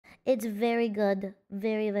It's very good.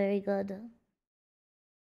 Very, very good.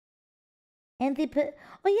 Oh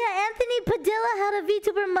yeah, Anthony Padilla had a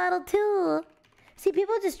VTuber model too. See,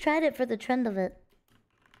 people just tried it for the trend of it.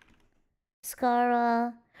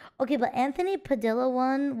 Scara. Okay, but Anthony Padilla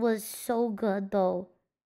one was so good though.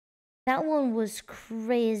 That one was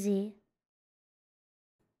crazy.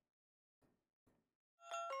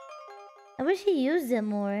 I wish he used it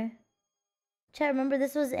more. Chat, remember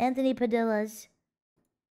this was Anthony Padilla's.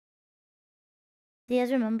 Do you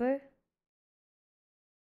guys remember?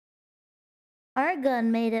 Argun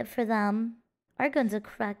made it for them. Argun's a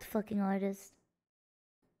cracked fucking artist.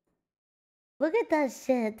 Look at that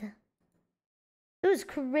shit. It was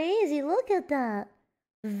crazy. Look at that.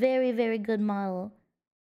 Very, very good model.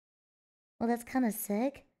 Well, that's kind of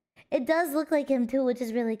sick. It does look like him too, which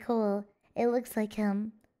is really cool. It looks like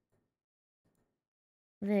him.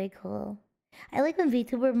 Very cool. I like when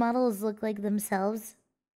VTuber models look like themselves.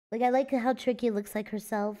 Like, I like how Tricky looks like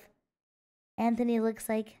herself. Anthony looks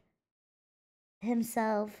like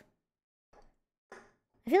himself.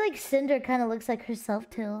 I feel like Cinder kind of looks like herself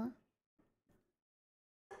too.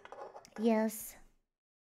 Yes.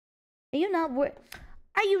 Are you not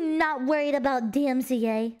worried about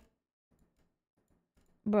DMCA?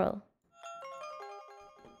 Bro.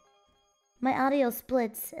 My audio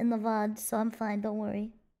splits in the VOD, so I'm fine, don't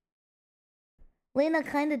worry. Lena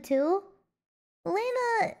kinda too?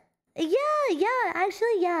 Lena, yeah,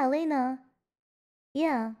 actually, yeah, Lena.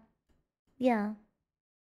 Yeah. Yeah.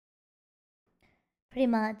 Pretty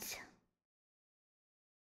much.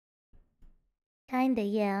 Kinda,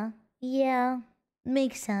 yeah. Yeah.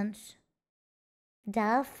 Makes sense.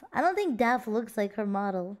 Daph? I don't think Daph looks like her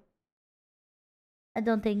model. I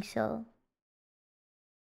don't think so.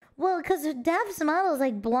 Well, because Daph's model is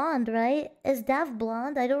like blonde, right? Is Daph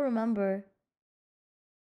blonde? I don't remember.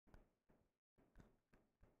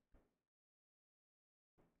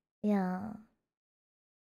 Yeah.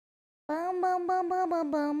 Bum bum bum bum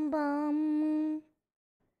bum bum bum.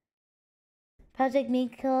 Project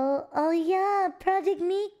Miko. Oh yeah, Project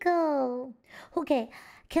Miko. Okay,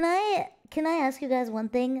 can I ask you guys one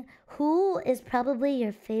thing? Who is probably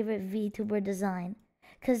your favorite VTuber design?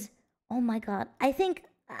 Cause oh my god,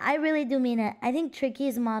 I really do mean it. I think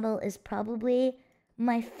Tricky's model is probably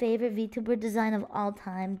my favorite VTuber design of all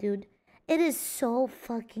time, dude. It is so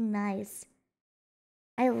fucking nice.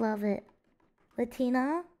 I love it.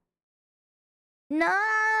 Latina?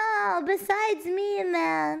 No! Besides me,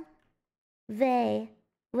 man. Vey.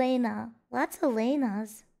 Lena. Lots of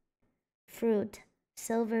Lenas. Fruit.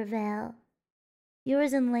 Silver Veil.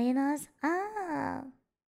 Yours and Lena's? Ah.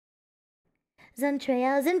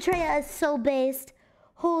 Zentrea. Zentrea is so based.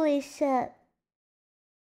 Holy shit.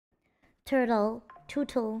 Turtle.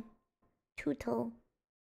 Tootle. Tootle.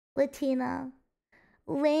 Latina.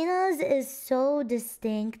 Lena's is so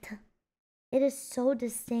distinct. It is so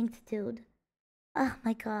distinct, dude. Oh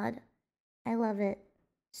my god. I love it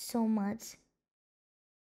so much.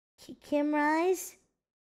 Kim Rise?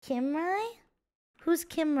 Kim Rai? Who's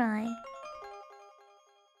Kim Rai?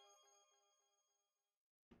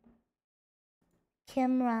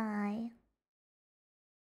 Kim Rai.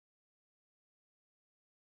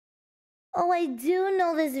 Oh, I do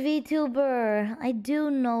know this VTuber. I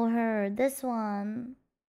do know her. This one.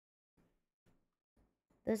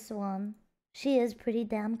 This one. She is pretty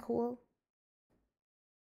damn cool.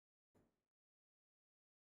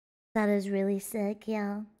 That is really sick,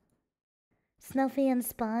 yeah. Snuffy and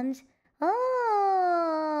Sponge. Oh!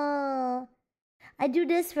 I do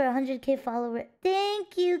this for 100k follower.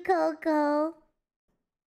 Thank you, Coco.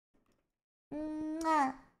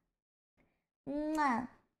 Mwah. Mwah.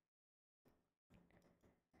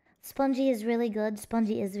 Spongy is really good.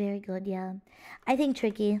 Spongy is very good, yeah. I think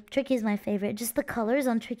Tricky. Tricky is my favorite. Just the colors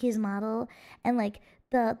on Tricky's model and like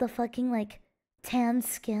the fucking like tan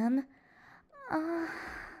skin. Oh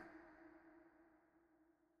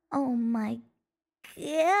my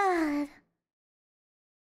god.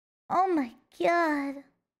 Oh my god.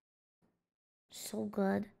 So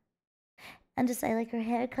good. And just I like her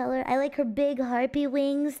hair color. I like her big harpy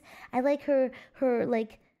wings. I like her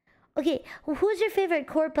like okay, who's your favorite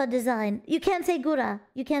Corpa design? You can't say Gura.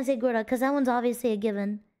 You can't say Gura because that one's obviously a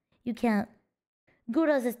given. You can't.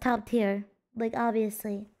 Gura's is top tier. Like,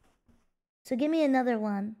 obviously. So give me another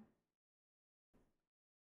one.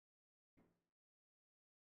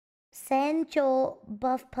 Sancho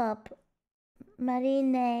Buff Pup.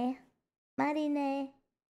 Marine. Marine.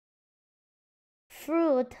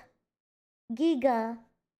 Fruit. Giga.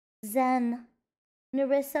 Zen.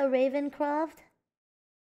 Narissa Ravencroft.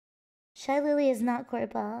 Shy Lily is not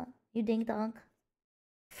Corpa. You ding donk.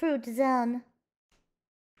 Fruit Zen.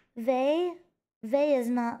 Vey? Vey is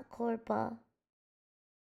not Corpa.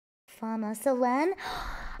 Fauna. Selene?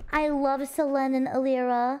 I love Selene and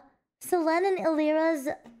Illyra. Selene and Illyra's...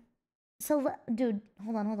 Dude,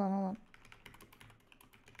 hold on.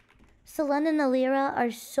 Selene and Illyra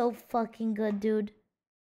are so fucking good, dude.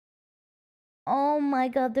 Oh my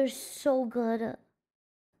god, they're so good.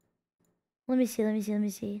 Let me see.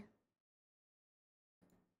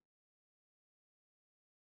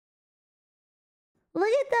 Look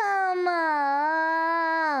at them!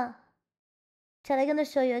 Chat, I'm gonna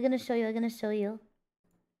show you.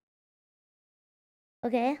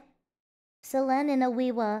 Okay? Selene and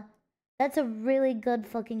Awiwa. That's a really good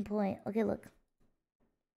fucking point. Okay, look.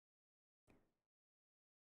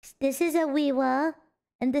 This is Awiwa,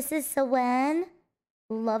 and this is Selene.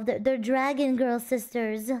 Love that. They're dragon girl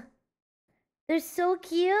sisters. They're so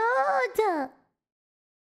cute!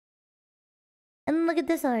 And look at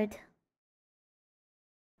this art.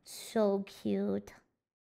 So cute.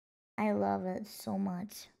 I love it so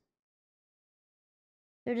much.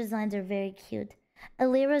 Their designs are very cute.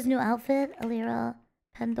 Illyra's new outfit. Illyra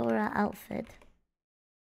Pandora outfit.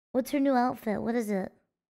 What's her new outfit? What is it?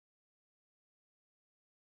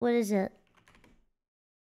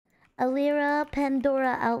 Illyra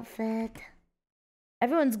Pandora outfit.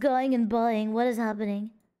 Everyone's going and buying. What is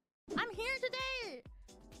happening? I'm here today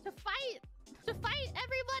to fight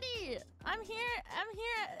everybody. I'm here.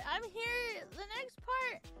 The next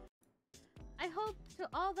part. I hope to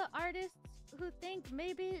all the artists who think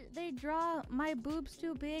maybe they draw my boobs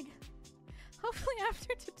too big. Hopefully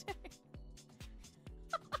after today.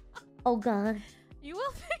 Oh god. You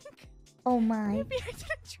will think. Oh my. Maybe I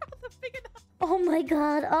didn't draw them big enough. Oh my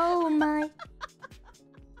god. Oh my.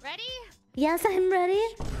 Ready? Yes, I'm ready.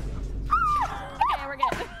 Okay, we're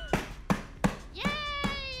good.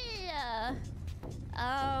 Yay!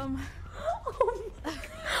 Oh my god.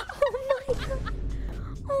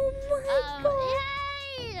 Oh my god.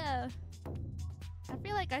 Yay! I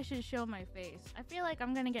feel like I should show my face. I feel like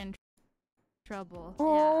I'm gonna get in trouble.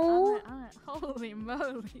 Oh. Yeah, holy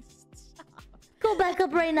moly! Stop. Go back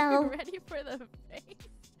up right now. Are you ready for the face?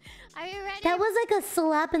 Are you ready? That was like a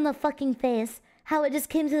slap in the fucking face. How it just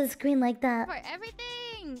came to the screen like that. For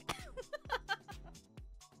everything.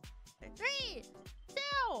 3, 2,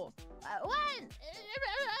 1.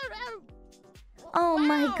 Oh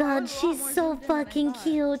my Wow, god, she's so fucking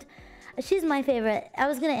cute. She's my favorite. I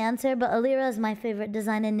was gonna answer, but Illyra is my favorite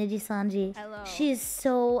design in Nijisanji. Hello. She's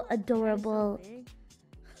so adorable.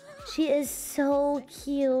 She is so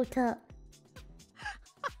cute.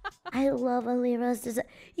 I love Illyra's design.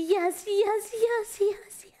 Yes.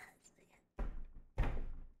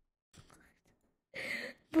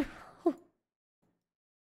 Bro.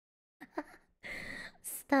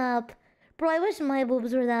 Stop. Bro, I wish my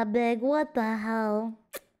boobs were that big. What the hell?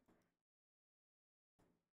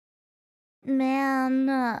 Man,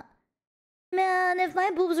 if my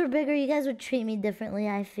boobs were bigger, you guys would treat me differently,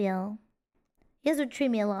 I feel. You guys would treat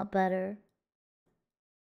me a lot better.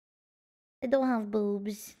 I don't have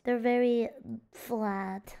boobs. They're very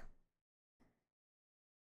flat.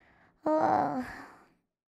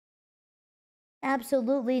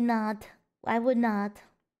 Absolutely not. I would not.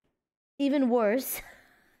 Even worse.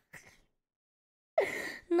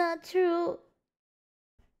 Not true.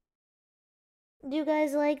 Do you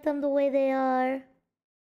guys like them the way they are?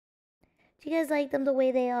 Do you guys like them the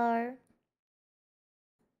way they are?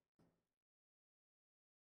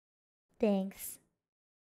 Thanks.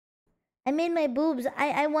 I made my boobs.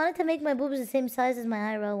 I wanted to make my boobs the same size as my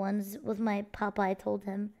IRL ones with my papa. I told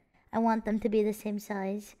him I want them to be the same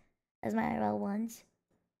size as my IRL ones.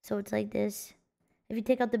 So it's like this. If you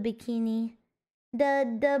take out the bikini,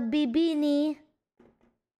 the bibini,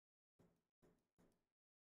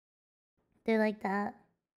 they're like that.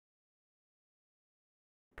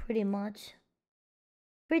 Pretty much.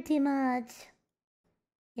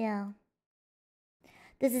 Yeah.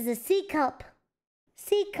 This is a C cup.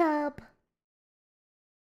 C cup.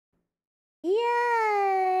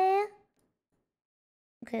 Yay!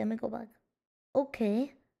 Okay, let me go back.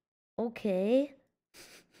 Okay.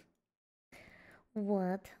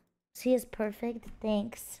 What? C is perfect.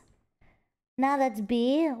 Thanks. Now that's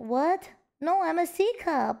B. What? No, I'm a C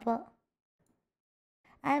cup.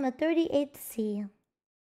 I'm a 38th C.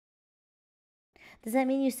 Does that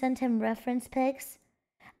mean you sent him reference pics?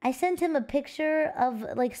 I sent him a picture of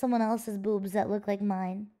like someone else's boobs that look like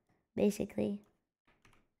mine. Basically.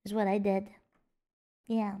 Is what I did.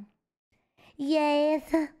 Yeah.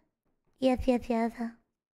 Yes. Yes.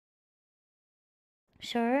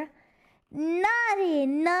 Sure. Naughty.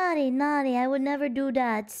 I would never do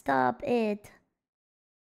that. Stop it.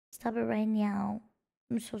 Stop it right now.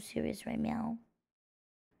 I'm so serious right now.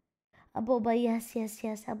 Aboba, yes, yes,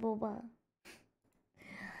 yes, Aboba.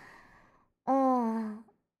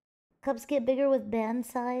 Cups get bigger with band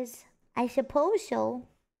size? I suppose so.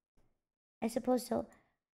 I suppose so.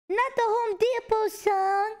 Not the Home Depot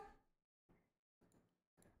song!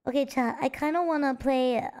 Okay, chat, I kind of want to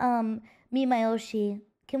play, Meet My Oshi.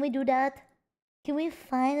 Can we do that? Can we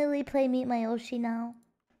finally play Meet My Oshi now?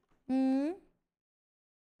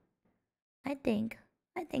 I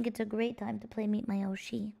think it's a great time to play Meet My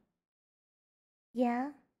Oshi. Yeah?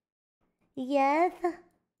 Yes?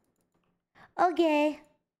 Okay.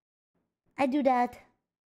 I do that.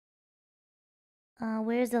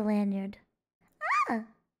 Where's the lanyard? Ah!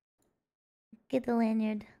 Get the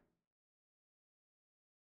lanyard.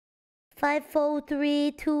 5, 4,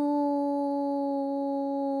 3,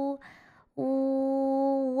 2,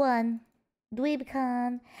 1.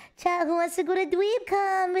 DweebCon. Chat, who wants to go to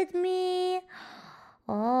DweebCon with me?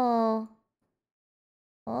 Oh.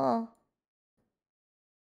 Oh.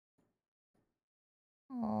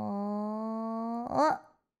 Oh.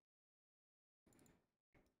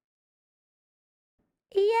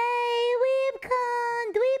 Yay,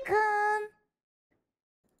 DweebCon! DweebCon!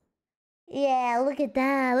 Yeah, look at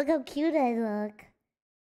that. Look how cute I look.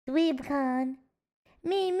 DweebCon.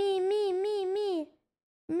 Me.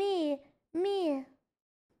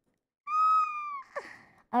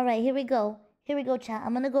 Alright, here we go. Here we go, chat.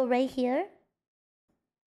 I'm gonna go right here.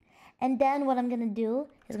 And then what I'm gonna do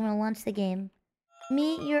is I'm gonna launch the game.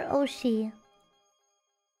 Meet your Oshi.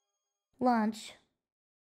 Launch.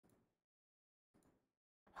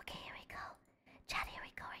 Okay, here we go. Chat, here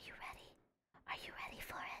we go. Are you ready? Are you ready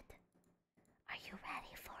for it? Are you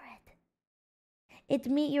ready for it? It's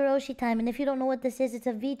Meet Your Oshi time, and if you don't know what this is, it's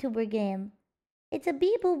a VTuber game. It's a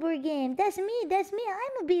Bee-Boober game. That's me.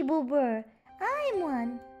 I'm a Bee-Boober. I'm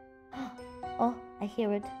one. Oh, I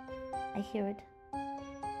hear it. I hear it.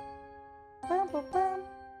 Bum bum bum.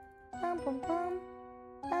 Bum bum bum.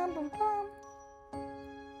 Bum bum bum.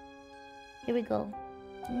 Here we go.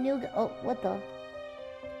 Oh, what the?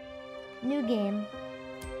 New game.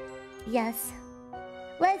 Yes.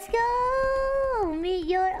 Let's go! Meet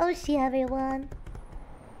your Oshi, everyone.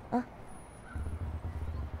 Oh.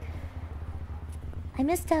 I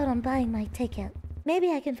missed out on buying my ticket.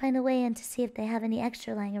 Maybe I can find a way in to see if they have any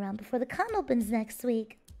extra lying around before the con opens next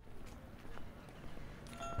week.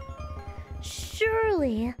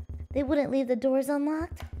 Surely they wouldn't leave the doors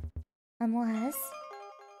unlocked. Unless...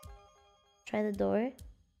 Try the door?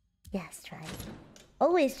 Yes, try it.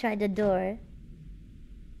 Always try the door.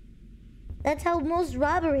 That's how most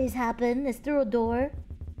robberies happen, is through a door.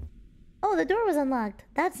 Oh, the door was unlocked.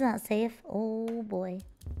 That's not safe. Oh boy.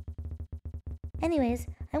 Anyways,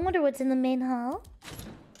 I wonder what's in the main hall.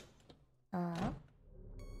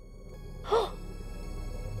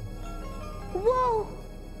 Whoa!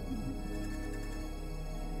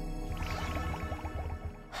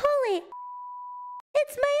 Holy!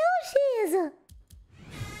 It's my Oshi's!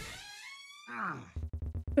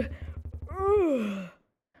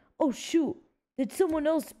 Oh shoot! Did someone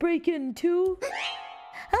else break in too?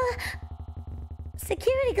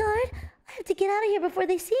 Security guard! I have to get out of here before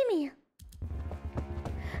they see me.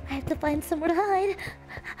 I have to find somewhere to hide.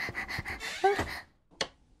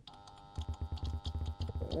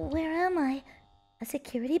 Where am I? A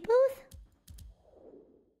security booth?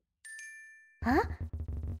 Huh?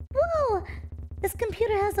 Whoa! This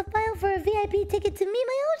computer has a file for a VIP ticket to Meet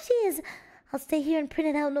My Oshi's. I'll stay here and print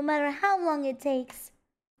it out no matter how long it takes.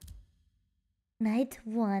 Night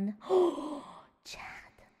 1. Oh, Chad.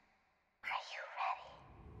 Are you ready?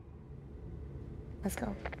 Let's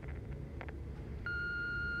go.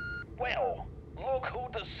 Well, look who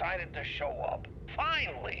decided to show up.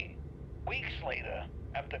 Finally! Weeks later,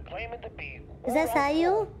 after claiming to be... Is that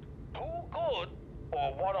Sayu? Too good for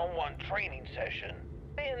a one-on-one training session,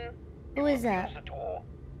 then... Who is that? The tour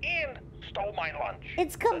and stole my lunch.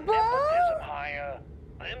 It's Kabal! The nepotism hire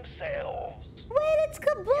themselves. Wait, it's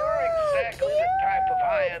Kabal! You're exactly Cute. the type of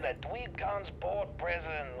hire that DweebCon's board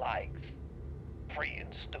president likes. Free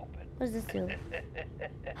and stupid. What does this do?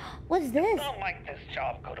 What's this? It's not like this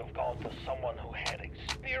job could have gone to someone who had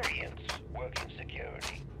experience working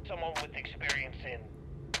security. Someone with experience in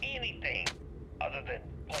anything other than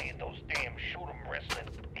playing those damn shoot-'em wrestling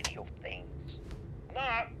video things.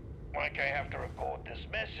 Not like I have to record this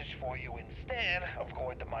message for you instead of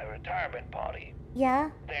going to my retirement party. Yeah?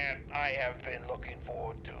 That I have been looking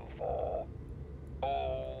forward to for,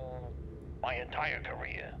 my entire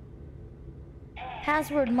career.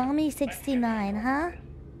 Password mommy69, huh?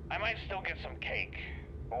 I might still get some cake,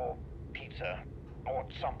 or pizza, or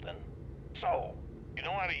something. So, you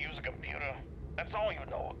know how to use a computer? That's all you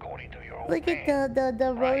know, according to your old Look at man.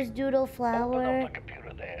 the Right. rose doodle Open flower. up the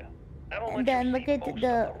computer there. That'll And let then you look see at most the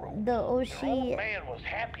of the room. the Your old Oshi man was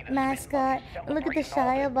happy to mascot. spend And money look at the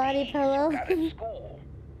celebrating all Shia body B's pillow. you got at school.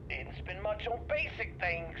 Didn't spend much on basic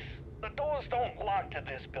things. The doors don't lock to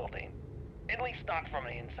this building. At least not from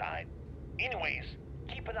the inside. Anyways,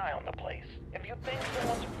 keep an eye on the place. If you think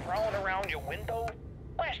someone's prowling around your window,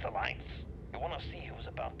 flash the lights. You want to see who's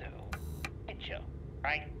about to hit you,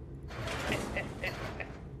 right?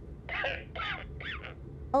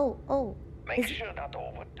 Oh. Make sure not to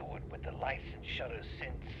overdo it with the lights and shutters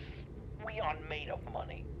since we aren't made of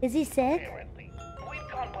money. Is he sick? Apparently. We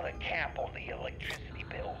can't put a cap on the electricity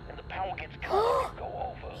bill and the power gets cut if you go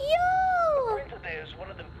over. The Yo! printer there is one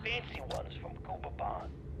of the fancy ones from Bond.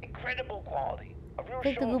 Incredible quality. A real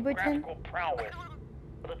Like the show of Gooberton? graphical prowess.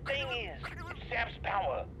 But the thing is, it saps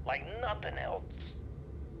power like nothing else.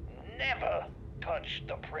 Never touch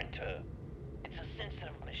the printer. It's a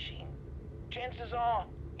sensitive machine. Chances are,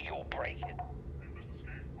 you'll break it.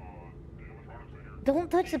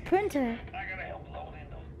 Don't touch the printer. I gotta help load in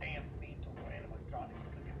those damn B-tuber animatronics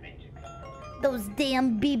for the convention coming up. Those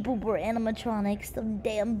damn bee-boober animatronics. Them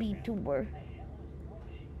damn bee-tuber.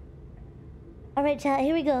 Alright, chat,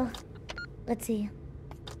 here we go. Let's see.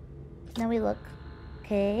 Now we look.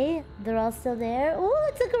 Okay, they're all still there. Oh,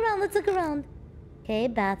 let's look around. Okay,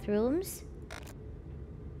 bathrooms.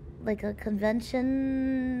 Like a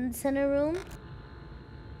convention center room.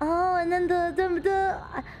 Oh, and then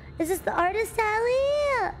is this the artist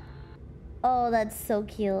alley? Oh, that's so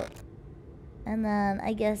cute. And then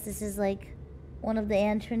I guess this is like one of the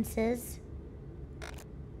entrances.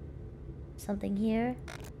 Something here.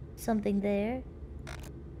 Something there.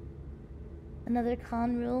 Another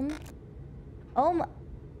con room. Oh my...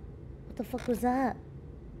 What the fuck was that?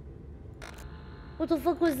 What the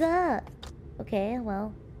fuck was that? Okay,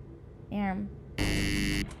 well...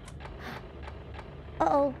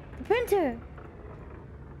 Uh-oh. The printer!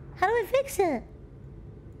 How do I fix it?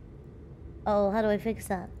 Oh, how do I fix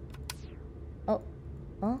that? Oh.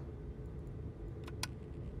 Oh?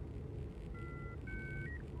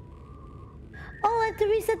 Oh, I have to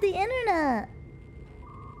reset the internet!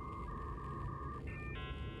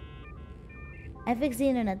 I fixed the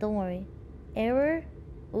internet, don't worry. Error?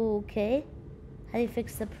 Okay. How do you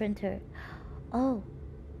fix the printer? Oh.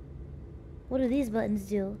 What do these buttons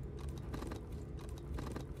do?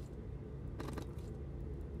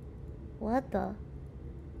 What the?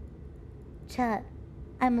 Chat,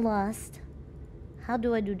 I'm lost. How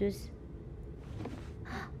do I do this?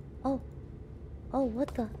 Oh. Oh,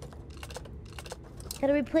 what the?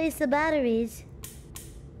 Gotta replace the batteries.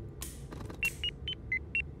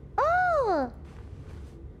 Oh!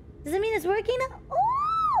 Does it mean it's working now?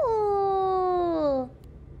 Oh!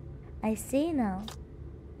 I see now.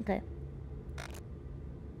 Okay.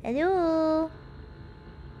 Hello?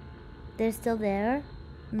 They're still there?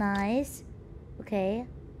 Nice. Okay.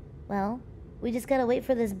 Well, we just gotta wait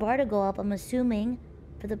for this bar to go up, I'm assuming,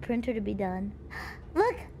 for the printer to be done.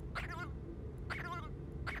 Look!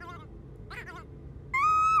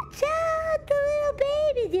 Chad, the little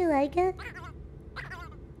baby! Do you like it?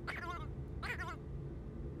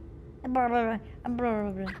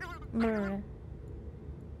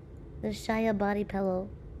 The Shia body pillow.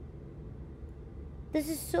 This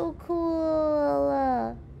is so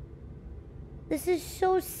cool. This is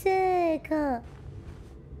so sick. Okay,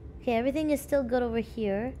 everything is still good over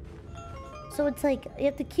here. So it's like, you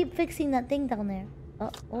have to keep fixing that thing down there. Oh,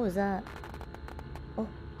 what was that? Oh.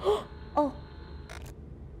 Oh.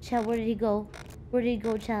 Chat, where did he go? Where did he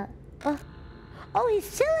go, chat? Oh. Oh,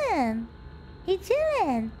 he's chilling. He's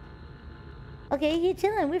chilling. Okay, he's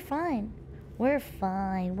chilling. We're fine. We're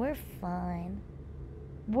fine. We're fine.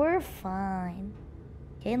 We're fine.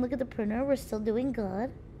 Okay, and look at the printer. We're still doing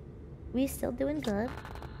good. We still doing good.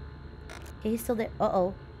 Okay, he's still there.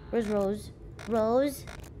 Uh-oh. Where's Rose? Rose?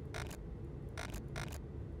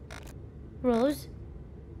 Rose?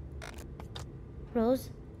 Rose?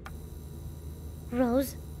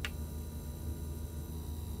 Rose?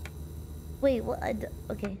 Wait, what?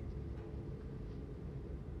 Okay.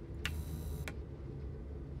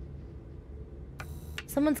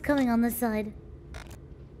 Someone's coming on this side.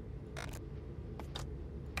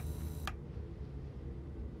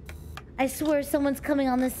 I swear someone's coming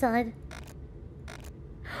on this side.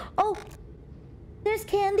 Oh! There's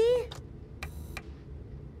Candy?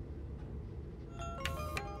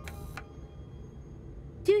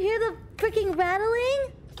 Do you hear the freaking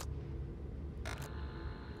rattling?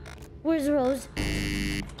 Where's Rose?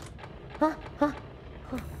 Huh? Huh?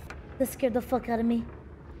 Oh, that scared the fuck out of me.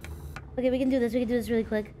 Okay, we can do this. We can do this really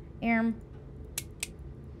quick.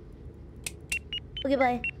 Okay,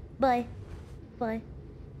 bye. Bye. Bye.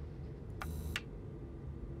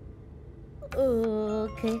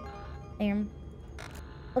 Okay.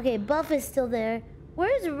 Okay, Buff is still there.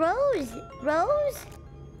 Where's Rose? Rose?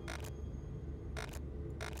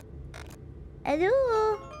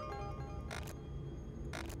 Hello?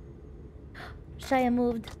 Shia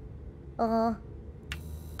moved.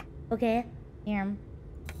 Okay.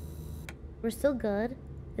 We're still good.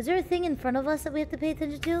 Is there a thing in front of us that we have to pay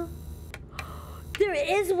attention to? There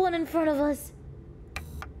is one in front of us!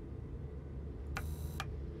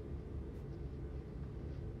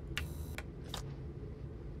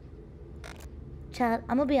 Chat,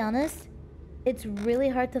 I'm gonna be honest. It's really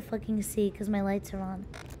hard to fucking see because my lights are on.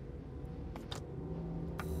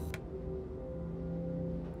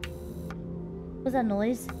 What's that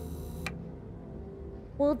noise?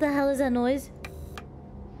 What the hell is that noise?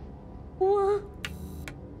 What?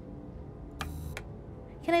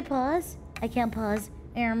 Can I pause? I can't pause.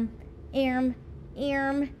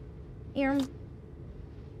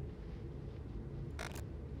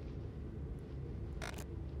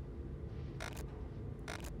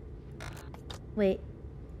 Wait.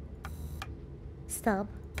 Stop.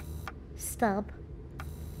 Stop.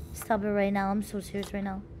 Stop it right now. I'm so serious right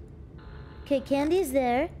now. Okay, Candy's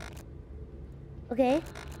there. Okay.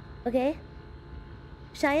 Okay.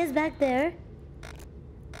 Shia's back there.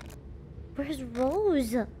 Where's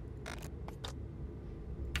Rose?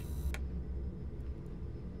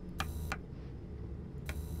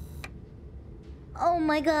 Oh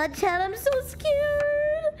my god, Chad, I'm so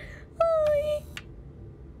scared. Oh.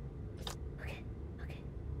 Okay, okay.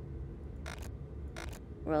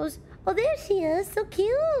 Rose. Oh, there she is. So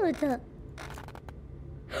cute.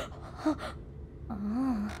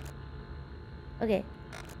 Oh. Okay.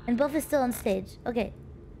 And Buff is still on stage. Okay.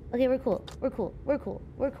 Okay, we're cool. We're cool. We're cool.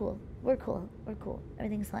 We're cool. We're cool. We're cool.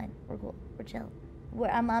 Everything's fine. We're cool. We're chill.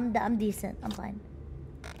 I'm decent. I'm fine.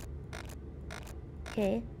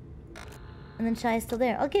 Okay. And then Shy is still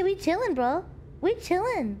there. Okay, we chilling, bro. We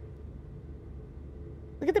chilling.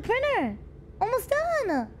 Look at the printer. Almost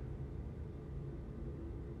done.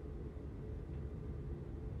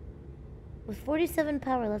 With 47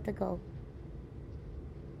 power left to go.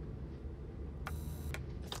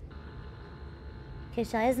 Okay,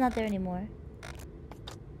 Shaya's not there anymore.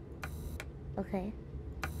 Okay.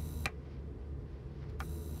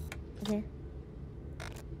 Okay.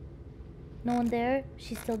 No one there?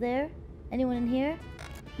 She's still there? Anyone in here?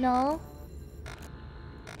 No?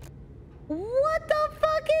 What the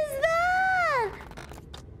fuck is that?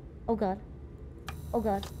 Oh god. Oh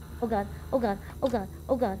god. Oh god. Oh god. Oh god.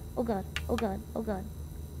 Oh god. Oh god. Oh god. Oh god.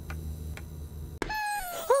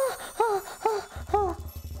 Oh, oh, oh, oh,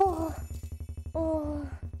 oh, oh.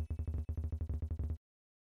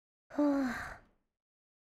 Oh.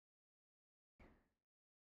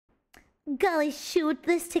 Golly shoot,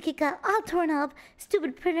 this ticket got all torn up.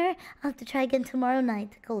 Stupid printer. I'll have to try again tomorrow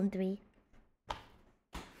night. Colon 3.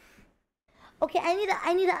 Okay, I need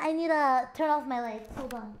to turn off my lights.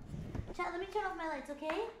 Hold on. Chat, let me turn off my lights,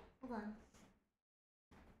 okay? Hold on.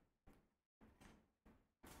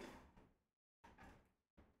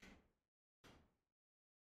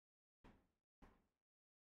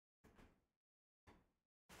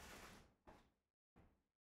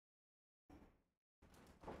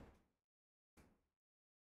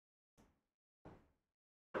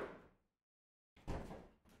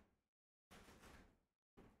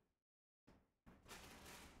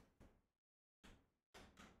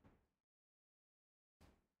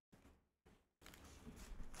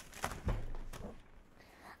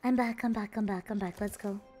 I'm back. Let's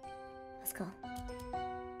go. Let's go.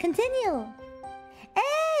 Continue! Hey,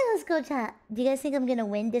 let's go, chat. Do you guys think I'm gonna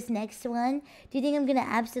win this next one? Do you think I'm gonna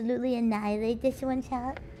absolutely annihilate this one,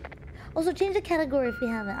 chat? Also, change the category if we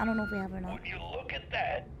haven't. I don't know if we have or not. Would you look at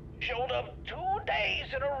that? Showed up 2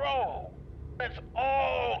 days in a row. Let's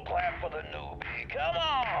all clap for the newbie. Come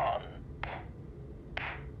on!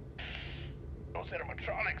 Those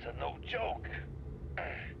animatronics are no joke.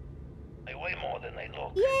 They weigh more than they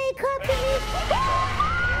look. Yay, clap for me!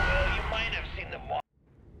 Well, you might have seen them walk.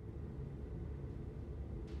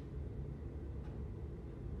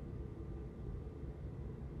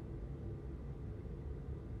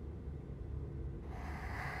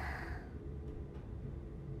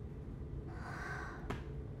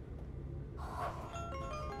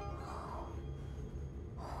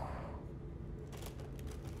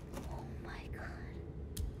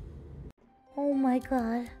 Oh my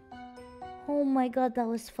god. Oh my god, that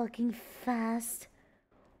was fucking fast.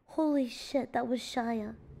 Holy shit, that was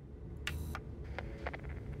Shia.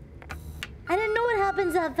 I didn't know it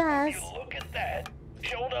happens that fast. If you look at that,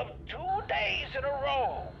 showed up 2 days in a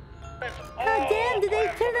row. That's God damn, did they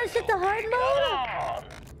turn that shit to hard mode? Come on.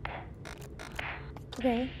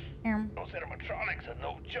 Okay. Those animatronics are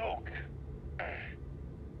no joke.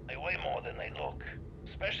 They weigh more than they look.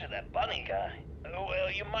 Especially that bunny guy.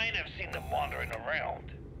 Well, you might have seen them wandering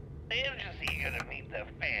around. They're just eager to meet their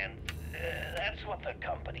fans. That's what the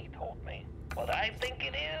company told me. What I think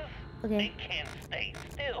it is, they can't stay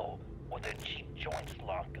still with their cheap joints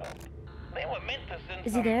locked up. They were meant to send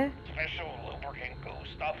Is he there? special lubricant goo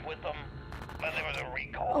stuff with them, but there was a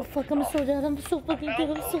recall. Oh fuck, I'm so dead, I'm so fucking dead,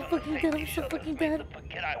 I'm so fucking dead, I'm so fucking dead.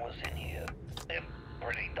 Forget I was in here. They're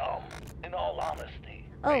pretty dumb, in all honesty.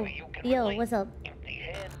 Oh, Maybe you can yo, relate. what's up? Empty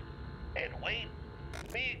head and weight,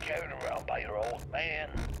 being carried around by your old man.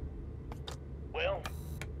 Well,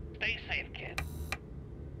 stay safe, kid.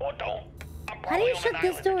 Or don't. How do you shut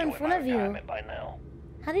this door in front of you? By now.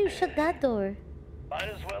 How do you shut that door? Might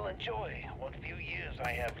as well enjoy what few years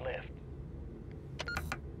I have left.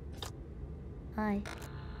 Hi.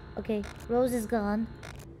 Okay, Rose is gone.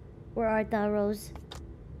 Where art thou, Rose?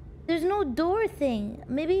 There's no door thing.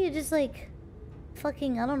 Maybe you just like...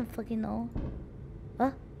 Fucking... I don't fucking know.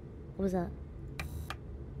 Huh? What was that?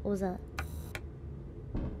 What was that?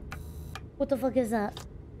 What the fuck is that?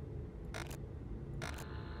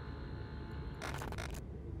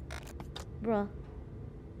 Bruh.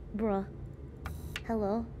 Bruh.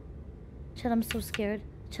 Hello? Chad, I'm so scared.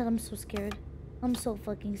 Chad, I'm so scared. I'm so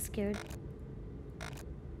fucking scared.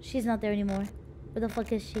 She's not there anymore. Where the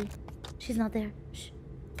fuck is she? She's not there. Shh.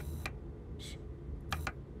 Shh.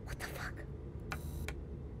 What the fuck?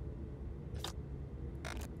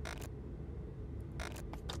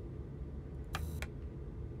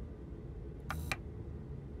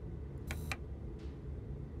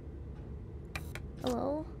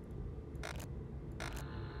 Hello?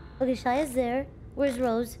 Okay, Shaya's there. Where's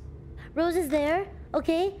Rose? Rose is there.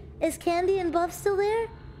 Okay. Is Candy and Buff still there?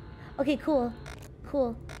 Okay, cool.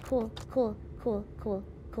 Cool. Cool. Cool. Cool. Cool.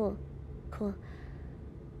 Cool. Cool.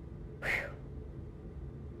 Whew.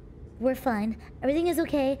 We're fine. Everything is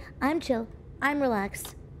okay. I'm chill. I'm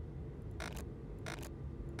relaxed.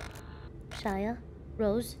 Shaya.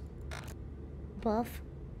 Rose. Buff.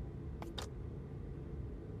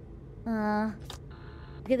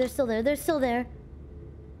 Okay, they're still there. They're still there.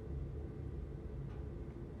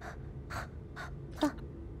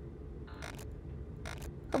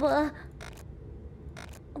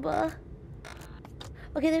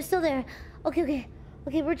 Okay, they're still there. Okay, okay.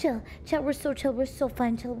 Okay, we're chill. Chat, we're so chill. We're so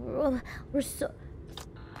fine. Chill. We're so...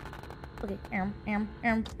 Okay,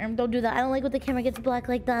 don't do that. I don't like when the camera gets black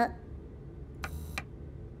like that. I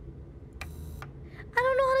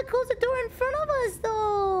don't know how to close the door in front of us,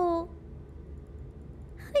 though.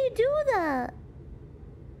 How do you do that?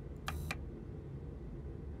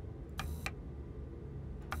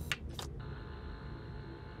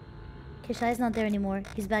 Okay, Shai's not there anymore.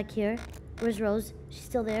 He's back here. Where's Rose? She's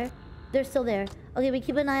still there? They're still there. Okay, we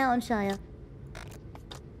keep an eye out on Shia.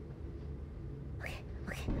 Okay,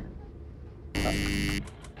 okay.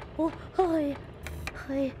 Oh, hi.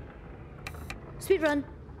 Hi. Speed run.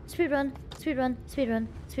 Speed run. Speed run. Speed run.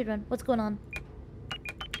 Speed run. What's going on?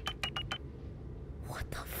 What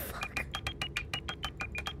the fuck?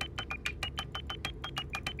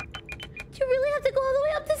 Do you really have to go all the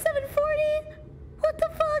way up to 740? What the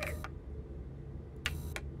fuck?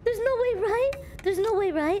 There's no way, right? There's no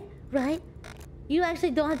way, right? Right? You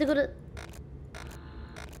actually don't have to go to...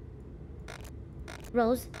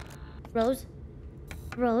 Rose? Rose?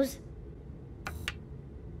 Rose?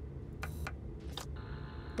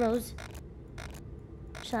 Rose?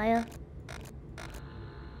 Shia?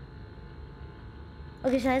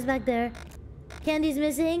 Okay, Shia's back there. Candy's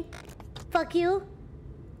missing. Fuck you.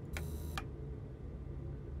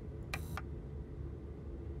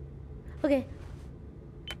 Okay.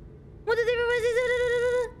 What did everyone...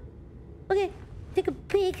 Okay, take a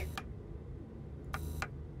peek.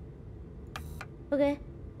 Okay,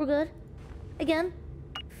 we're good. Again.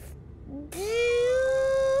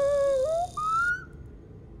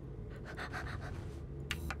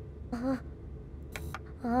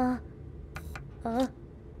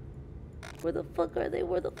 Where the fuck are they?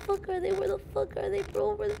 Where the fuck are they? Where the fuck are they,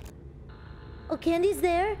 bro? Where the... Oh, Candy's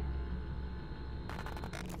there?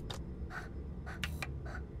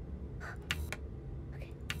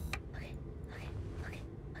 Okay, okay, okay, okay,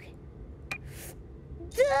 okay.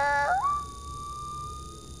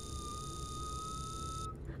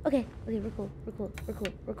 Okay, okay, we're cool, we're cool, we're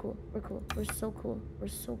cool, we're cool, we're cool, we're so cool, we're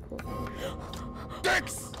so cool.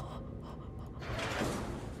 Dex!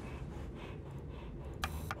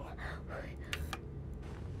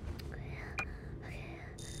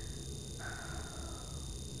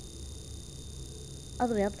 All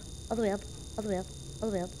the way up. All the way up. All the way up. All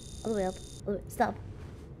the way up. All the way up. All the way. Stop.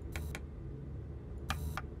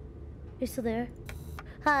 You're still there?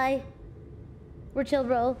 Hi. We're chill,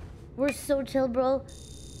 bro. We're so chill, bro.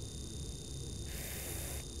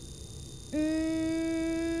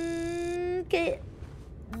 Okay.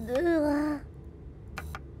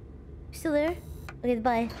 Still there? Okay,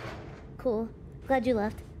 bye. Cool. Glad you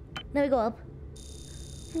left. Now we go up.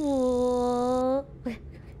 Whoa. Okay.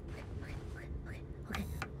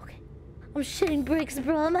 I'm shitting bricks,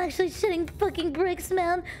 bro. I'm actually shitting fucking bricks,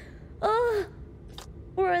 man. Oh.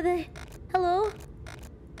 Where are they? Hello?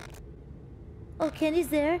 Oh, Candy's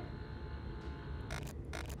there.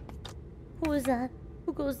 Who is that?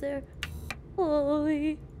 Who goes there? Oh.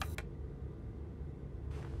 Okay.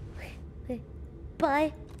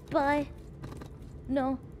 Bye. Bye.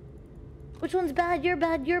 No. Which one's bad? You're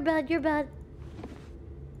bad. You're bad. You're bad.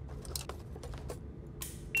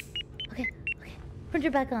 Okay. Printer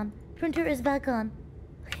back on. Printer is back on.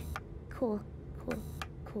 Okay. Cool.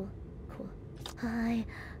 Hi.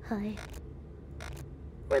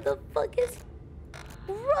 Where the fuck is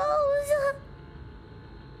Rose?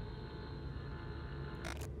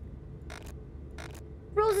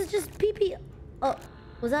 Rose is just pee-pee. Oh,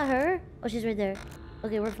 was that her? Oh, she's right there.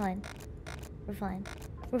 Okay, we're fine.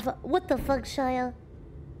 What the fuck, Shia?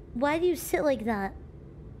 Why do you sit like that?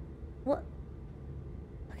 What?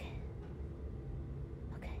 Okay.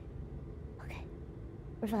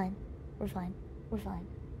 We're fine.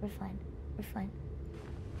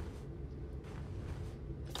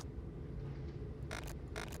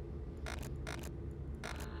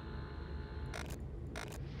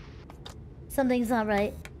 Something's not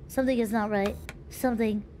right. Something is not right.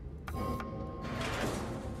 Something.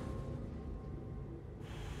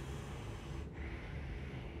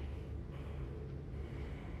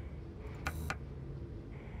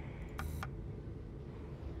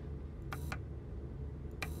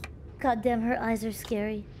 God damn, her eyes are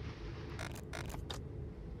scary.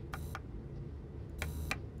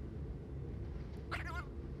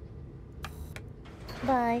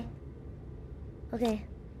 Bye. Okay.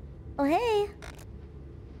 Oh, hey!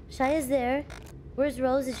 Shia's there. Where's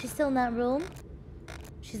Rose? Is she still in that room?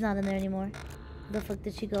 She's not in there anymore. Where the fuck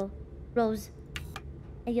did she go? Rose.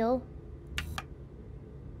 Ayo.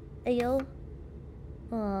 Ayo.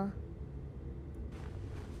 Aw.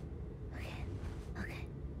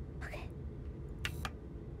 Okay.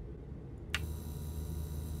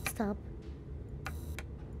 Stop.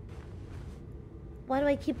 Why do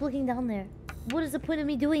I keep looking down there? What is the point of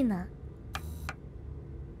me doing that?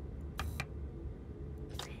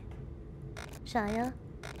 Okay. Shia?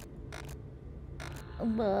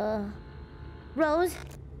 Rose?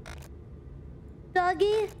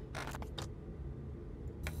 Doggy?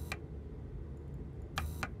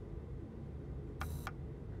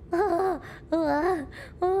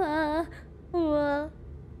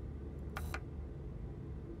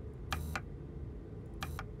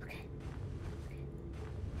 Okay.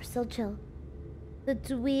 We're still chill. The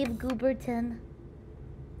dweeb Gooberton.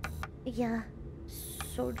 Yeah.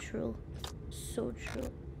 So true.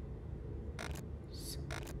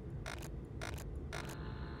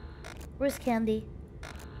 Where's Candy?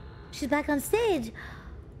 She's back on stage.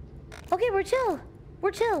 Okay, we're chill.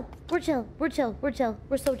 We're so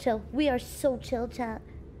chill. We are so chill, chat.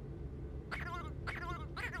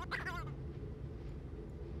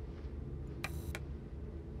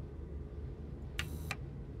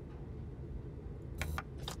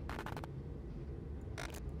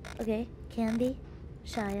 Okay, Candy,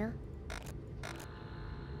 Shia.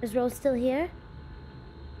 Is Rose still here?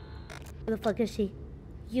 Where the fuck is she?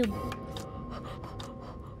 You.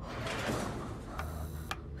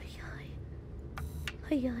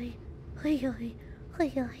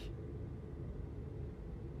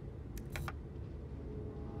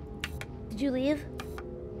 Did you leave?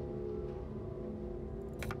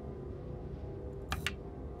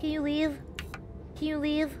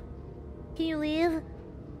 Can you leave?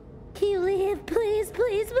 Please.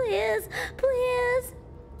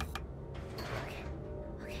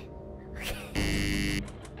 Okay.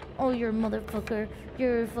 Oh, you're a motherfucker.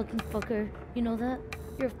 You're a fucking fucker. You know that?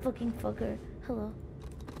 You're a fucking fucker. Hello.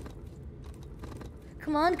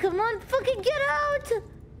 Come on. Fucking get out!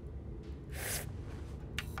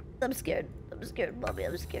 I'm scared, Mommy.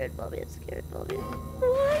 I'm scared, Mommy.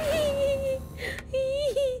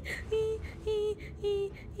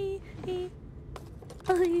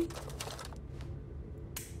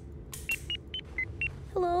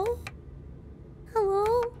 Hello?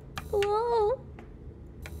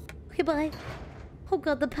 Okay, bye. Oh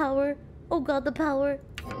god, the power. God,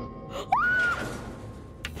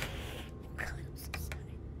 I'm so sad.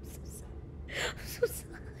 so sorry.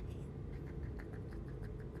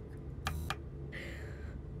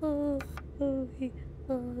 Oh,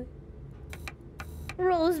 oh.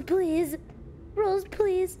 Rose, please. Rose,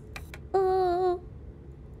 please. Oh.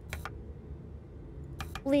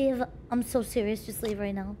 Leave. I'm so serious. Just leave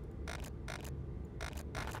right now.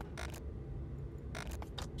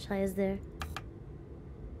 Shaya's there.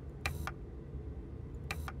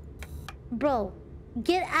 Bro,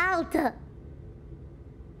 get out!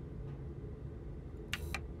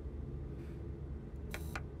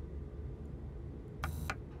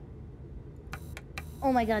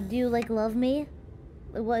 Oh my god, do you like love me?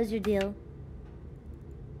 What is your deal?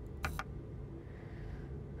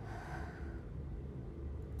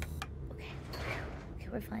 Okay,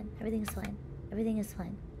 we're fine. Everything's fine. Everything is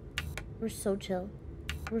fine. We're so chill.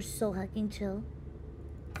 We're so hecking chill.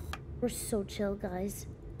 We're so chill, guys.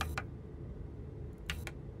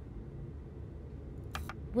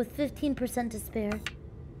 With 15% to spare.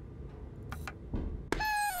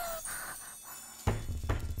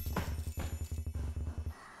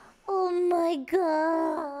 Oh my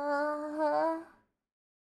god.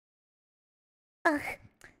 Ugh,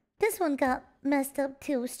 this one got messed up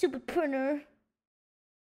too. Stupid printer.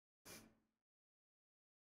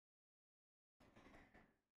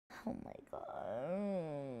 Oh my god.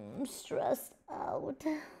 I'm stressed out.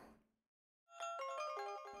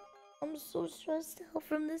 I'm so stressed out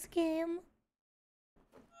from this game.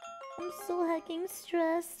 I'm so hecking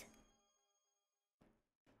stressed.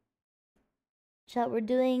 Chat, we're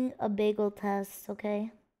doing a bagel test,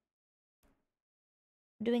 okay?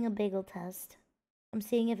 We're doing a bagel test. I'm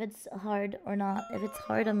seeing if it's hard or not. If it's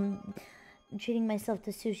hard, I'm treating myself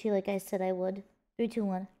to sushi like I said I would. 3, 2,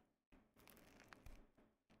 1.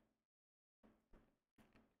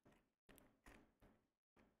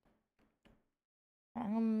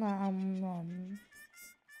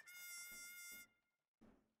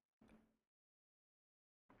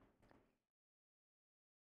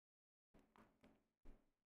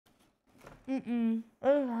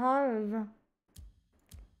 It's hard.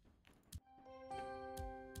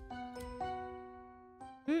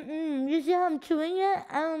 You see how I'm chewing it?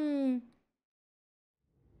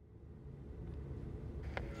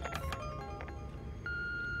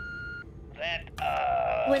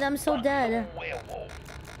 Wait, I'm so dead. Werewolf.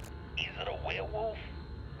 Is it a werewolf?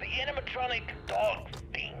 The animatronic dog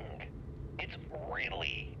thing. It's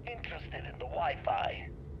really interested in the Wi-Fi.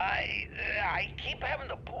 I keep having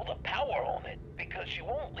to pull the power on it because she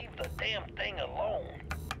won't leave the damn thing alone.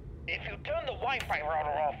 If you turn the Wi-Fi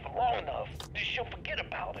router off for long enough, she'll forget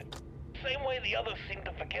about it. Same way the others seem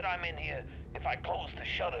to forget I'm in here if I close the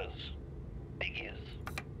shutters. Big is.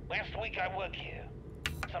 Last week I worked here.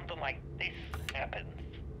 Something like this happens.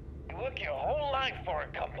 You work your whole life for a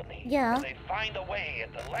company. Yeah. And they find a way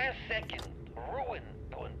at the last second to ruin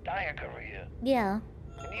your entire career. Yeah.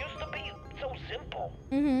 It used to be so simple.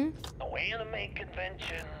 Mm-hmm. No anime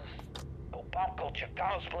conventions, no pop culture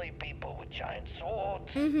cosplay people with giant swords.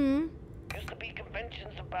 Mm-hmm. Used to be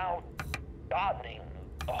conventions about gardening,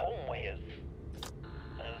 the homewares.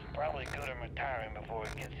 It's probably good I'm retiring before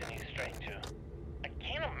it gets any stranger. I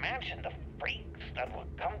can't imagine the freaks that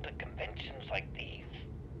would come to conventions like these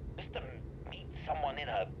just to meet someone in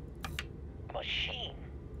a machine.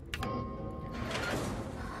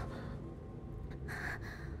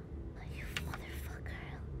 You motherfucker.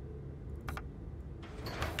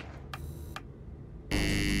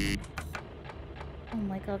 Oh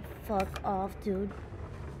my god, fuck off, dude.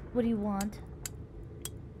 What do you want?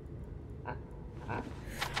 I'm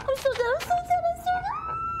so dead, I'm so dead, I'm so dead!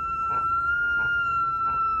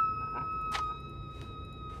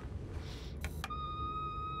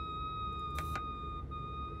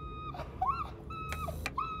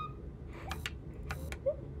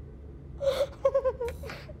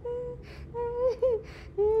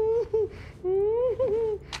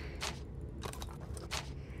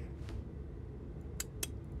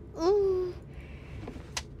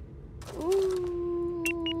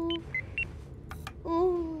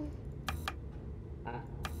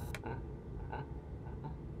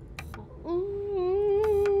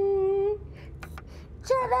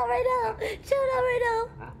 Shout out right now! Shout out right now!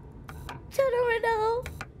 Shout out right now!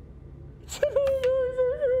 Shout out right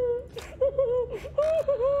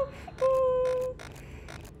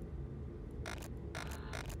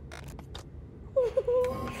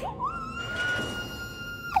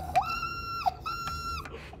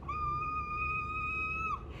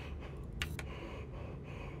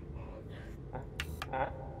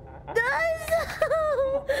Guys!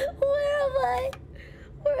 Where am I?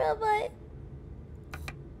 Where am I?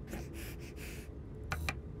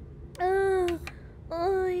 Oh,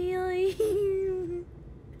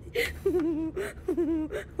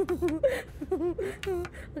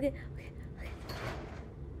 Okay.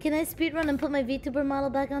 Can I speedrun and put my VTuber model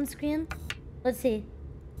back on screen? Let's see.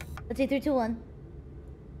 3, 2, 1.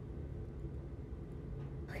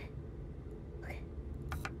 Okay.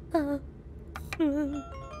 Okay.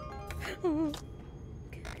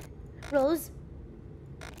 Rose.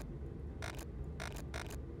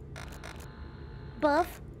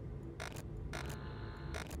 Buff.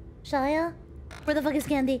 Shia. Where the fuck is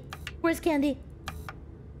Candy? Where's Candy?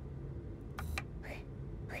 Okay.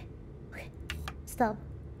 Stop.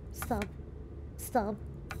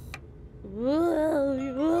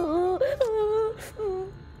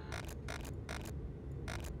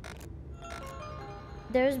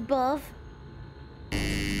 There's Buff.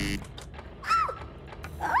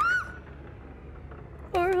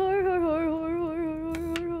 Hor.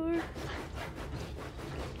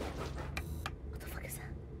 What the fuck is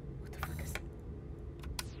that?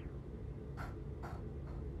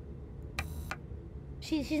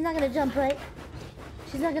 She's not gonna jump,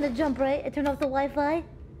 right? I turned off the Wi-Fi.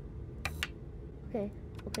 Okay.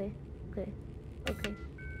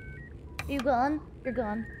 You gone? You're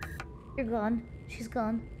gone. She's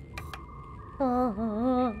gone.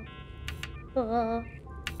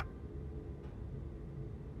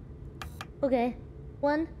 Okay.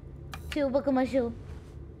 1, 2, buckle my shoe.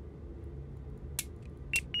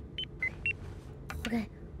 Okay.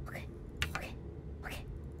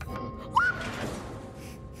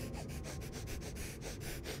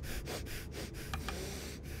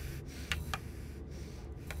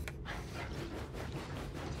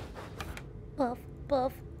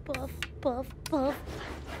 Buff.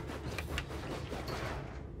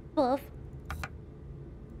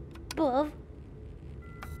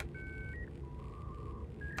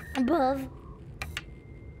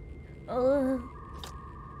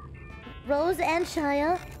 Rose and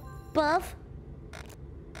Shia. Buff.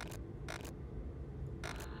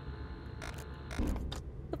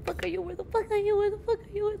 Where the fuck are you? What the fuck are you? What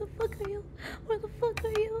the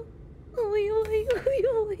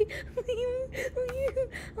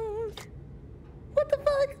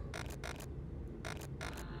fuck?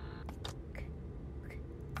 Okay.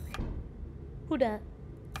 Who that?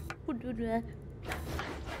 Who do that?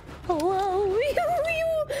 Oh.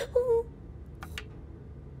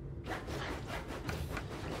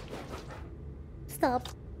 Stop.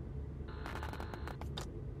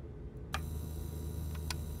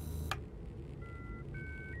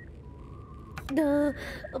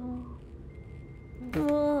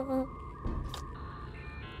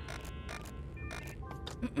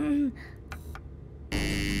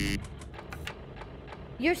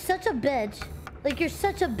 You're such a bitch. Like, you're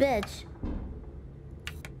such a bitch.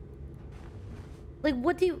 Like,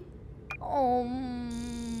 what do you... Oh...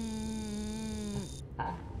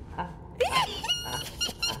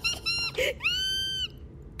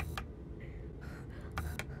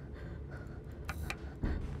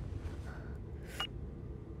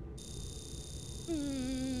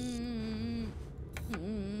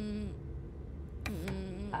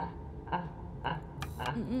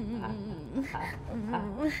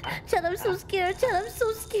 Chad, I'm so scared. Shut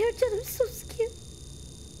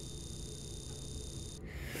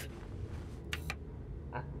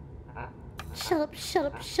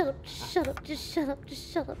up. Just shut up.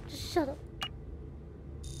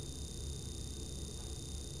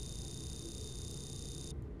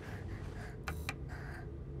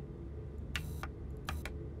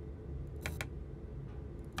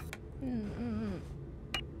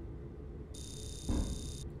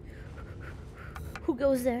 Who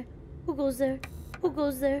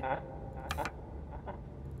goes there?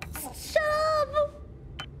 Shut up!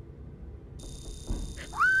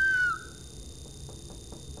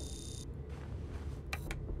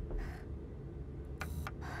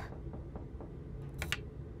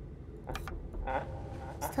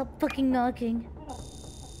 Stop fucking knocking.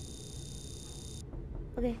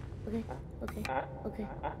 Okay.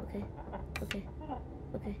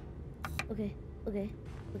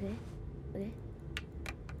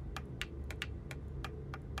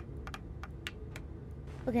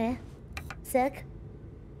 Okay.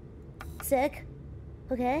 Sick.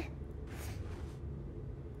 Okay.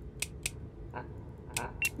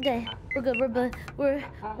 Okay. We're good. We're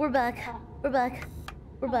back.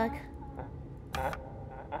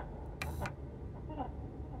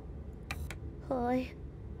 Hoi.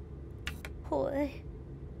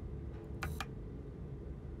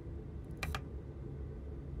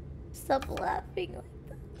 Stop laughing like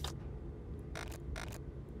that.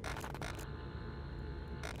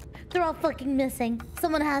 They're all fucking missing.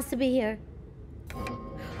 Someone has to be here.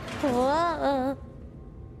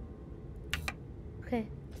 Okay.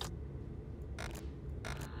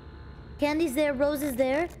 Candy's there, Rose is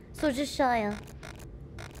there, so it's just Shia.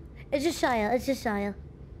 It's just Shia, it's just Shia.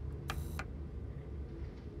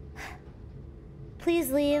 Please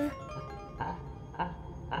leave.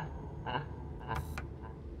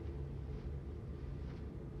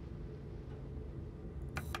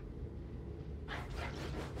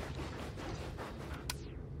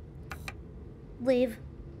 Leave.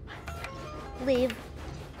 Leave.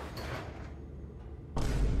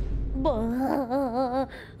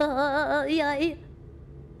 Yay.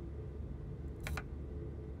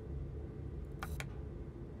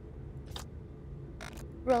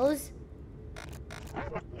 Rose?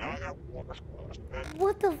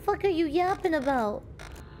 What the fuck are you yapping about?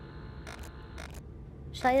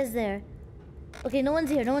 Shia's there. Okay, no one's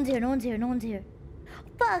here, no one's here, no one's here, no one's here.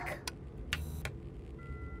 Fuck!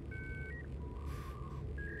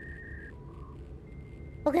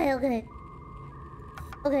 Okay, okay.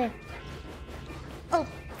 Okay. Oh,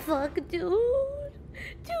 fuck, dude.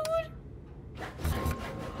 Dude.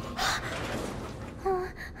 Oh,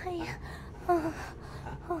 oh,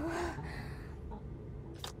 oh.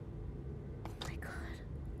 My God.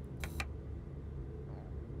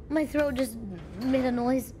 My throat just made a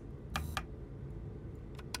noise.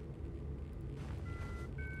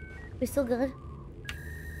 We still good?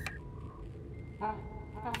 Stop.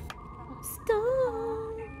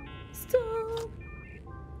 Stop.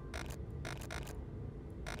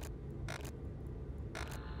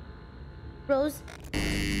 Rose?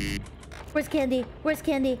 Where's Candy? Where's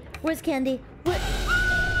Candy? Where's Candy? Where?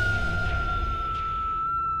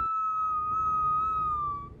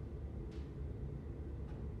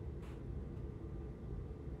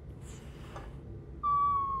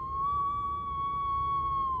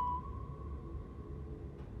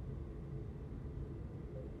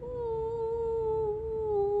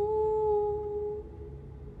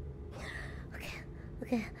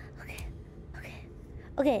 Okay, okay, okay.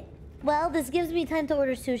 Okay, well, this gives me time to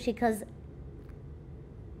order sushi because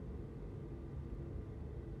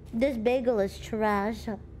this bagel is trash.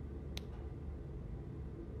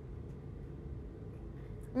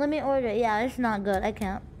 Let me order it. Yeah, it's not good. I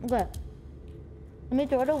can't. Okay. Let me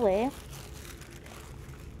throw it away.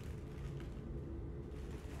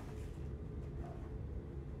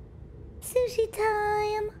 Sushi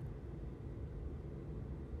time!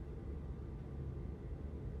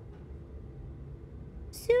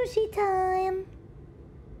 Sushi time!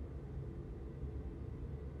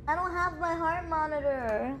 I don't have my heart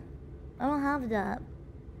monitor. I don't have that.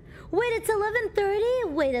 Wait, it's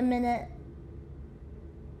 11:30? Wait a minute.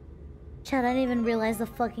 Chat, I didn't even realize the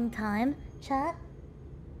fucking time. Chat?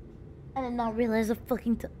 I did not realize the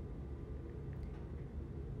fucking time.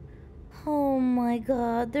 Oh my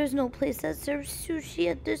God, there's no place that serves sushi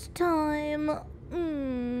at this time.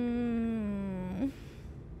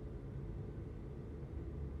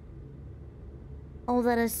 Oh,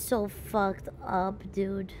 that is so fucked up,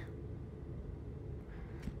 dude.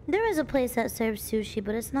 There is a place that serves sushi,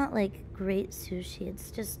 but it's not like great sushi. It's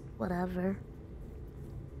just whatever.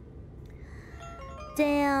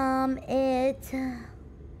 Damn it.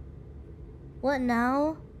 What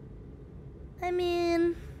now? I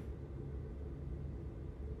mean...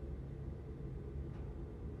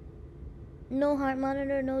 no heart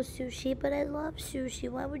monitor, no sushi, but I love sushi.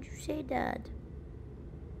 Why would you say that?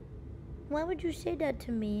 Why would you say that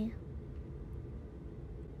to me?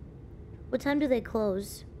 What time do they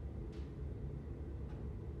close?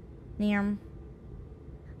 Nearm.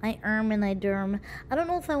 I and I derm. I don't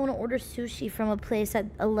know if I want to order sushi from a place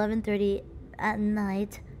at 11:30 at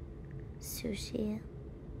night. Sushi.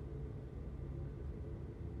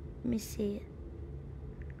 Let me see.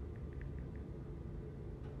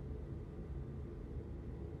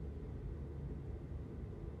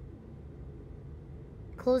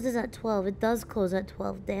 Closes at 12. It does close at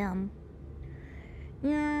 12. Damn.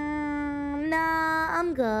 Nah,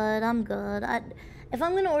 I'm good. I'm good. If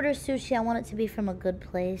I'm gonna order sushi, I want it to be from a good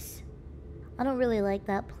place. I don't really like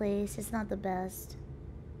that place. It's not the best.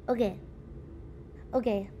 Okay.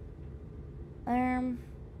 Okay.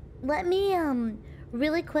 Let me,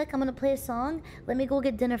 really quick, I'm gonna play a song. Let me go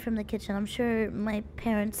get dinner from the kitchen. I'm sure my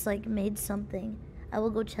parents, like, made something. I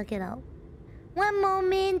will go check it out. One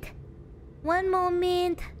moment. One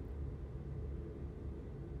moment.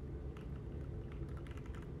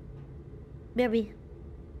 Baby.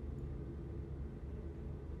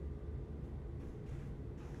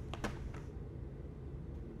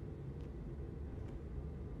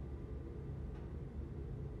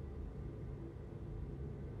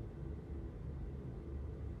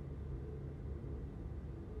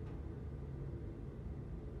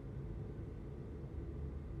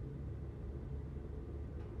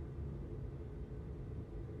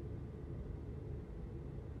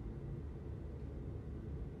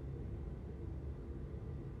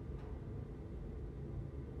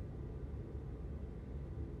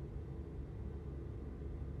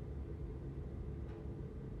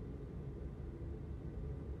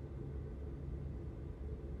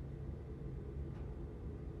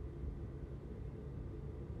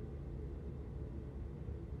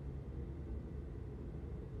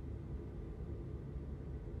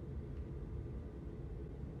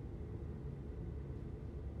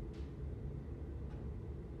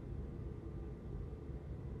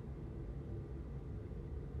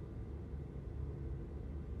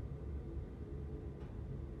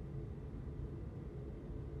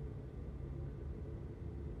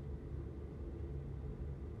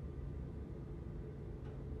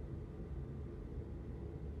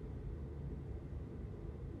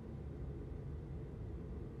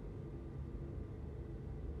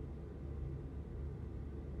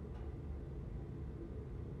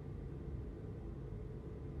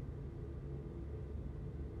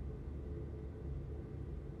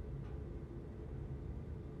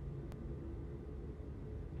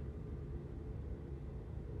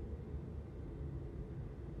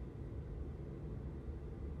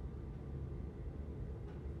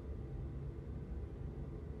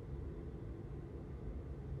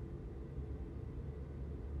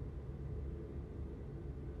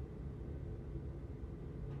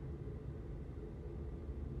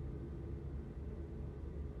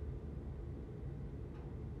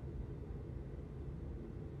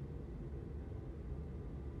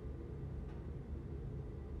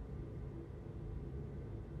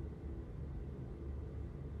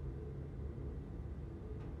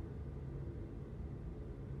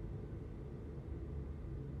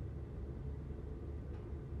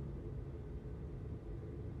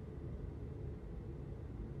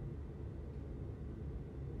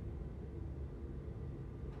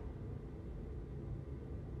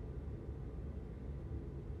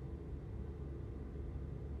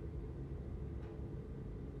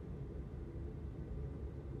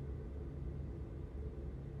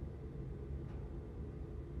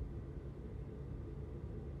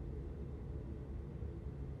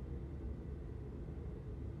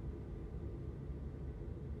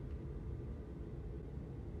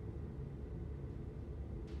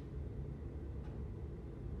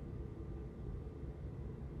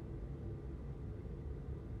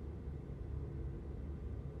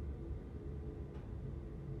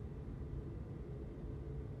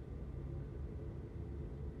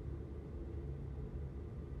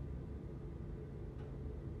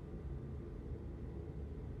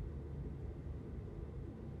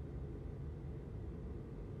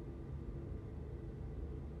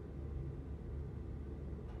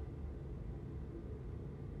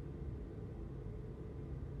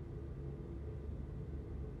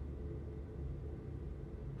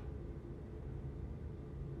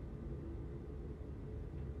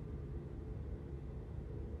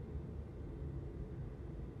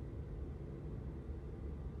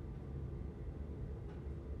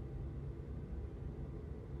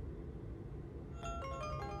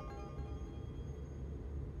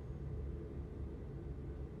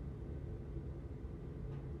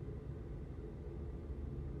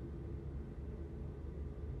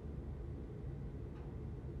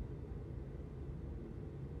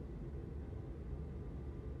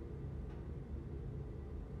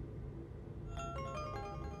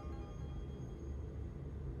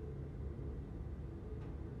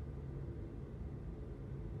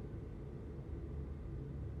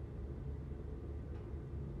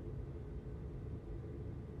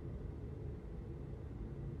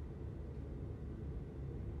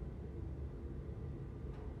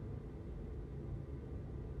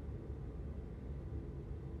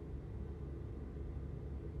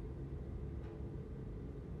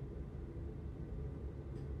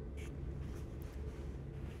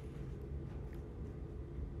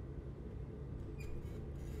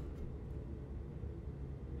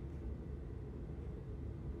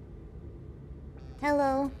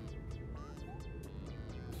 Hello.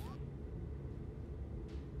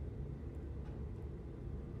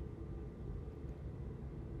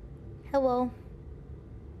 Hello.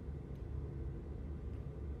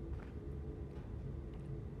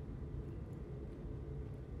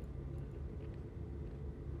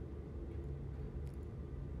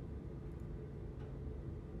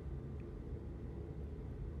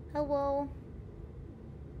 Hello.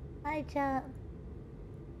 Hi, chat.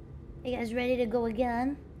 You guys ready to go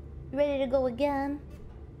again? You ready to go again?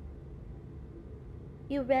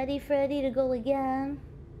 You ready, Freddy, to go again?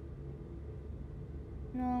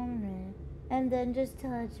 No. And then just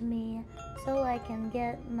touch me so I can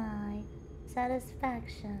get my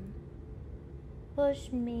satisfaction.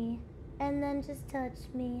 Push me and then just touch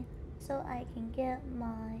me so I can get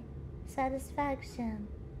my satisfaction.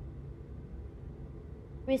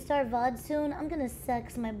 Restart VOD soon? I'm gonna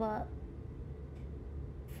sex my butt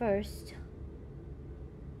first.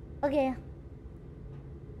 Okay.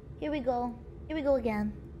 Here we go. Here we go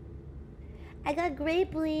again. I got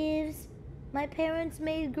grape leaves. My parents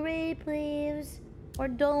made grape leaves. Or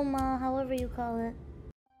doma, however you call it.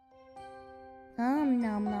 Nom.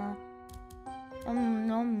 Nom.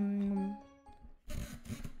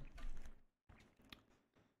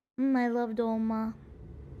 I love doma.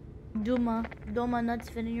 Doma nuts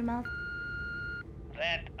fit in your mouth.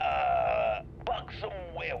 That, buxom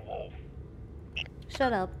werewolf.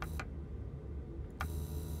 Shut up.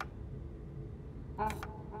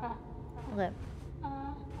 Okay.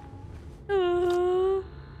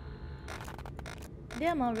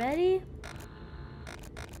 Damn already?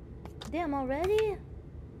 Damn already?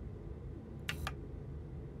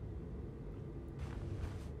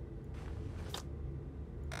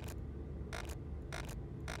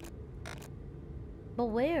 But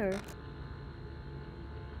where?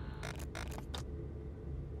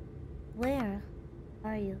 Where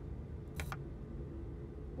are you?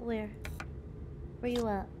 Where? Where you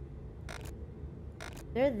at?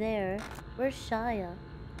 They're there. Where's Shia?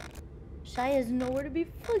 Shia's nowhere to be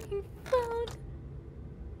fucking found.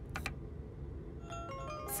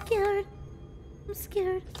 Scared. I'm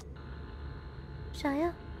scared.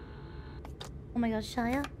 Shia? Oh my god,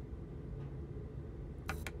 Shia?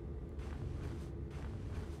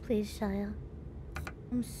 Please, Shia.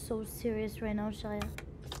 I'm so serious right now, Shia.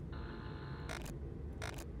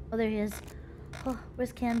 Oh, there he is. Oh,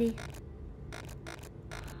 where's Candy?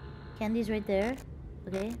 Candy's right there.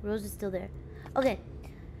 Okay, Rose is still there. Okay.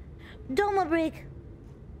 Doma break.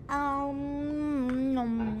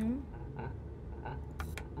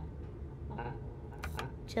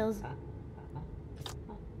 Chills.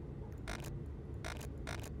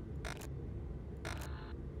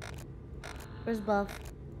 Where's Buff?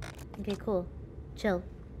 Okay, cool. Chill.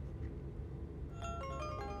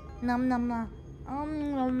 Nom nom nom.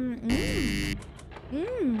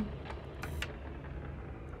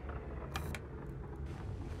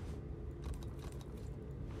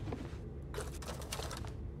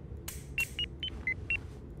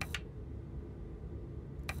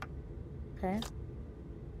 Okay.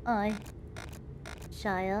 Oi.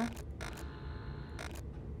 Shia.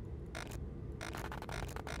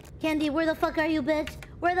 Candy, where the fuck are you, bitch?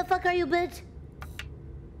 Where the fuck are you, bitch?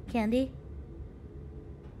 Candy?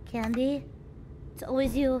 Candy? It's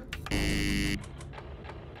always you.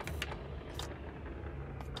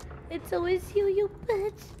 It's always you, you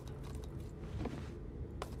bitch.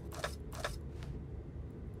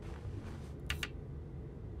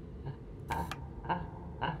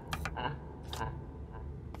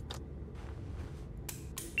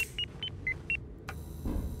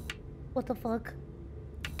 What the fuck?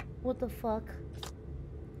 What the fuck?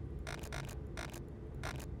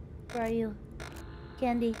 Where are you?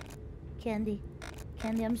 Candy. Candy.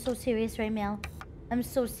 Candy, I'm so serious right now. I'm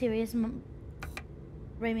so serious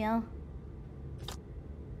right now.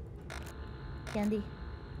 Candy.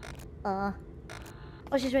 Oh,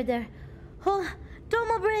 she's right there. Oh,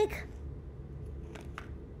 Doma break!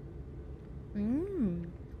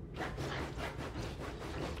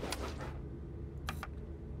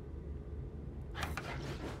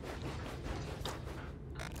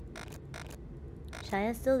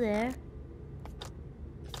 Shia's still there.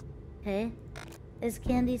 Okay. Is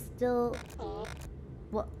Candy still...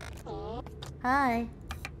 What? Hi.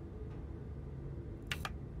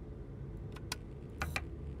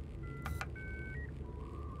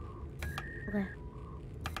 Okay.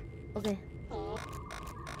 Okay.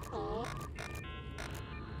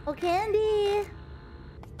 Oh, Candy!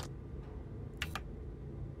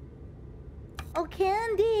 Oh,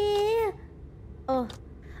 Candy! Oh.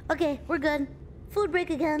 Okay, we're good. Food break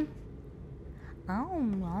again.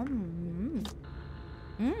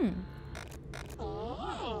 Hmm.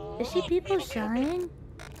 Is she people shine?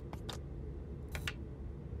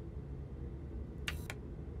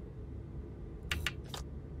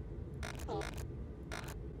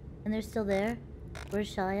 And they're still there?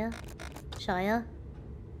 Where's Shia? Shia?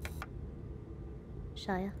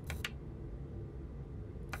 Shia?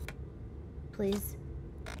 Please.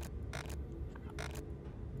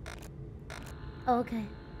 Oh, okay.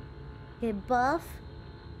 Okay, buff.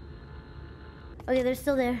 Okay, they're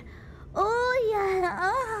still there. Oh, yeah.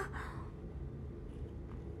 Ah.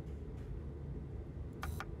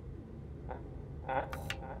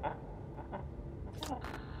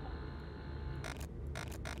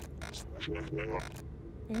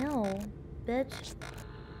 Ew, bitch.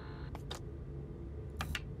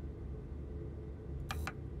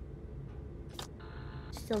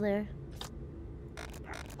 Still there.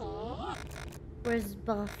 Where's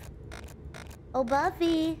Buff? Oh,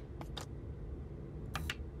 Buffy!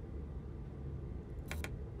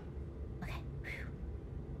 Okay. Whew.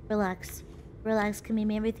 Relax. Relax,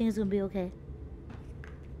 Kamimi. Everything's gonna be okay.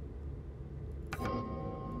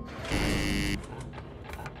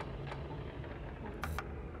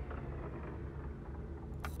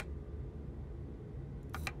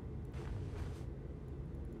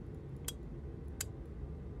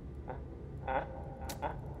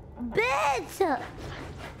 Bitch!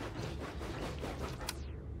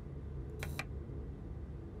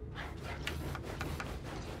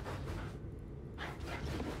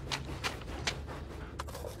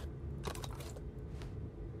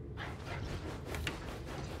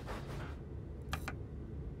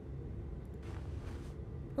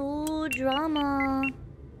 Ooh, drama.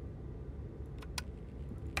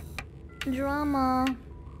 Drama.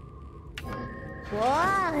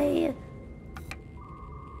 Why?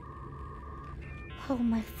 Oh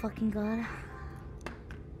my fucking god.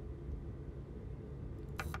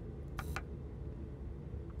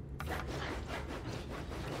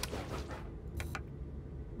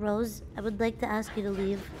 Rose, I would like to ask you to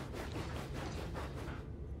leave.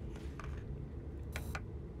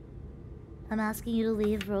 I'm asking you to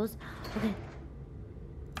leave, Rose. Okay.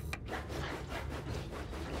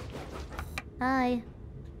 Hi.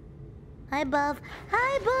 Hi, Buff.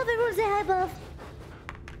 Hi, Buff. Everyone say hi, Buff.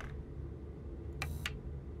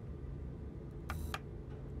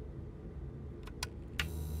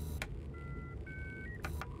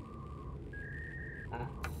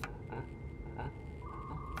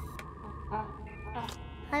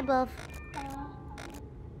 Hi, Buff.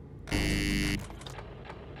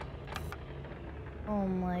 Oh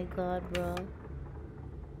my god, bro.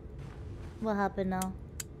 What happened now?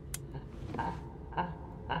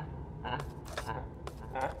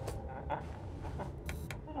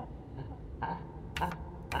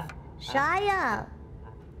 Shia!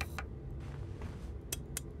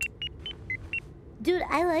 Dude,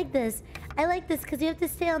 I like this. I like this because you have to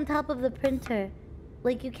stay on top of the printer.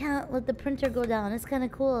 Like, you can't let the printer go down. It's kind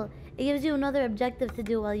of cool. It gives you another objective to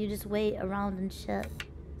do while you just wait around and shit.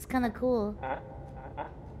 It's kind of cool.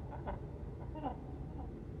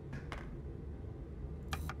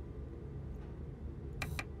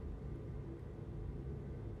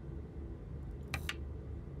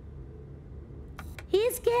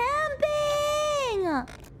 He's camping!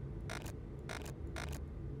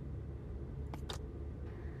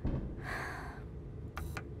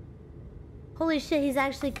 Holy shit, he's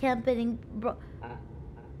actually camping, bro.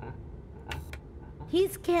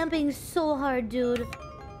 He's camping so hard, dude.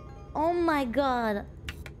 Oh my god.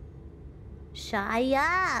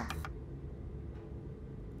 Shia!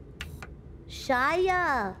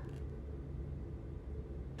 Shia!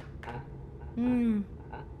 Hmm.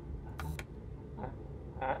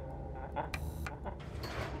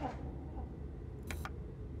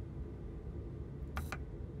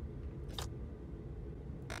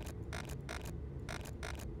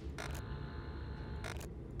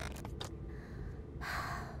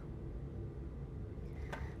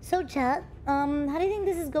 So chat, how do you think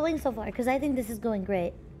this is going so far? Because I think this is going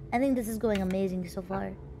great. I think this is going amazing so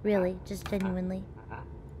far. Really, just genuinely.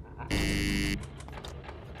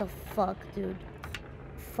 The fuck, dude?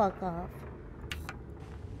 Fuck off.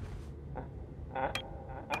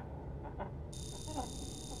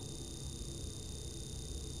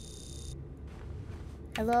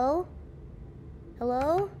 Hello?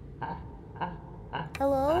 Hello?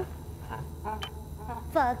 Hello?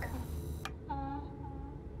 Fuck.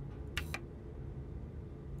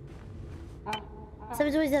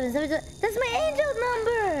 727, 727. That's my angel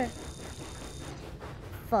number!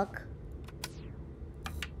 Fuck.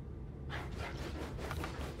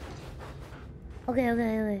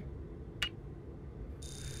 Okay.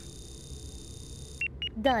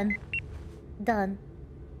 Done. Done.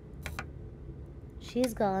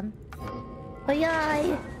 She's gone. Oh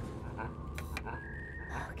yeah.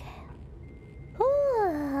 Okay.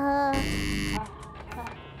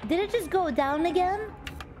 Did it just go down again?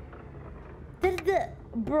 Did the...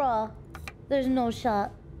 Bruh. There's no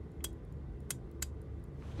shot.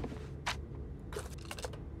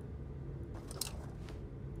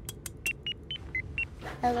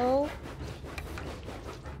 Hello?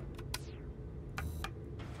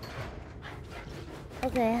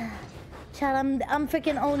 Okay. Chat, I'm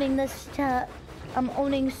freaking owning this, chat. I'm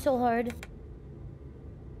owning so hard.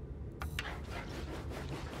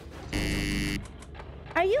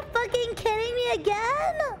 Are you fucking kidding me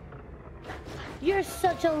again? You're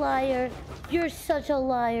such a liar. You're such a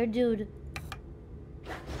liar, dude.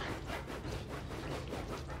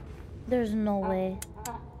 There's no way.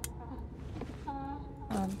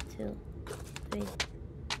 1, 2, 3.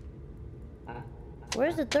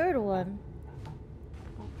 Where's the third one?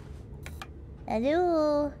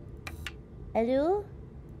 Hello? Hello?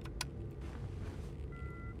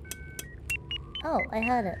 Oh, I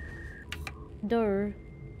had it. Durr.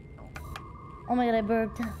 Oh my god, I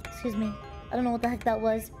burped. Excuse me. I don't know what the heck that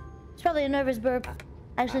was. It's probably a nervous burp.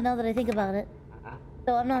 Actually, now that I think about it.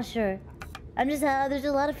 So I'm not sure. I'm just, there's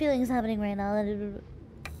a lot of feelings happening right now.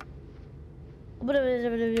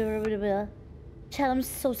 Chat, I'm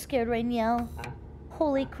so scared right now.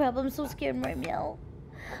 Holy crap, I'm so scared right now.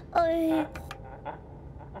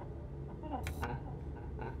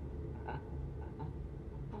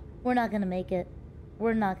 We're not gonna make it.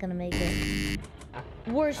 We're not gonna make it.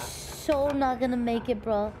 We're so not gonna make it,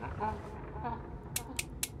 bro.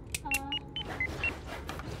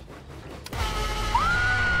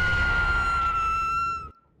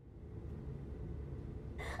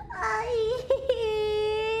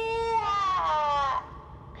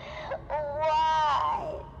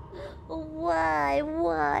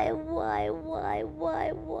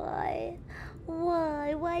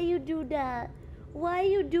 Why you do that? Why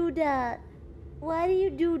you do that? Why do you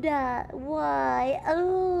do that? Why?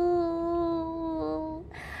 Oh.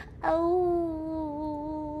 Oh.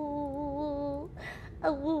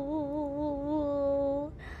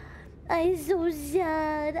 Oh. I'm so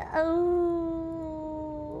sad.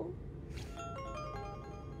 Oh.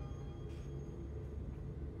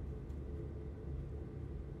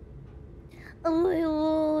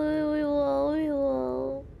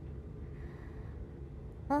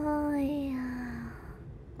 Oh, yeah.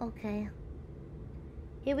 Okay.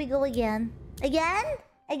 Here we go again. Again?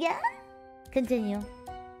 Again? Continue.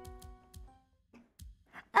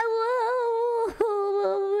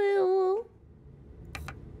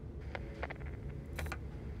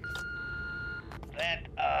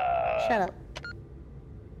 Shut up.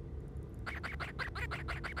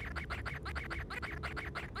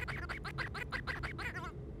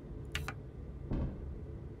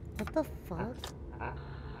 What the fuck?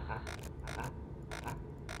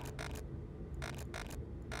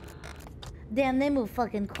 Damn, they move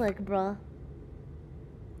fucking quick, bruh.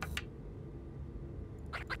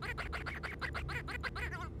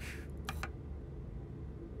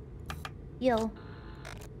 Yo.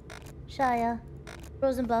 Shia.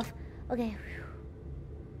 Rosenbuff. Okay.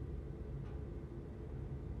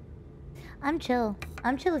 I'm chill.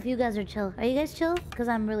 I'm chill if you guys are chill. Are you guys chill? Because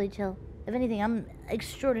I'm really chill. If anything, I'm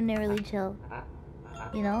extraordinarily chill.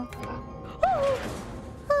 You know? Oh!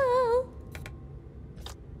 Oh!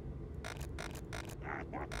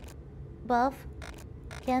 Buff?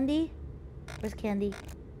 Candy? Where's Candy?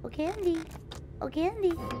 Oh, Candy. Oh,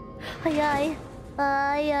 Candy. Ay, ay.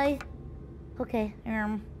 Ay, ay. Okay.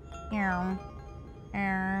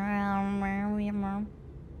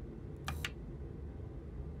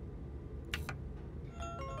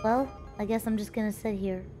 Well, I guess I'm just gonna sit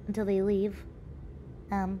here until they leave.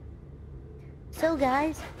 So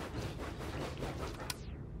guys,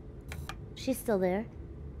 she's still there.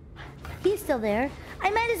 He's still there. I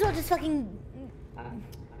might as well just fucking...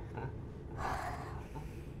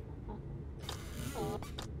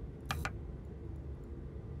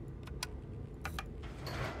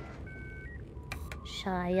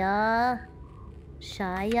 Shia.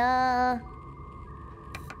 Shia.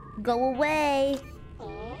 Go away.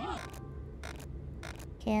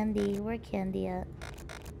 Candy. Where Candy at?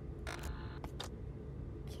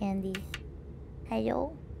 Candy.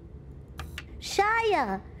 Hello?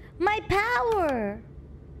 Shia! My power!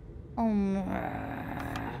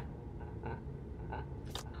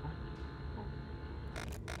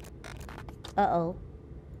 Uh-oh.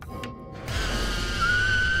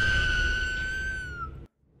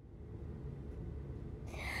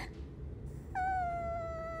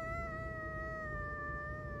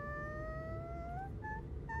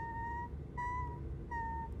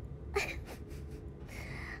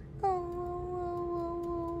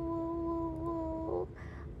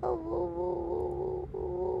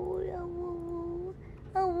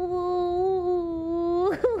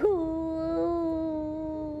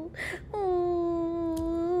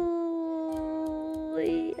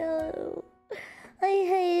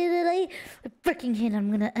 fucking hate I'm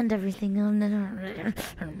gonna end everything.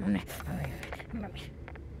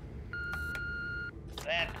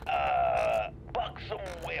 That, buxom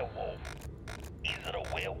werewolf. Is it a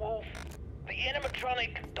werewolf? The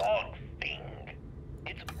animatronic dog thing.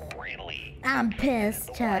 It's really... I'm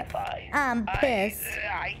pissed, Chuck. I'm pissed.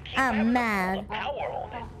 I keep I'm having mad. to pull the power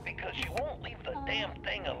on it because she won't leave the damn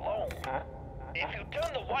thing alone. If you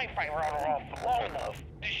turn the Wi-Fi router off long enough,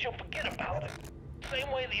 she'll forget about it. Same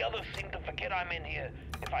way the others seem to forget I'm in here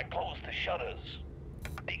if I close the shutters.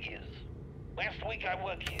 Thing is, last week I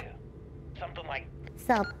worked here. Something like...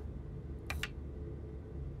 Sup?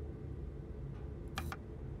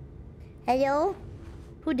 Hello?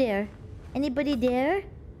 Who there? Anybody there?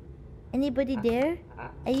 Anybody there?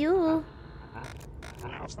 Are you?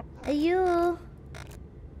 Are you?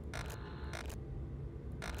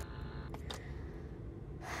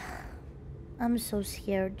 I'm so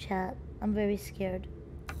scared, chat. I'm very scared.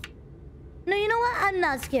 No, you know what? I'm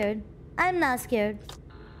not scared. I'm not scared.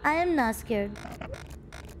 I am not scared.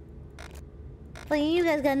 Fuck you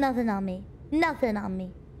guys got nothing on me. Nothing on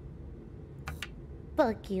me.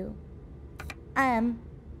 Fuck you. I am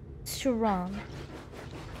strong.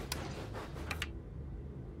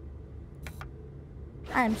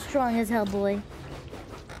 I'm strong as hell, boy.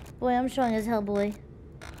 Boy, I'm strong as hell, boy.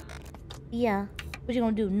 Yeah. What you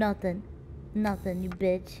gonna do? Nothing. Nothing, you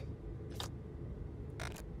bitch.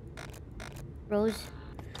 Rose.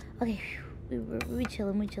 Okay. We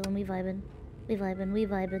chillin', we vibin'. We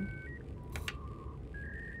vibin'.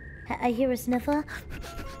 I hear a sniffer.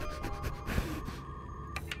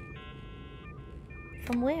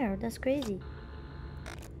 From where? That's crazy.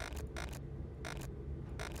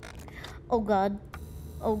 Oh god.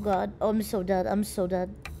 Oh god. Oh, I'm so dead. I'm so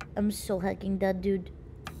dead. I'm so hecking dead, dude.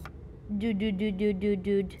 Dude.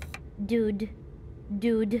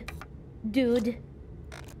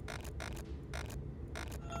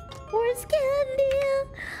 Where's Candy?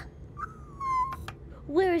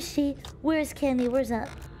 Where is she? Where's Candy? Where's that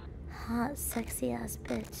hot, sexy ass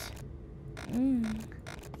bitch?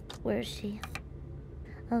 Where is she?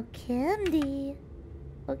 Oh, Candy.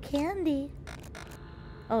 Oh, Candy.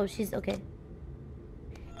 Oh, she's okay.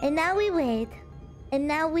 And now we wait. And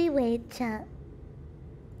now we wait, chat.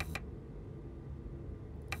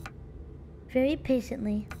 Very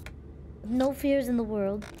patiently. No fears in the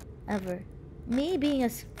world. Ever. Me being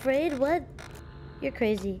afraid? What? You're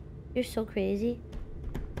crazy. You're so crazy.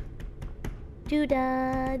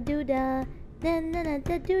 Do-da, do-da.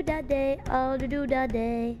 Na-na-na-da, do-da day. Oh, the do-da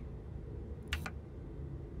day.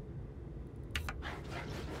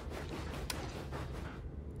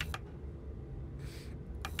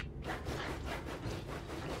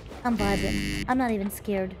 I'm vibing. I'm not even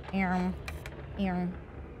scared.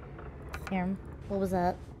 What was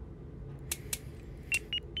that?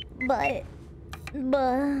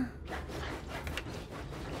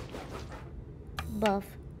 Buff.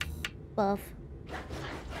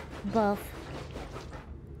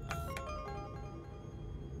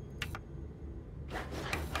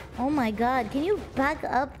 Oh my god, can you back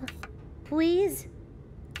up, please?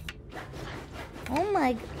 Oh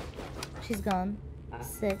my... She's gone.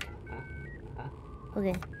 Sick.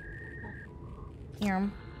 Okay.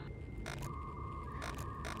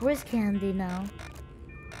 Where's Candy now?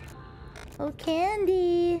 Oh,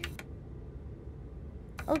 Candy!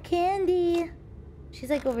 Oh, Candy! She's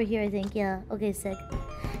like over here, I think. Yeah. Okay, sick.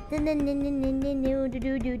 Do-do-do-do.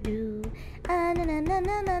 Ah, na na na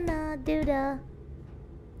na na na. Do-da.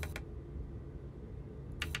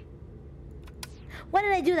 Why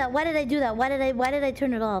did I do that? Why did I do that? Why did I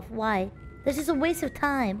turn it off? Why? This is a waste of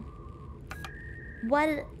time. Why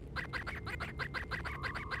did...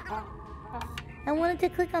 I wanted to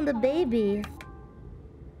click on the baby.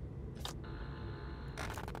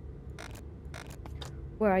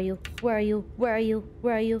 Where are you? Where are you? Where are you?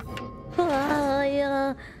 Where are you? Oh,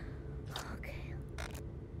 yeah. Okay.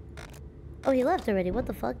 Oh, he left already. What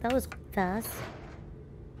the fuck? That was fast.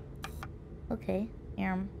 Okay.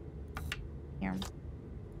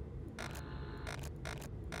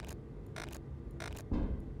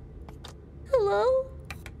 Hello?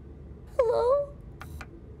 Hello?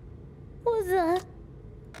 What was that?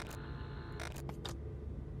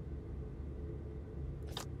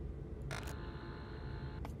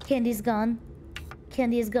 Candy's gone.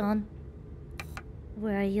 Candy is gone.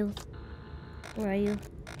 Where are you? Where are you?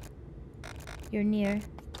 You're near.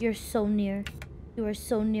 You're so near. You are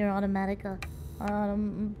so near, Automatica.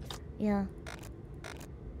 Yeah.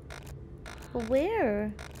 But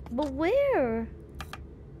where? But where?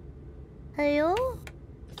 Hello?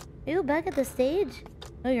 Are you back at the stage?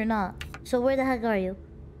 No, you're not. So where the heck are you?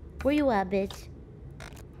 Where you at, bitch?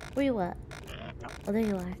 Where you at? Oh, there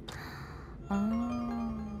you are.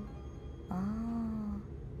 Oh. Oh.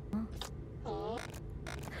 Oh.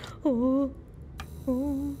 Oh.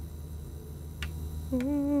 Oh.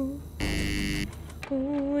 Oh.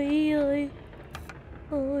 Oi, oi.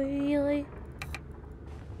 Oi, oi.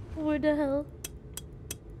 Where the hell?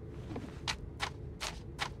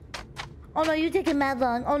 Oh no, you taking mad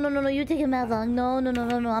long. Oh no, no, no, you taking mad long. No, no, no,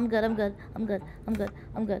 no, no. I'm good. I'm good. I'm good. I'm good.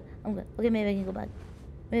 I'm good. I'm good. Okay, maybe I can go back.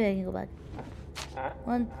 Maybe I can go back.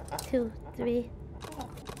 1, 2, 3.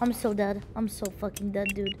 I'm so dead. I'm so fucking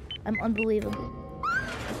dead, dude. I'm unbelievable.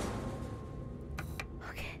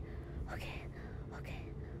 Okay. Okay. Okay.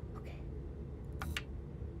 Okay.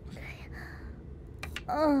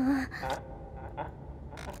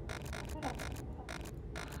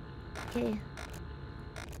 Okay. Okay.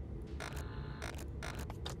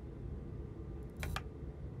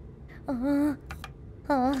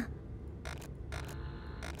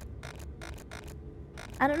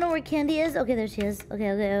 I don't know where Candy is. Okay, there she is.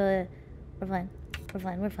 Okay, okay, okay. We're fine. We're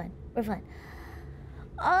fine. We're fine. We're fine.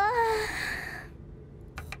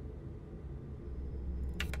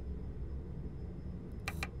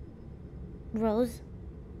 Rose,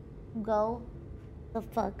 go the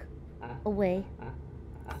fuck away.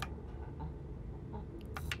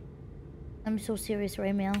 I'm so serious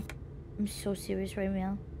right now. I'm so serious right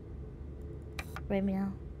now. Right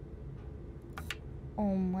now.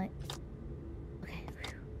 Oh my. Okay.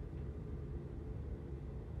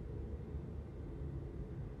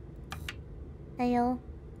 Heyo.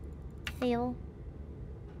 Heyo.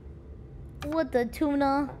 What the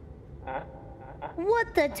tuna?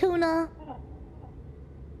 What the tuna?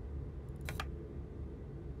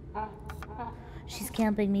 She's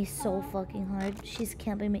camping me so fucking hard. She's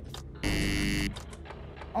camping me.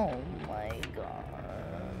 Oh my god.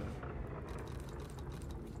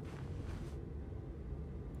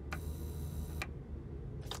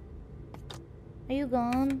 Are you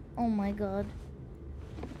gone? Oh my god.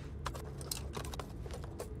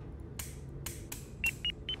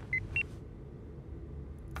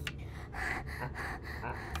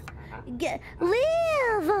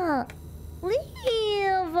 Leave!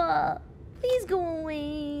 Leave! Please go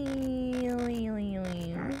away.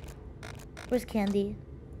 Where's Candy?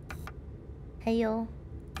 Hey yo.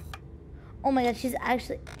 Oh my god, she's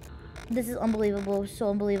actually. This is unbelievable. So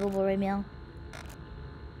unbelievable right now.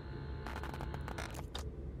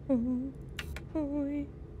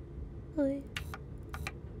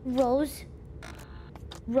 Rose?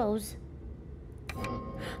 Rose. Okay.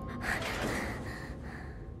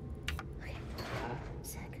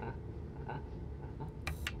 Sec.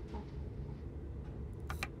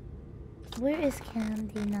 Where is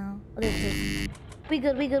Candy now? Oh, there she is. We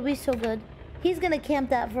good, we good, we so good. He's gonna camp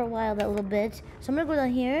that for a while, that little bitch. So I'm gonna go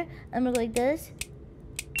down here, and I'm gonna go like this.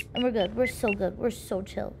 And we're good. We're so good. We're so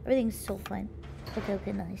chill. Everything's so fine. Okay,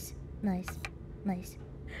 okay, nice. Nice. Nice.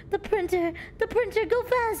 The printer! The printer, go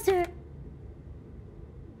faster!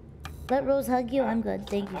 Let Rose hug you? I'm good.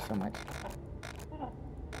 Thank you so much.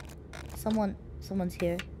 Someone's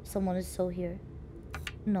here. Someone is so here.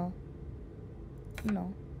 No.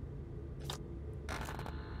 No.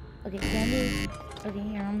 Okay, Candy. Okay,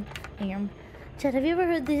 here. Chad, have you ever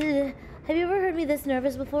heard me this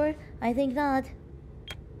nervous before? I think not.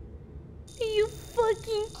 Are you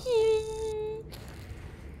fucking kidding me?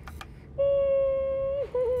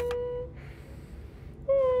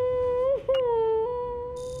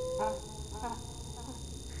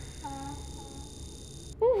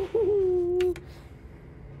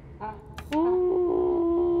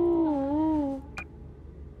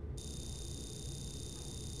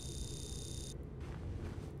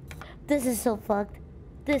 This is so fucked.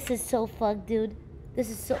 This is so fucked, dude. This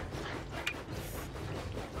is so...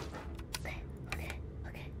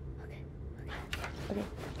 Okay,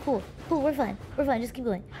 cool, we're fine. We're fine, just keep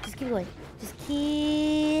going. Just keep going. Just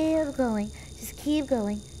keep going. Just keep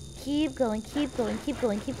going. Keep going, keep going, keep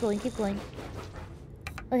going, keep going, keep going.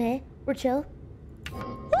 Okay, we're chill.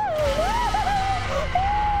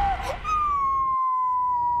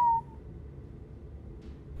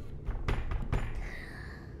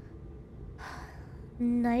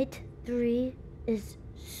 Night 3 is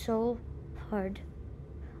so hard.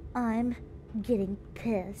 I'm getting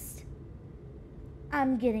pissed.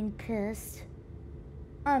 I'm getting pissed.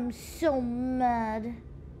 I'm so mad.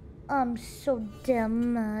 I'm so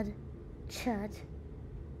damn mad. Chat.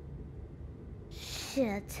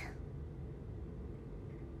 Shit.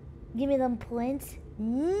 Give me them points.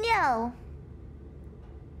 No!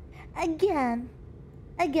 Again.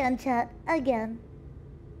 Again, chat. Again.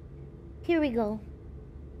 Here we go.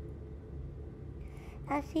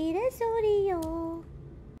 I see the studio.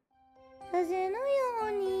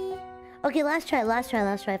 Okay, last try.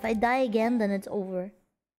 If I die again, then it's over.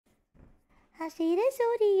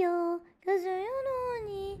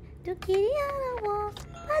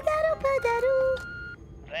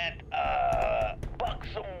 That,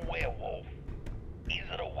 buxom werewolf. Is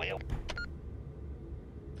it a werewolf?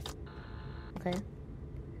 Okay.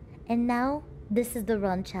 And now, this is the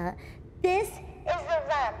run, chat. This is the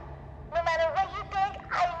run. No matter what you think,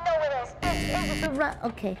 I know it is. This is the run.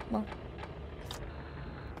 Okay, well.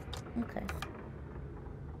 Okay.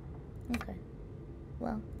 Okay.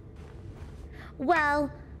 Well. Well.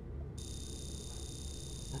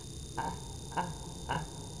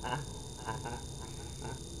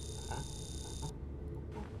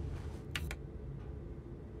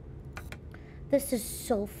 This is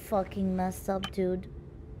so fucking messed up, dude.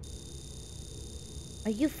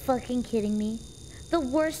 Are you fucking kidding me? The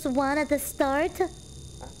worst one at the start?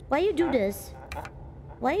 Why you do this?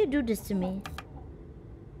 Why you do this to me?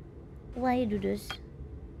 Why you do this?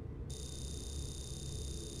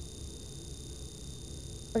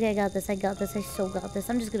 Okay, I got this. I so got this.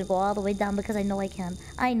 I'm just gonna go all the way down because I know I can.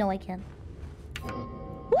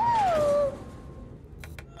 Woo!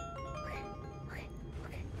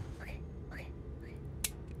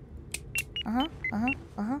 Okay.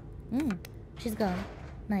 She's gone.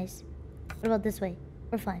 Nice. What about this way?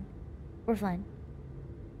 We're fine.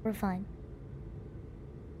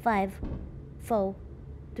 5, 4,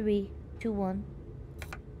 3, 2, 1.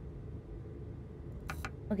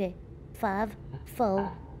 Okay. 5,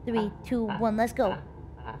 4, 3, 2, 1. Let's go.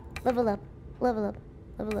 Level up.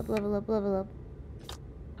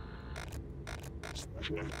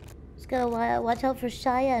 Just gotta watch out for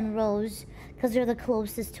Shia and Rose, because they're the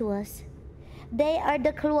closest to us. They are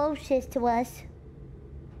the closest to us.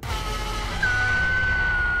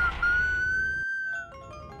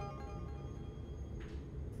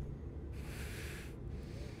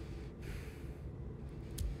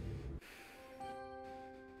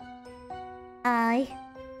 I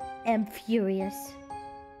am furious.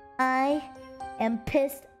 I am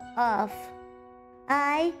pissed off.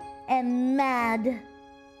 I am mad.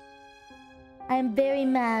 I am very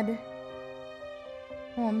mad.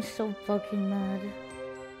 Oh, I'm so fucking mad.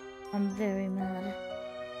 I'm very mad.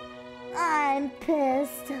 I'm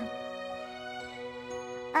pissed.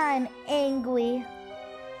 I'm angry.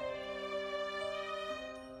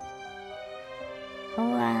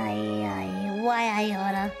 Why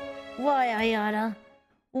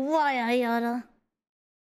I oughta?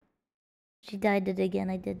 She died it again.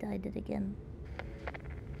 I died it again.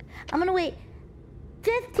 I'm gonna wait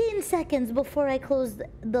 15 seconds before I close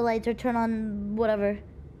the lights or turn on whatever.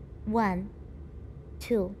 1,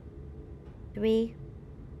 2, 3,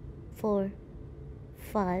 4,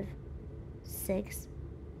 5, 6,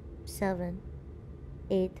 7,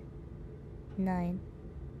 8, 9,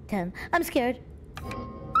 10. I'm scared.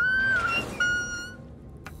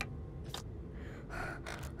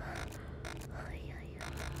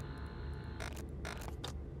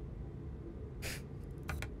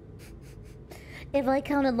 If I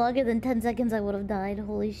counted longer than 10 seconds, I would have died.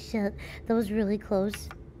 Holy shit. That was really close.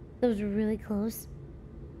 What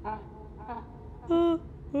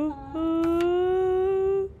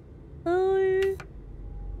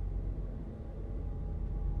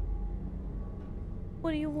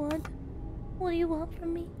do you want? What do you want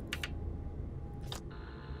from me?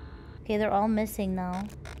 Okay, they're all missing now.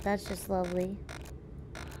 That's just lovely.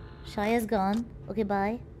 Shaya's gone. Okay,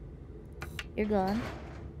 bye. You're gone.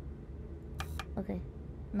 Okay,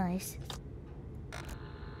 nice.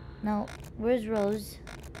 Now, where's Rose?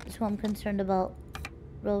 That's who I'm concerned about.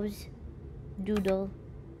 Rose. Doodle.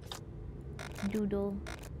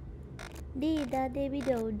 Dee da dee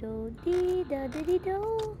do do. Dee da dee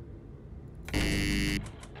do.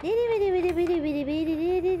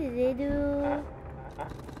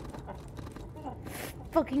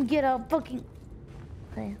 Fucking get out, fucking.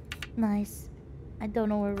 Okay, nice. I don't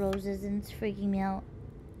know where Rose is and it's freaking me out.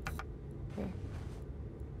 Okay.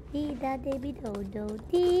 Dee da dee do do.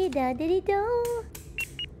 Dee da dee do.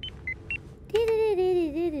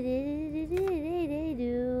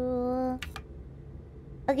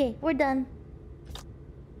 Okay, we're done.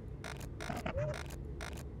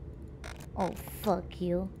 Oh, fuck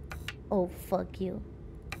you. Oh, fuck you.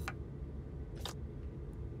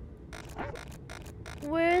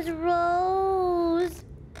 Where's Rose?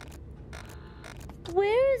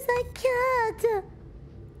 Where is that cat?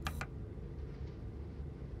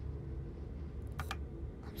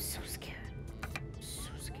 I'm so scared. I'm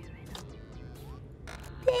so scared right now.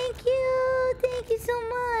 Thank you. Thank you so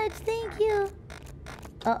much. Thank you.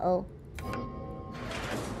 Uh-oh.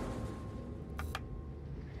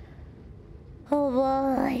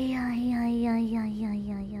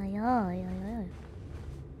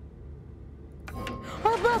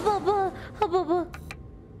 So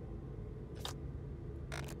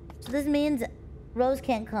this means Rose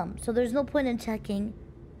can't come. So there's no point in checking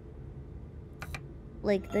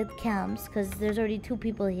like the cams because there's already 2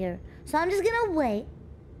 people here. So I'm just gonna wait.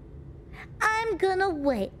 I'm gonna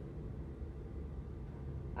wait.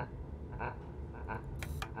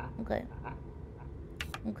 Okay.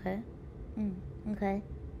 Okay. Okay.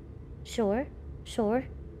 Sure. Sure.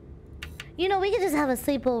 You know, we could just have a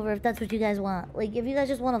sleepover if that's what you guys want. Like, if you guys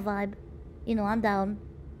just want a vibe. You know, I'm down.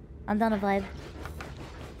 I'm down to vibe.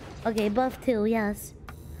 Okay, buff 2, yes.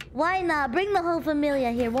 Why not? Bring the whole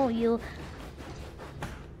familia here, won't you?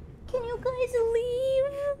 Can you guys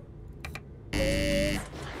leave? Please?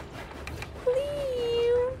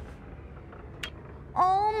 Please?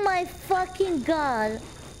 Oh my fucking god.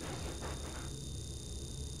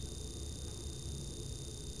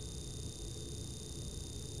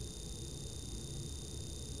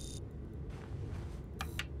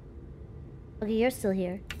 Okay, you're still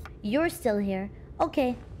here. You're still here.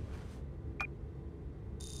 Okay.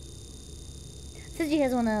 Since you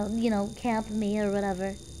guys want to, you know, camp me or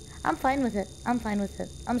whatever, I'm fine with it. I'm fine with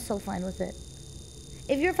it. I'm so fine with it.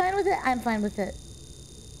 If you're fine with it, I'm fine with it.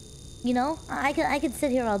 You know, I could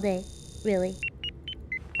sit here all day. Really.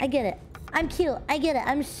 I get it. I'm cute. I get it.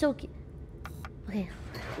 I'm so cute. Okay.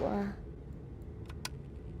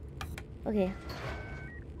 Okay.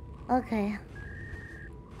 Okay.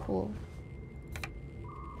 Cool.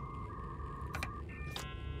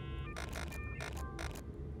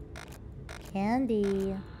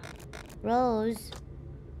 Candy. Rose.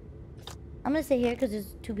 I'm gonna stay here because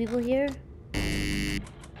there's 2 people here.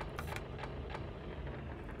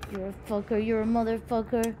 You're a fucker. You're a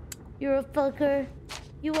motherfucker. You're a fucker.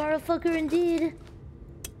 You are a fucker indeed.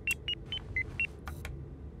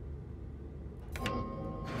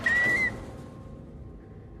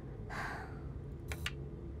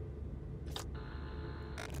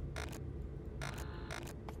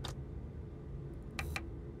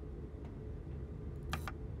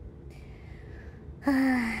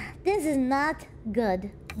 This is not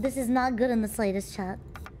good. This is not good in the slightest, chat.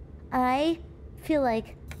 I feel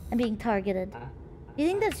like I'm being targeted. Do you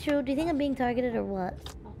think that's true? Do you think I'm being targeted or what?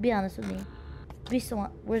 Be honest with me. Be so.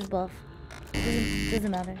 Where's Buff?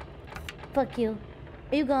 Doesn't matter. Fuck you.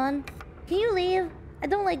 Are you gone? Can you leave? I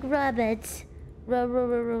don't like rabbits.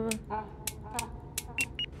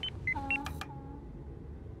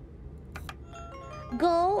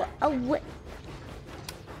 Go away.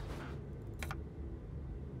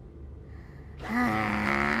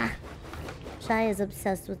 Shy is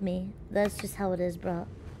obsessed with me. That's just how it is, bro.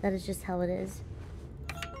 That is just how it is.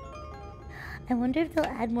 I wonder if they'll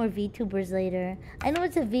add more VTubers later. I know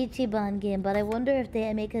it's a VTuber game, but I wonder if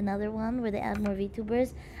they make another one where they add more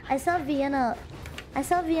VTubers. I saw Vienna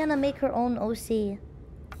make her own OC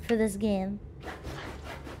for this game.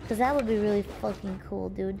 Cause that would be really fucking cool,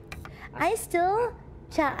 dude. I still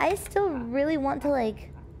really want to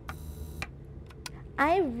like...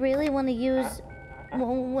 I really want to use...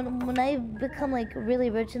 When I become like really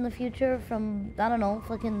rich in the future from, I don't know,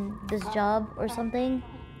 fucking this job or something,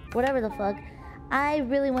 whatever the fuck, I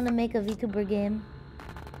really want to make a VTuber game.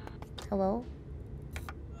 Hello?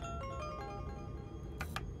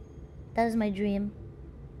 That is my dream.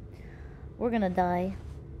 We're gonna die.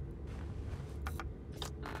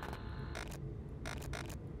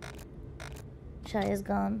 Shy is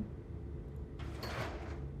gone.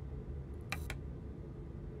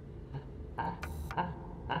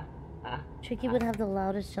 Tricky would have the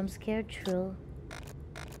loudest jump scare. True.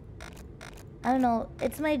 I don't know.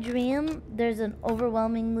 It's my dream. There's an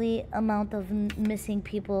overwhelmingly amount of missing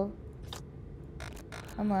people.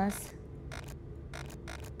 Unless...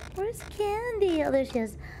 Where's Candy? Oh, there she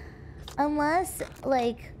is. Unless,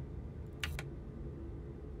 like...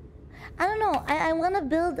 I don't know. I want to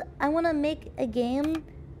build... I want to make a game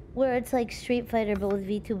where it's like Street Fighter but with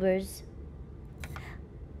VTubers.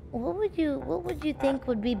 What would you think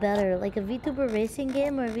would be better? Like a VTuber racing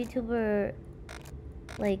game or a VTuber...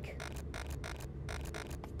 Like...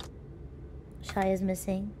 Shy is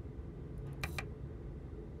missing.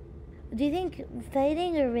 Do you think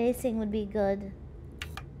fighting or racing would be good?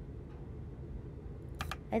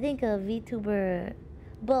 I think a VTuber...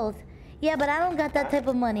 Both. Yeah, but I don't got that type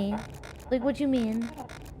of money. Like, what you mean?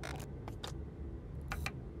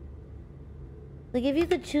 Like, if you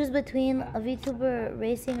could choose between a VTuber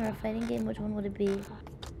racing or a fighting game, which one would it be?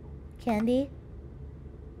 Candy?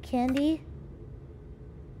 Candy?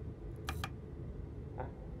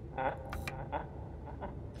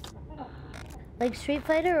 Like Street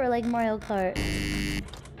Fighter or like Mario Kart?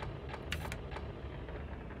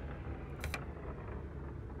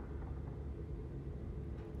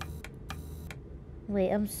 Wait,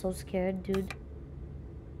 I'm so scared, dude.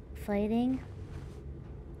 Fighting?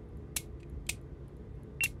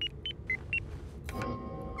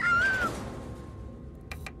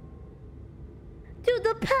 Dude,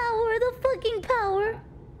 the power! The fucking power!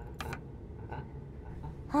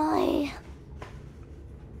 Hi.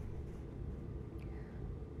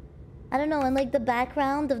 I don't know, and like the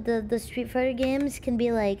background of the Street Fighter games can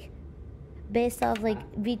be like based off like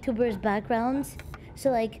VTubers' backgrounds. So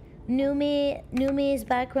like Numi's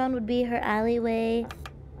background would be her alleyway.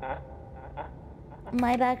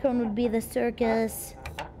 My background would be the circus.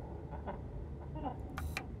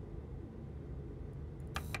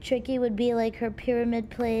 Tricky would be like her pyramid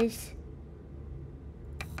place.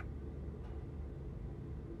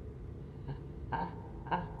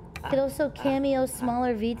 Could also cameo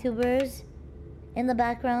smaller VTubers in the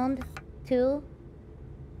background too.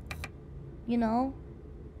 You know?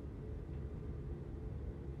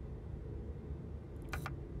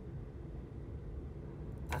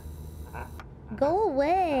 Go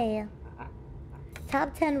away.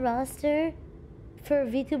 Top 10 roster for a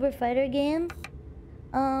VTuber fighter game.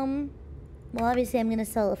 Well, obviously I'm gonna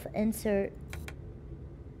sell an insert,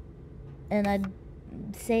 and I'd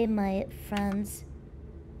save my friends.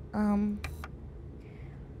 I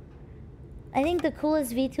think the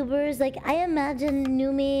coolest VTubers, like, I imagine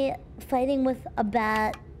Numi fighting with a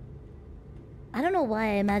bat. I don't know why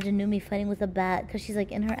I imagine Numi fighting with a bat, because she's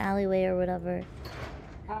like in her alleyway or whatever.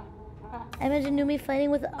 I imagine Numi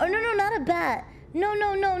fighting with, oh no, not a bat. No,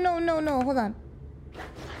 hold on.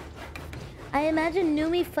 I imagine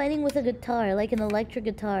Numi fighting with a guitar, like an electric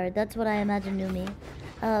guitar. That's what I imagine Numi.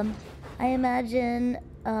 I imagine,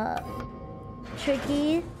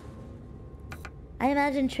 Tricky. I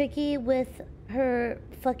imagine Tricky with her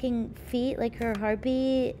fucking feet, like her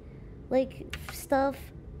harpy, like, stuff.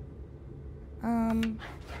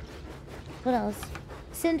 What else?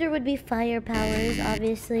 Cinder would be fire powers,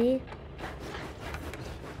 obviously.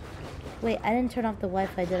 Wait, I didn't turn off the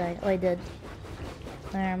Wi-Fi, did I? Oh, I did.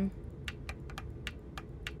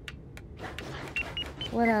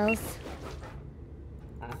 What else?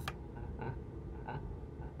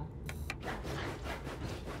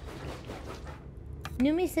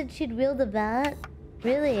 Numi said she'd wield a bat?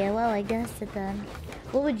 Really? Well, I guessed it then.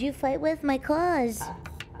 What would you fight with? My claws.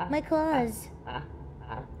 My claws.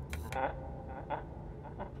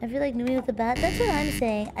 I feel like Numi with a bat. That's what I'm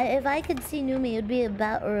saying. If I could see Numi, it would be a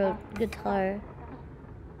bat or a guitar.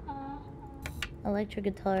 Electric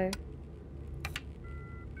guitar.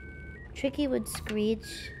 Tricky would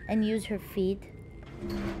screech and use her feet.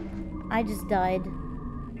 I just died.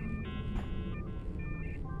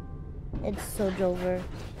 It's so Jover.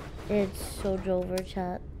 It's so Jover,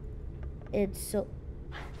 chat. It's so...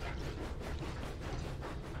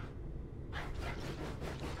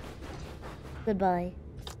 Goodbye.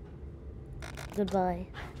 Goodbye.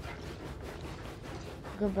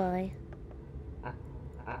 Goodbye.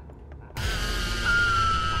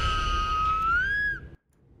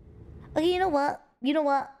 Okay, you know what? You know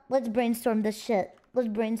what? Let's brainstorm this shit. Let's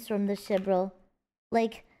brainstorm this shit, bro.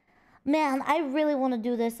 Like, man, I really want to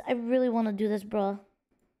do this. I really want to do this, bro.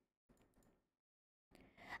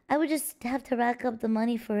 I would just have to rack up the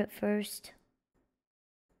money for it first.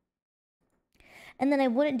 And then I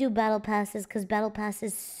wouldn't do battle passes because battle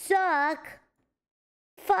passes suck.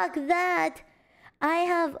 Fuck that. I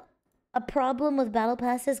have a problem with battle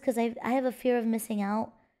passes because I have a fear of missing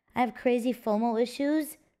out. I have crazy FOMO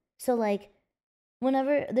issues. So like,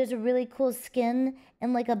 whenever there's a really cool skin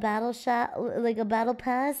in like a battle shot, like a battle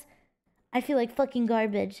pass, I feel like fucking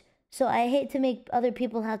garbage. So I hate to make other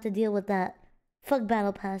people have to deal with that. Fuck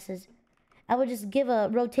battle passes. I would just give a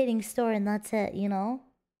rotating store and that's it, you know?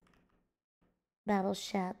 Battle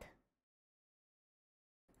chat.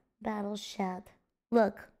 Battle chat.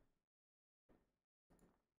 Look.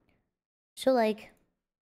 So like,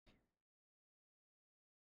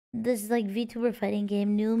 this like VTuber fighting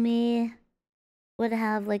game, Numi would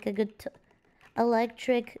have like a good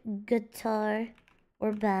electric guitar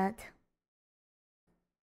or bat.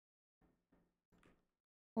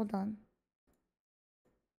 Hold on.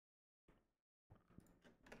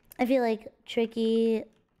 I feel like Tricky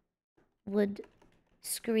would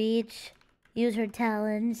screech, use her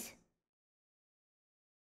talons.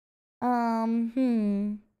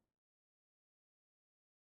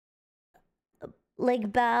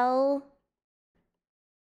 Like Bao.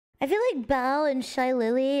 I feel like Bao and Shy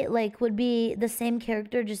Lily like would be the same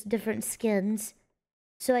character, just different skins.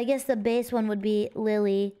 So I guess the base one would be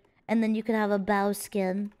Lily, and then you could have a Bao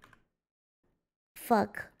skin.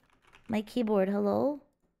 Fuck. My keyboard, hello?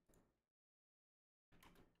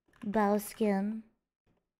 Bao skin.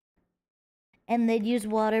 And they'd use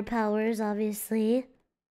water powers, obviously.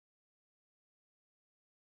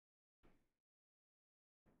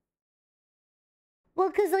 Well,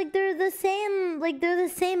 cause like they're the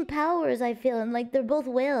same powers, I feel, and like they're both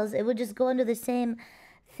whales. It would just go under the same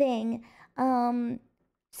thing.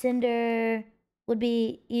 Cinder would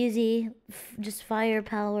be easy, just fire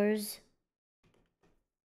powers.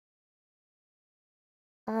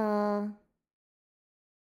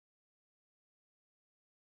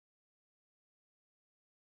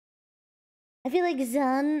 I feel like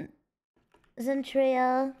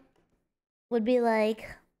Zentrea would be like,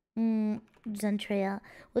 Zentrea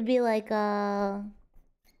would be like, I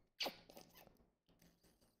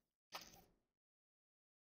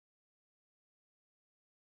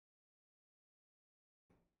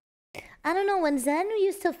don't know, when Zen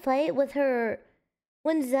used to fight with her,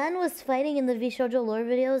 when Zen was fighting in the Vishojo lore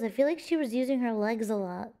videos, I feel like she was using her legs a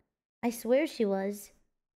lot. I swear she was.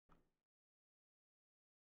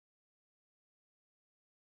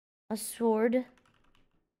 A sword.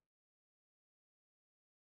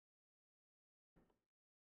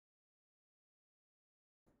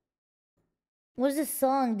 What's this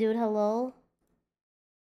song, dude? Hello?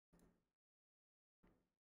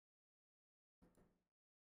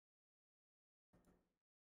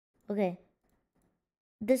 Okay.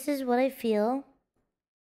 This is what I feel.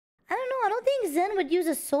 I don't know. I don't think Zen would use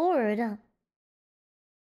a sword.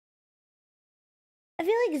 I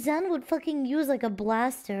feel like Zen would fucking use like a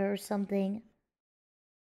blaster or something.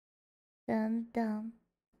 Dun dun.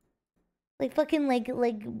 Like fucking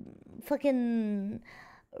fucking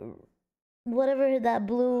whatever that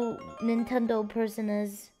blue Nintendo person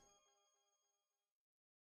is.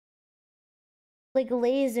 Like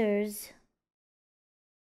lasers.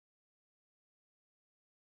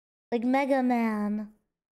 Like Mega Man.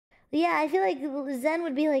 Yeah, I feel like Zen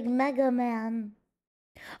would be like Mega Man.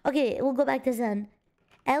 Okay, we'll go back to Zen.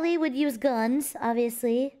 Ellie would use guns,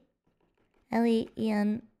 obviously. Ellie,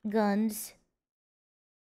 Ian, guns.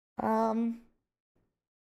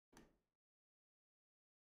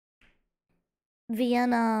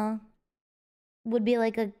 Vienna would be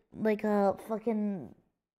like a fucking,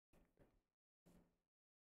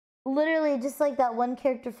 literally just like that one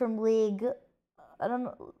character from League. I don't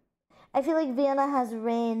know. I feel like Vienna has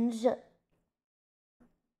range.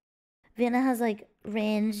 Vienna has like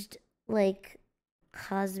ranged like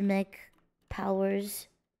cosmic powers.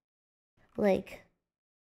 Like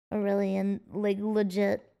Aurelian, like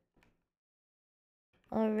legit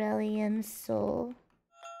Aurelian soul.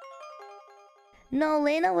 No,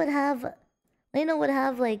 Lena would have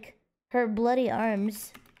like her bloody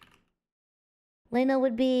arms. Lena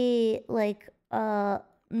would be like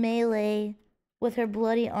melee with her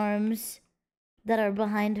bloody arms that are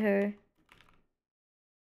behind her.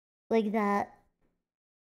 Like that.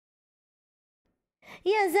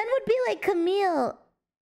 Yeah, Zen would be like Camille,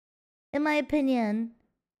 in my opinion.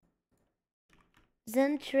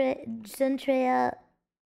 Zentrea,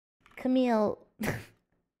 Camille.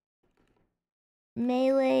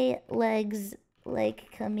 Melee legs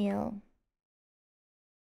like Camille.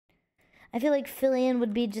 I feel like Fillion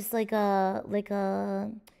would be just like a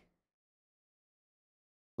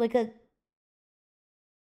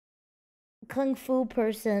kung fu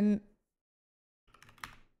person.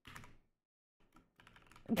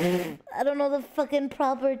 I don't know the fucking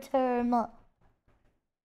proper term.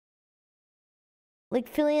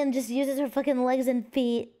 Like Fillion just uses her fucking legs and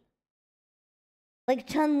feet. Like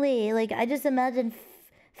Chun-Li. Like I just imagine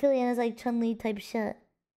Fillion is like Chun-Li type shit.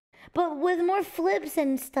 But with more flips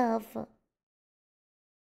and stuff.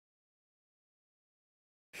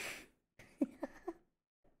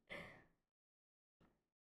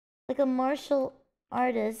 Like a martial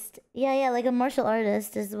artist. Yeah, like a martial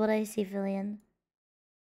artist is what I see Fillion.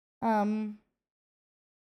 And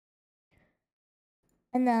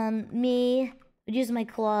then me would use my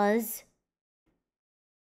claws.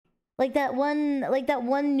 Like that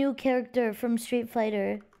one new character from Street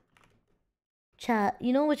Fighter. Chat,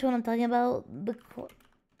 you know which one I'm talking about?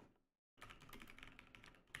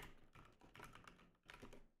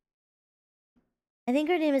 I think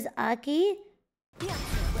her name is Aki.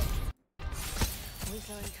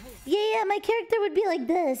 Yeah, my character would be like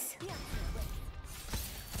this.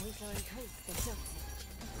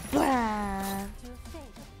 Bruh.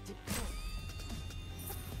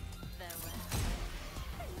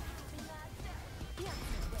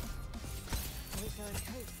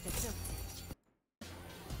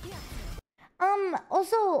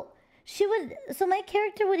 Also, so my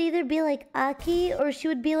character would either be like Aki or she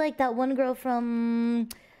would be like that one girl from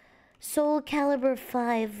Soul Calibur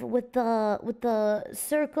 5 with the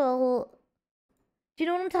circle. Do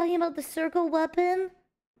you know what I'm talking about? The circle weapon?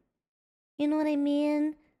 You know what I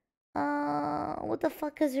mean? What the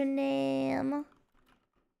fuck is her name?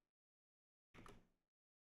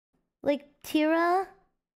 Like Tira?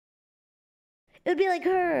 It would be like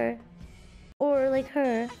her. Or like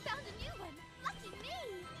her. I found a new one. Lucky me.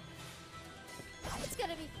 It's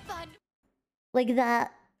gonna be fun. Like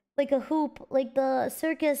that. Like a hoop. Like the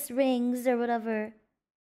circus rings or whatever.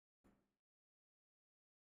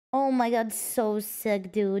 Oh my god, so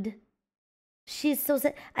sick, dude. She's so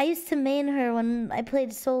sick. I used to main her when I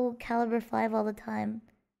played Soul Calibur 5 all the time.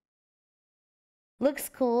 Looks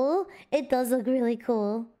cool. It does look really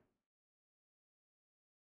cool.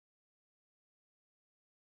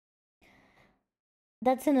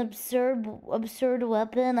 That's an absurd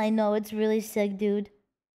weapon. I know, it's really sick, dude.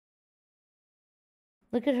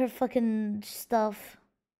 Look at her fucking stuff.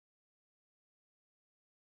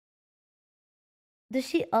 Does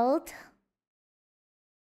she ult?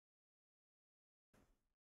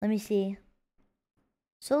 Let me see.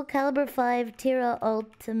 Soul Calibur 5 Tira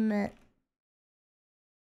Ultimate.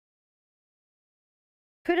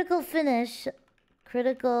 Critical finish.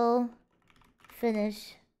 Critical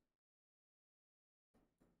finish.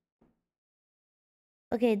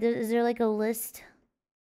 Okay, is there like a list?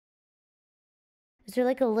 Is there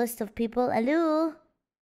like a list of people? Hello?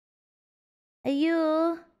 Are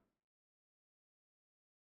you?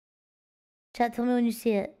 Chat, tell me when you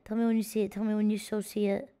see it. Tell me when you see it. Tell me when you so see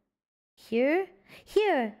it. Here?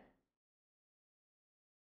 Here!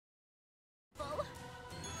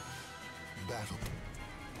 Battle.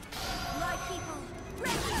 My people,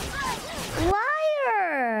 ready to fight!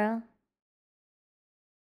 Liar!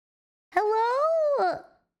 Hello?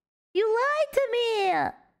 You lied to me!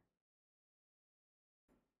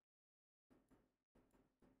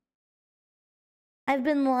 I've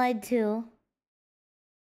been lied to.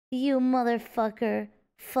 You motherfucker.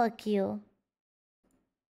 Fuck you.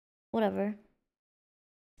 Whatever.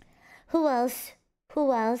 Who else?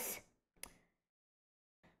 Who else?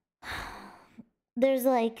 There's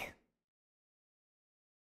like...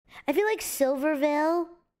 I feel like Silverveil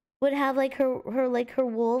would have like her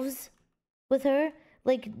wolves with her.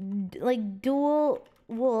 Like dual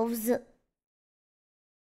wolves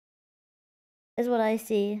is what I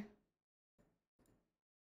see.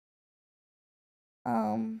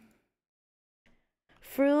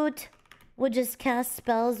 Fruit would just cast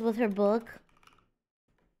spells with her book.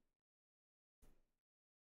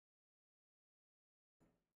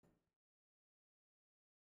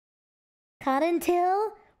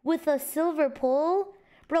 Cottontail with a silver pole?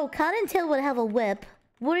 Bro, Cottontail would have a whip.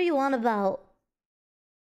 What are you on about?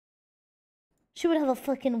 She would have a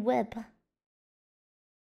fucking whip.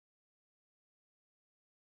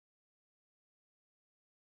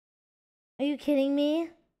 Are you kidding me?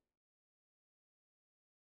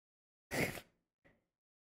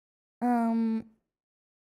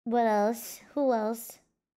 What else? Who else?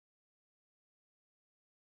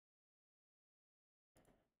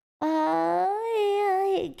 Yeah,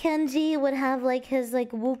 Kenji would have like his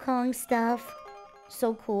like Wukong stuff.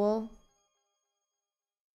 So cool.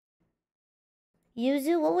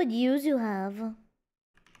 Yuzu? What would Yuzu have?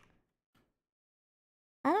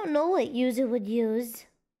 I don't know what Yuzu would use.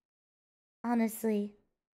 Honestly.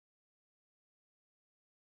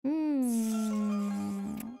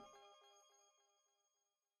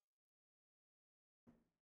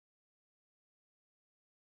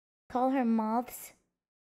 Call her moths.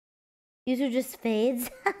 Yuzu just fades.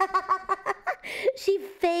 She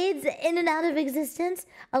fades in and out of existence.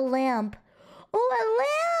 A lamp. Oh, a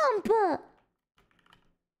lamp!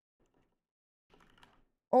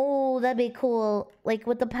 Oh, that'd be cool. Like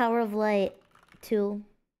with the power of light, too.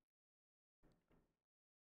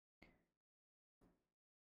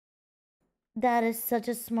 That is such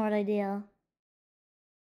a smart idea.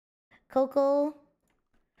 Cocoa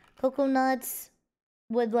nuts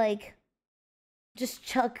would like just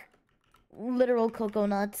chuck literal cocoa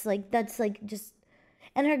nuts. Like that's like just.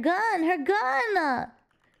 And her gun!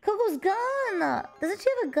 Coco's gun! Doesn't she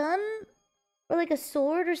have a gun? Or like a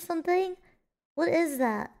sword or something? What is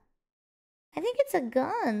that? I think it's a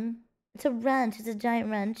gun. It's a wrench. It's a giant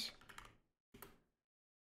wrench.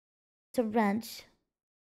 It's a wrench.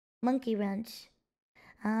 Monkey wrench.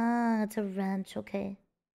 Ah, it's a wrench. Okay.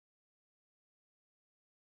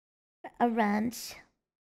 A wrench.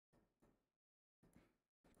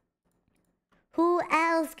 Who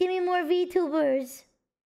else? Give me more VTubers.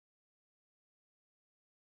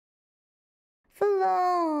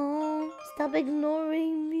 Flo, stop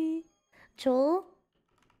ignoring me. Joel?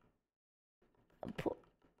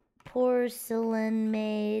 Porcelain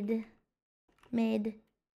maid.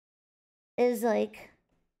 is like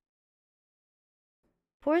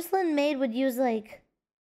Porcelain Maid would use like,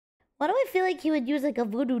 why do I feel like he would use like a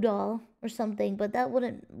voodoo doll or something, but that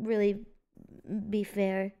wouldn't really be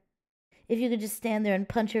fair. If you could just stand there and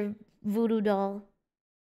punch your voodoo doll.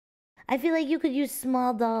 I feel like you could use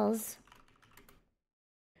small dolls.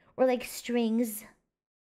 Or like strings.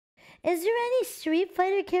 Is there any Street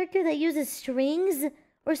Fighter character that uses strings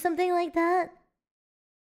or something like that?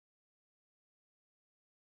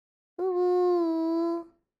 Ooh.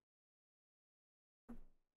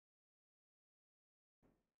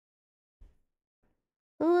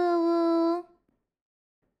 Ooh.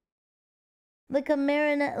 Like a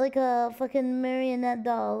marionette, like a fucking marionette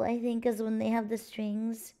doll, I think, is when they have the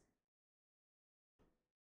strings.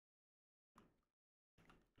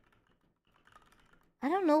 I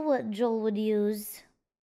don't know what Joel would use.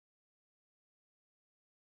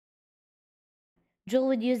 Joel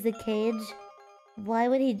would use the cage. Why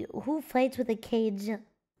would he who fights with a cage?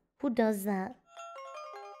 Who does that?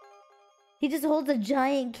 He just holds a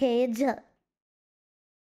giant cage. Isn't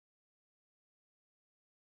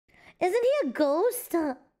he a ghost?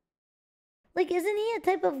 Like, isn't he a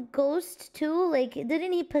type of ghost too? Like,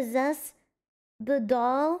 didn't he possess the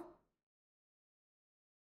doll?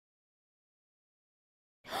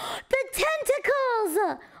 The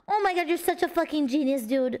tentacles! Oh my god, you're such a fucking genius,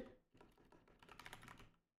 dude.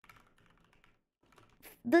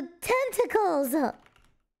 The tentacles!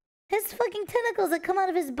 His fucking tentacles that come out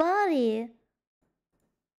of his body.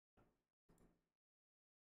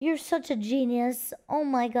 You're such a genius. Oh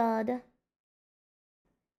my god.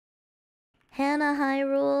 Hannah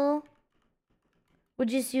Hyrule would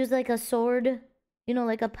just use like a sword. You know,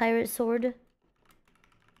 like a pirate sword.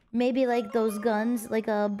 Maybe like those guns, like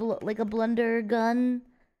a blunder gun.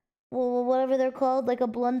 Well, whatever they're called, like a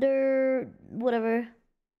blunder, whatever.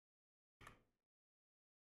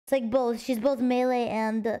 It's like both. She's both melee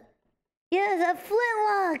and yes, a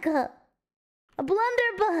flintlock, a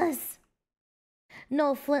blunderbuss.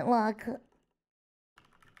 No, flintlock.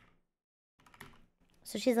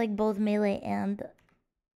 So she's like both melee and.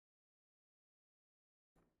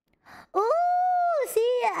 Ooh,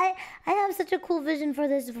 see, I have such a cool vision for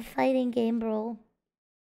this fighting game, bro.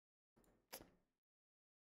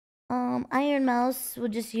 Iron Mouse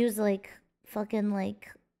would just use like fucking like,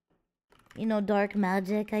 you know, dark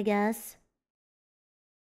magic, I guess.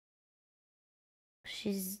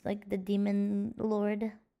 She's like the demon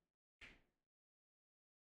lord.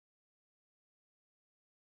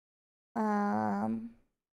 Um,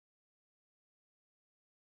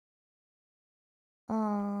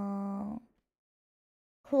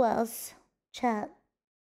 who else? Chat.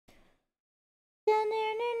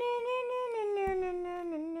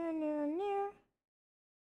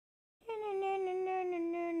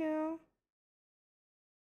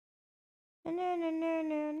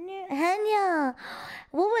 Hanya!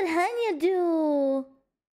 What would Hanya do?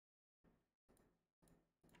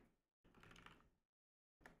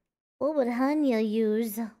 What would Hanya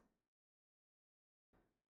use?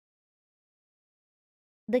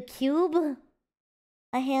 The cube?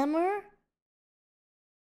 A hammer?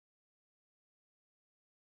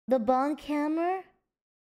 The bonk hammer?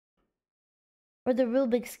 Or the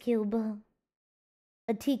Rubik's cube?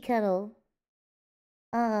 A tea kettle?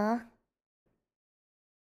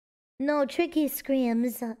 No, Tricky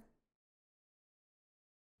screams.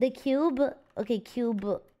 The cube? Okay,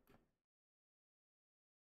 cube.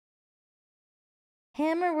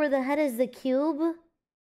 Hammer where the head is the cube?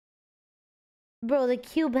 Bro, the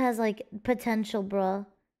cube has like potential, bro.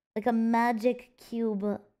 Like a magic cube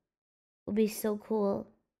would be so cool.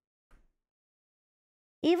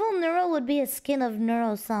 Evil Neuro would be a skin of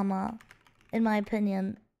Neuro-sama, in my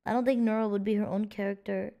opinion. I don't think Neuro would be her own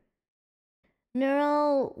character.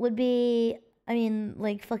 Neuro would be, I mean,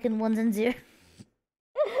 like fucking ones and zero.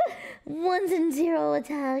 Ones and zero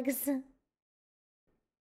attacks.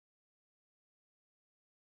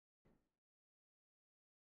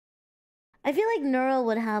 I feel like Neuro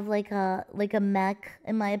would have like a mech,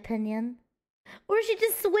 in my opinion. Or she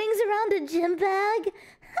just swings around a gym bag.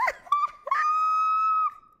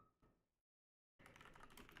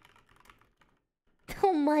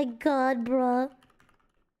 Oh my god, bruh.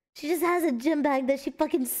 She just has a gym bag that she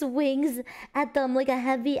fucking swings at them like a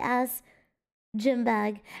heavy ass gym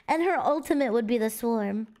bag. And her ultimate would be the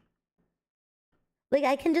swarm. Like,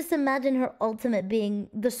 I can just imagine her ultimate being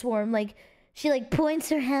the swarm. Like, she like points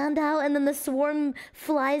her hand out and then the swarm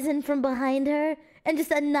flies in from behind her and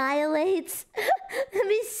just annihilates. That'd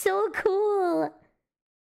be so cool.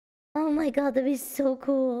 Oh my god, that'd be so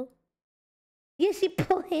cool. Yeah, she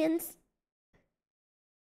points.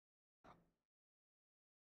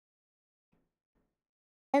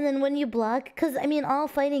 And then when you block, because I mean, all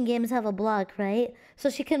fighting games have a block, right? So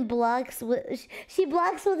she can blocks with she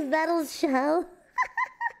blocks with Vettel's shell.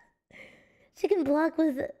 She can block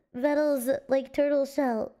with Vettel's like turtle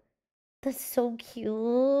shell. That's so cute.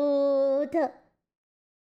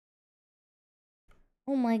 Oh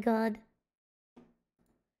my god.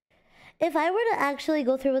 If I were to actually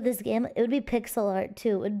go through with this game, it would be pixel art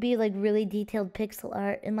too. It would be like really detailed pixel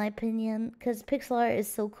art, in my opinion, because pixel art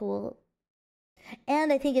is so cool.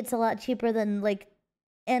 And I think it's a lot cheaper than like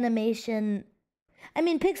animation. I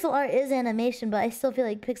mean, pixel art is animation, but I still feel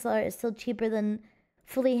like pixel art is still cheaper than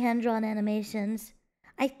fully hand-drawn animations.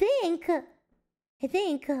 I think.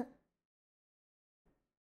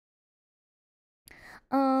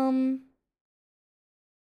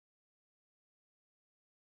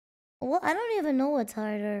 Well, I don't even know what's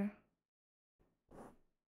harder.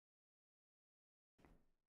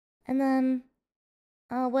 And then,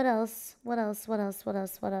 what else? What else? Who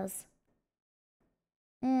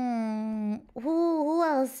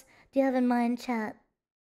else do you have in mind, chat?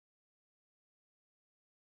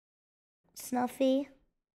 Snuffy?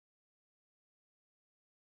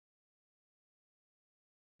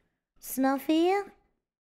 Snuffy?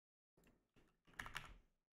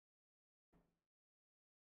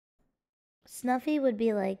 Snuffy would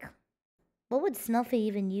be like, what would Snuffy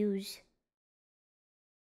even use?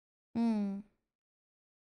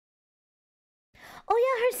 Oh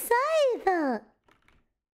yeah, her scythe!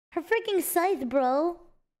 Her freaking scythe, bro.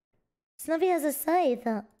 Snuffy has a scythe.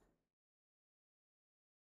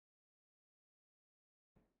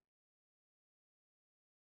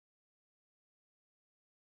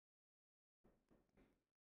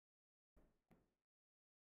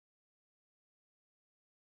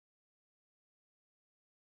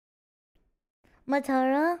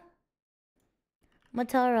 Matara?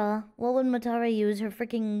 Matara. What would Matara use? Her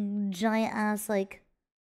freaking giant ass, like,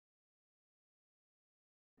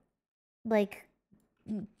 legs.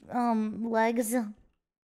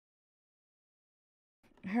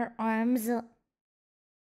 Her arms.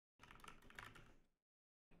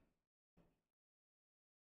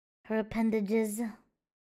 Her appendages.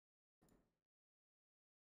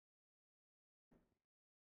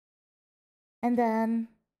 And then,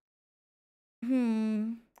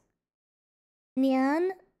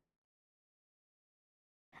 Nyan?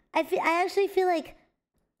 I actually feel like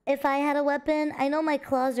if I had a weapon, I know my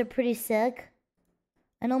claws are pretty sick.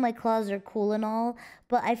 I know my claws are cool and all,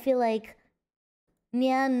 but I feel like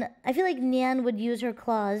Nyan would use her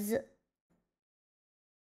claws.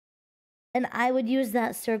 And I would use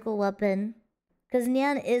that circle weapon. Because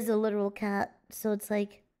Nyan is a literal cat, so it's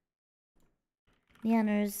like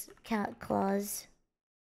Nyanner's cat claws.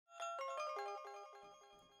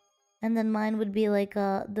 And then mine would be like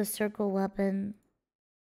the circle weapon.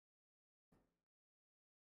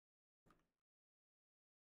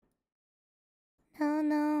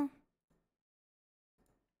 No.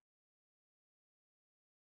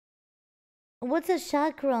 What's a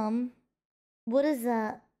chakram? What is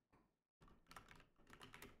that?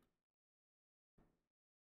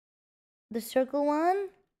 The circle one?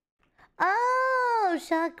 Oh,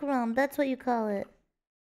 chakram. That's what you call it.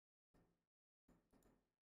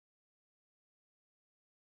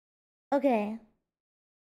 Okay.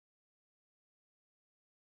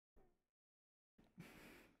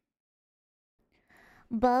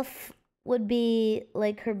 Buff would be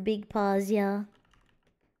like her big paws, yeah.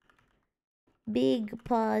 Big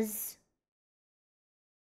paws.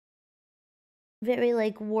 Very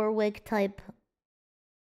like Warwick type.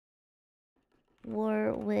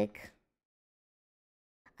 Warwick.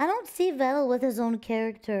 I don't see Vettel with his own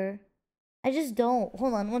character. I just don't.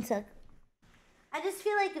 Hold on, one sec. I just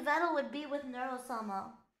feel like Vettel would be with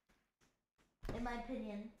Neurosama. In my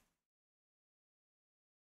opinion.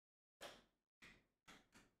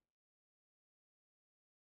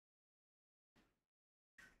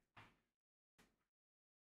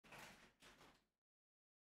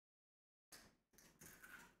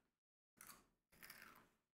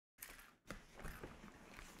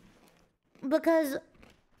 Because,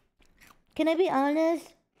 can I be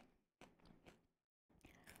honest?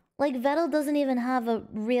 Like, Vettel doesn't even have a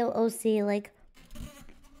real OC. Like,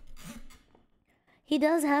 he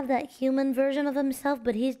does have that human version of himself,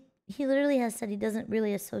 but he literally has said he doesn't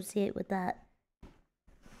really associate with that.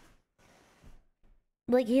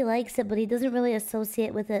 Like, he likes it, but he doesn't really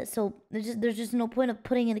associate with it. So there's just no point of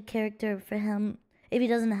putting in a character for him if he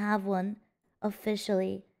doesn't have one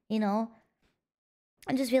officially, you know?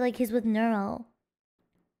 I just feel like he's with Neuro.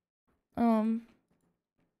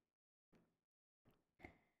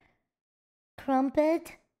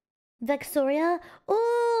 Crumpet? Vexoria?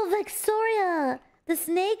 Oh, Vexoria! The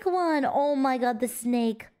snake one. Oh my god, the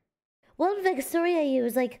snake. What would Victoria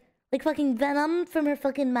use? Like fucking venom from her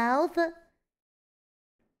fucking mouth?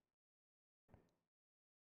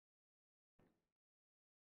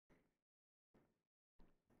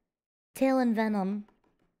 Tail and venom.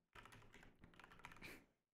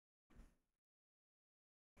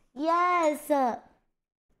 Yes!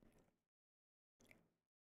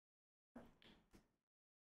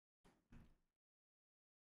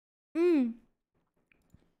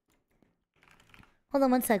 Hold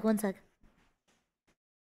on one sec, one sec.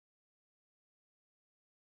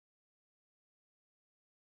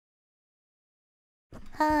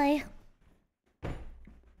 Hi.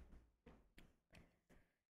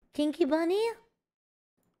 Kinky Bunny?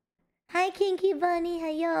 Hi, Kinky Bunny.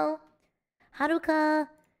 Hey, yo. Haruka.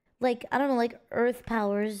 Like, I don't know, like earth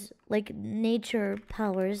powers. Like nature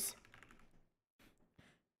powers.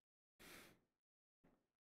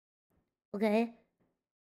 Okay.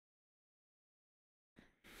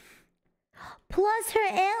 Plus her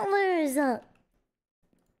antlers.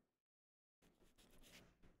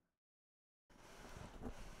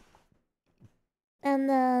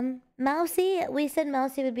 And Mousy, we said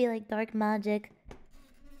Mousy would be like dark magic.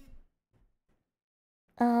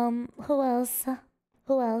 Who else?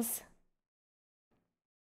 Who else?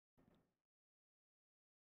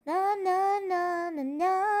 No, no, no, no,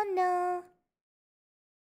 no, no.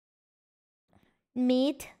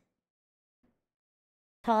 Meat.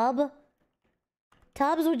 Tob.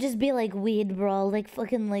 Tobs would just be like weed, bro. Like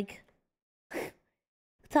fucking like.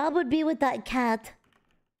 Tob would be with that cat.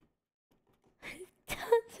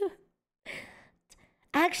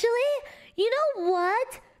 Actually, you know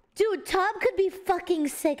what? Dude, Tob could be fucking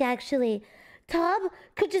sick, actually. Tob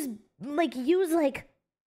could just, like, use, like,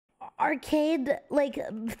 arcade, like,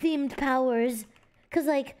 themed powers. Because,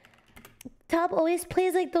 like, Tob always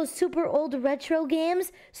plays, like, those super old retro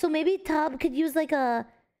games. So maybe Tob could use, like, a...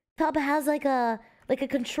 Tob has, like a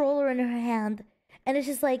controller in her hand. And it's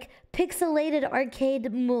just, like, pixelated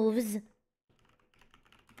arcade moves.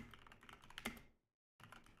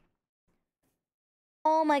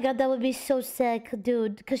 Oh my god, that would be so sick,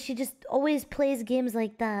 dude. Because she just always plays games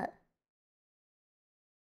like that.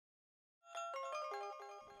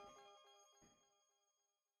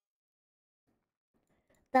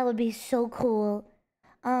 That would be so cool.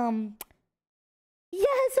 Yes,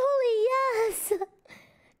 holy yes!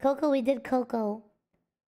 Coco, we did Coco.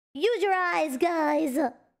 Use your eyes, guys!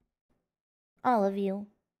 All of you.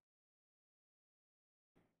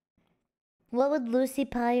 What would Lucy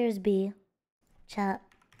Pyers be? Chat.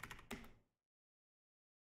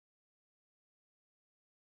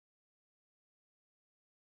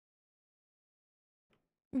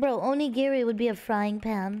 Bro, onigiri would be a frying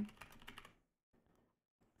pan.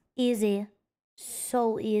 Easy.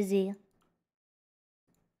 So easy.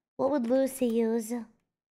 What would Lucy use?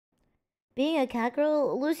 Being a cat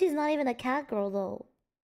girl? Lucy's not even a cat girl, though.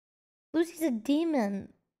 Lucy's a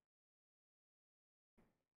demon.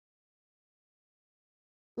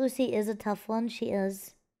 Lucy is a tough one. She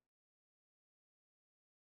is.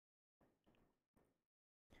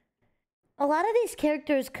 A lot of these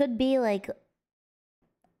characters could be like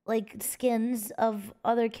skins of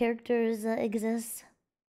other characters that exist.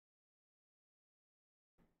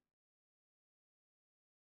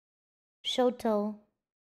 Shoto.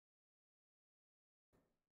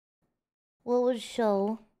 What would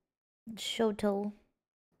Shoto?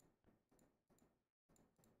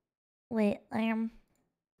 Wait, I am.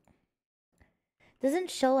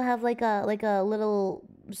 Doesn't Sho have like a little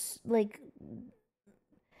like?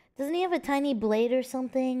 Doesn't he have a tiny blade or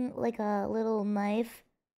something, like a little knife?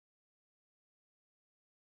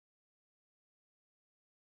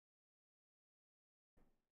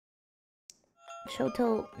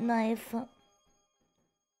 Shoto knife.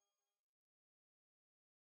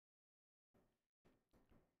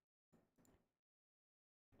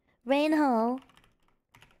 Rainho.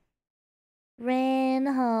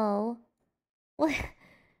 Rainho. What?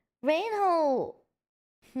 Rainho.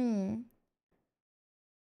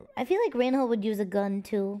 I feel like Rainho would use a gun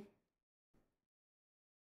too.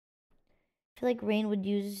 I feel like Rain would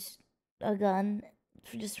use a gun,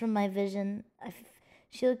 just from my vision.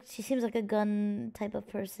 She seems like a gun type of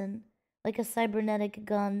person, like a cybernetic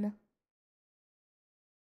gun,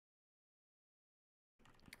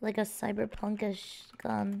 like a cyberpunkish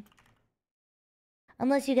gun.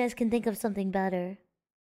 Unless you guys can think of something better,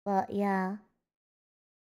 but yeah.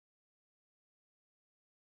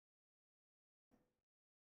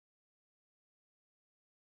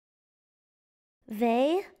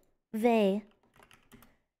 Vey? Vey.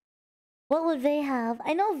 What would Vey have?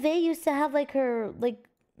 I know Vey used to have like her, like,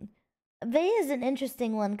 Vey is an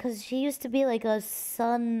interesting one because she used to be like a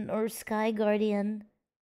sun or sky guardian.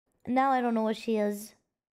 Now I don't know what she is.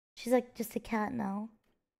 She's like just a cat now.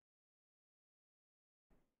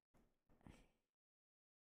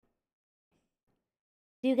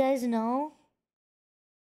 Do you guys know?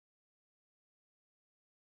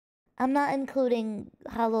 I'm not including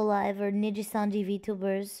Hololive or Nijisanji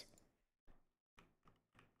VTubers.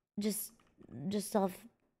 Just off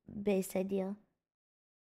base idea.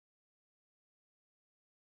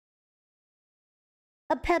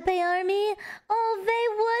 A Pepe army? Oh, they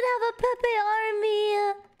would have a Pepe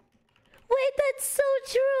army. Wait, that's so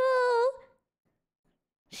true.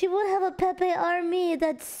 She would have a Pepe army.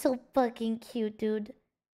 That's so fucking cute, dude.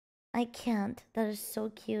 I can't. That is so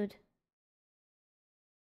cute.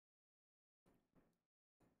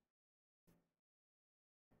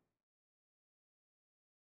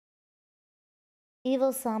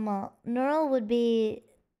 Evil Sama. Neural would be...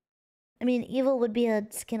 I mean, evil would be a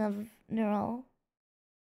skin of Neural.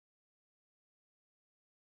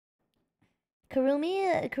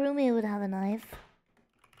 Karumi would have a knife.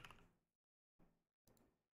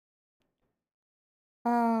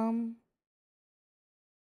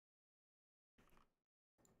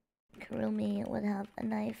 Karumi would have a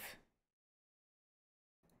knife.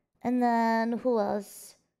 And then who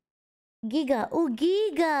else? Giga. Oh,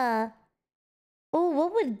 Giga. Oh,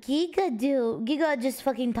 what would Giga do? Giga just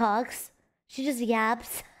fucking talks. She just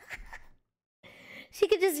yaps. She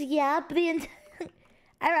could just yap the entire...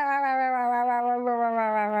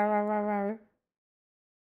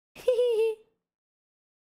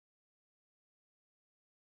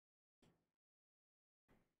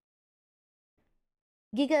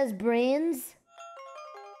 Giga's brains.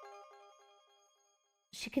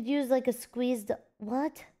 She could use like a squeezed...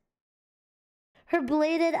 What? Her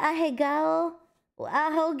bladed ahegao?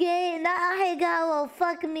 Ahoge? Not ahegao.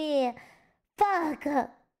 Fuck me. Fuck.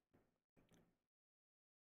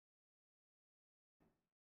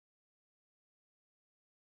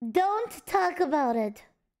 Don't talk about it.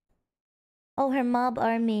 Oh, her mob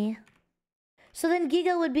army. So then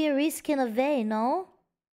Giga would be a reskin of Vey, no?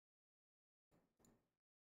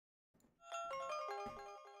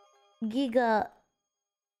 Giga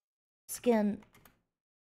skin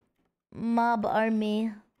mob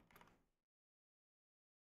army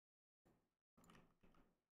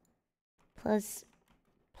plus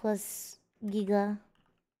Giga.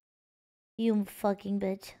 You fucking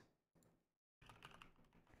bitch.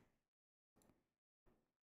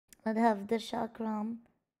 I'd have the chakram.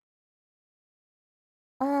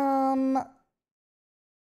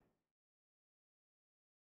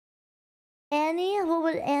 Annie? What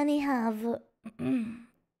would Annie have?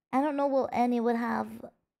 I don't know what Annie would have.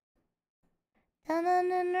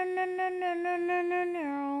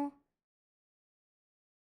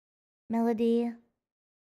 Melody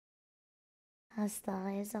has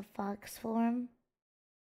thighs of fox form.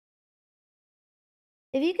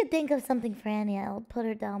 If you could think of something for Annie, I'll put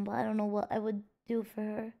her down, but I don't know what I would do for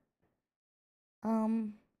her.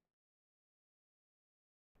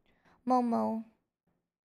 Momo.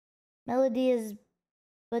 Melody is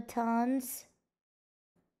batons.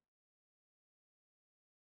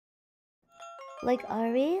 Like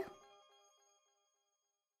Ari?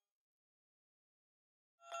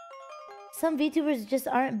 Some VTubers just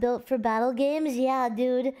aren't built for battle games? Yeah,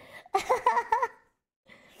 dude.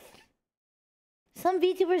 Some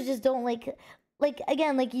VTubers just don't like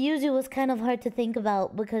again, like Yuzu was kind of hard to think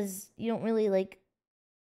about because you don't really like...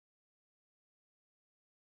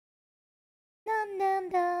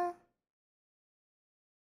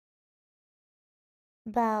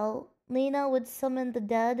 Bow. Lena would summon the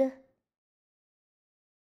dead.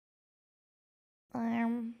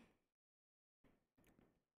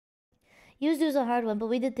 Yuzu's a hard one, but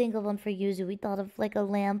we did think of one for Yuzu. We thought of like a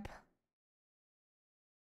lamp.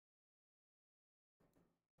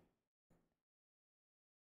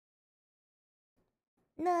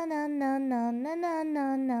 No.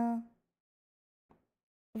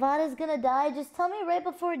 Vada's gonna die. Just tell me right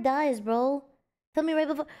before it dies, bro. Tell me right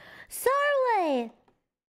before... Sarway!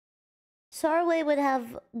 Sarway would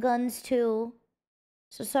have guns too.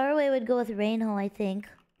 So Sarway would go with Reinho, I think.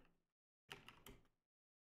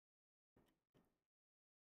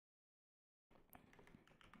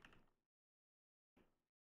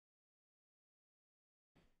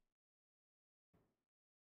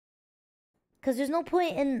 Because there's no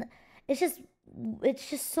point in... It's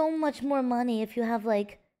just so much more money if you have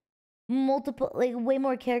like multiple, like way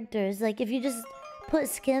more characters. Like if you just put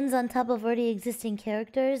skins on top of already existing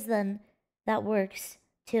characters, then that works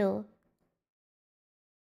too.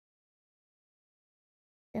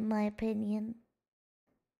 In my opinion.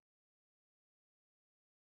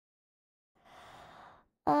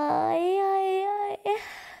 I.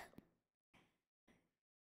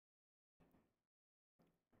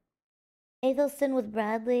 Athelston with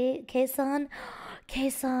Bradley. Kason.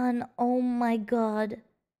 Kason. Oh my god.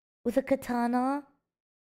 With a katana.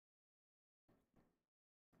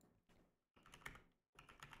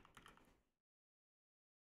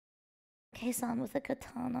 Kason with a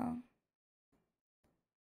katana.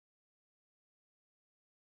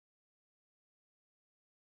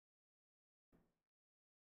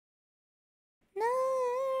 No.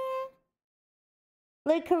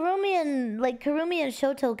 Like Kurumi and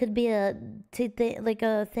Shoto could be a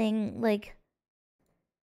thing. Like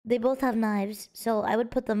they both have knives, so I would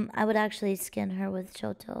put them. I would actually skin her with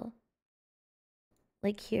Shoto.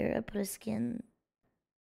 Like here, I put a skin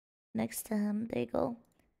next to him. There you go.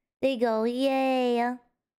 There you go. Yay.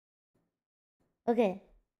 Okay.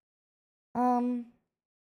 Are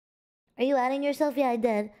you adding yourself? Yeah, I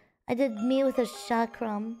did. I did me with a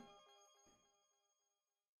chakram.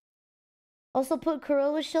 Also put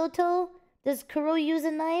Kuro with Shoto. Does Kuro use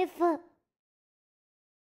a knife?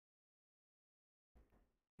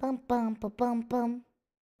 Bum bum bum bum bum.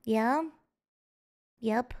 Yeah?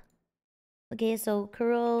 Yep. Okay, so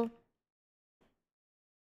Kuro.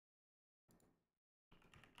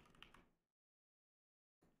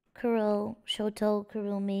 Kuro, Shoto,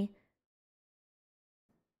 Kurumi.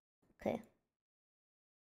 Okay.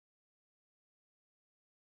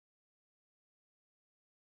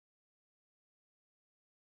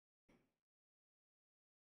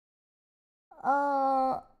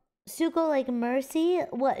 Suko like Mercy?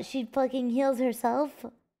 What, she fucking heals herself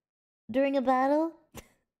during a battle?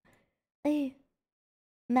 Hey.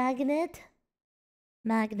 Magnet?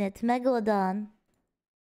 Megalodon.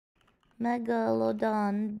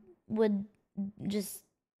 Megalodon would just...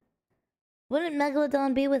 Wouldn't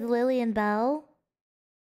Megalodon be with Lily and Bao?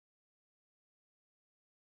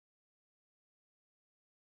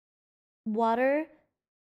 Water?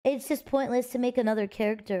 It's just pointless to make another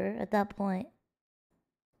character at that point.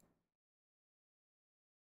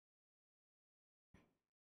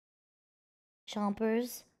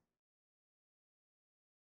 Chompers.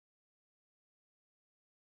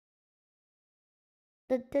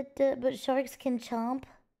 But sharks can chomp.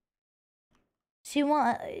 So you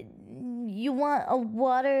want a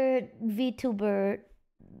water VTuber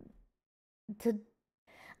to...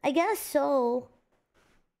 I guess so.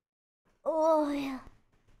 Oh, yeah.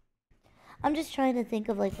 I'm just trying to think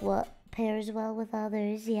of, like, what pairs well with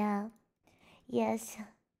others. Yeah. Yes.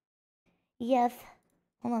 Yes.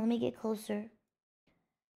 Hold on, let me get closer.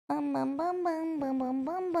 Bum, bum, bum, bum, bum, bum,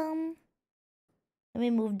 bum, bum. Let me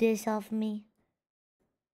move this off me.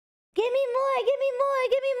 Give me more! Give me more!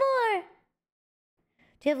 Give me more!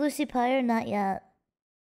 Do you have Lucy Pyre? Not yet.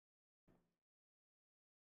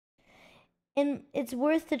 And it's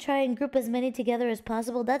worth to try and group as many together as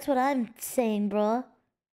possible. That's what I'm saying, bro.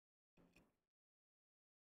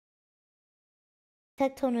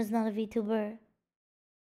 Tectone is not a VTuber.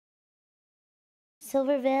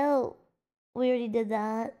 Silver Veil, we already did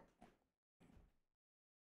that.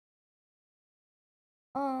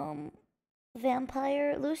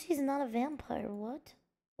 Vampire. Lucy's not a vampire. What?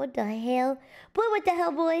 What the hell? Boy, what the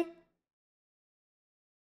hell, boy?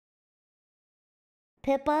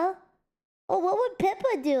 Pippa? Oh, what would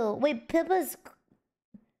Pippa do? Wait, Pippa's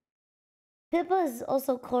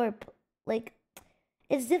also corp. Like,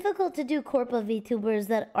 it's difficult to do corp of VTubers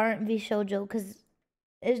that aren't VShoujo because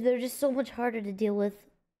they're just so much harder to deal with.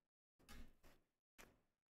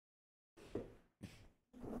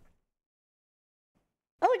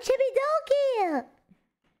 Oh, Chibi Doki!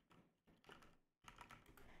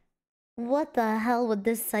 What the hell would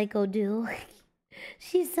this psycho do?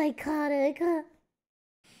 She's psychotic.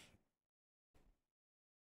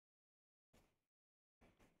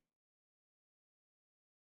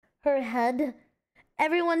 Her head.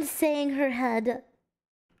 Everyone's saying her head.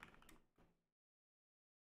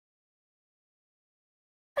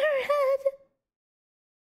 Her head.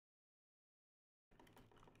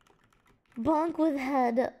 Bonk with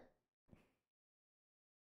head.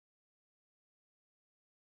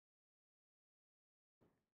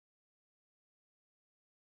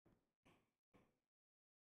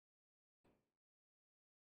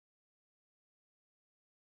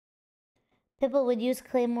 People would use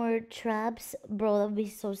claymore traps. Bro, that would be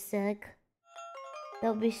so sick. That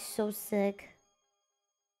would be so sick.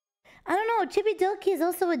 I don't know. Chibi Doki is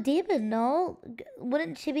also a demon, no?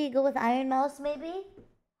 Wouldn't Chibi go with Iron Mouse, maybe?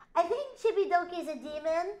 I think Chibi Doki is a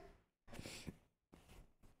demon.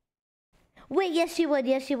 Wait, yes she would.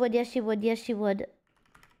 Yes she would. Yes she would. Yes she would.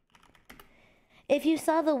 If you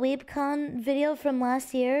saw the WeebCon video from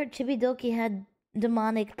last year, Chibi Doki had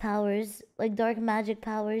demonic powers, like dark magic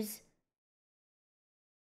powers.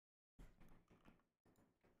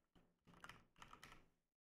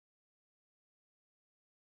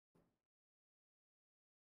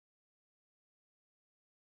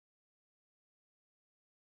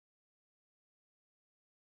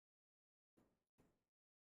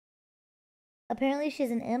 Apparently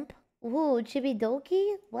she's an imp. Ooh,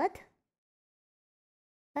 Chibidoki? What?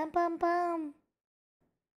 Pam pam pam.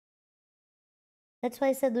 That's why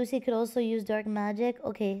I said Lucy could also use dark magic.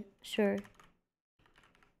 Okay, sure.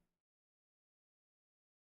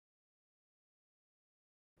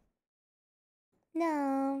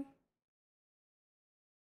 No.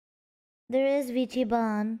 There is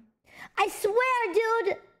Vichiban. I swear,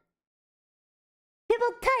 dude!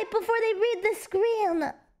 People type before they read the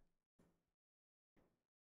screen.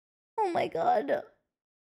 Oh my god.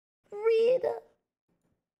 Read.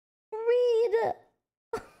 Read.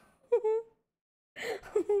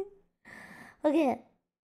 Okay.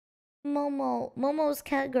 Momo. Momo's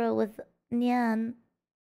cat girl with Nyan.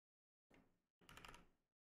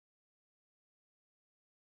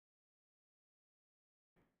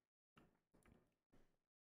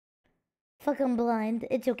 Fuck, I'm blind.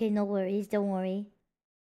 It's okay, no worries. Don't worry.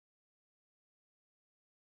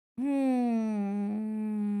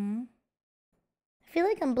 I feel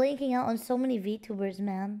like I'm blanking out on so many VTubers,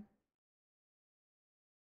 man.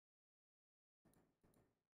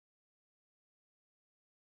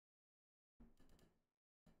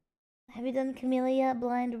 Have you done Camilla yet?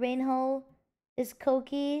 Blind Rainho? Is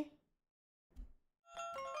Koki?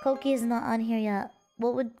 Koki is not on here yet.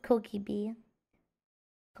 What would Koki be?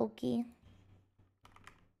 Koki.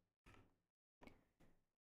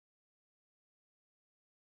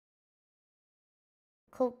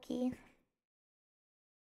 Koki.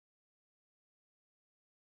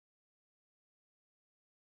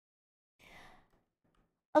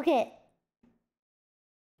 Okay.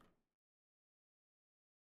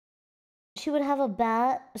 She would have a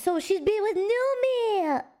bat. So she'd be with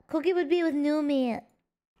Numi! Koki would be with Numi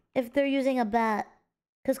if they're using a bat.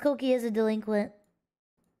 Because Koki is a delinquent.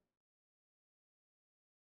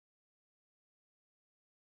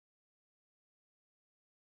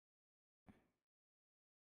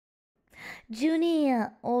 Junie.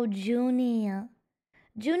 Oh, Junie.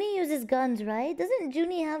 Junie uses guns, right? Doesn't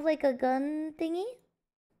Junie have like a gun thingy?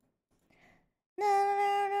 No,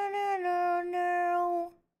 no, no, no, no,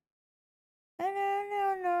 no. No,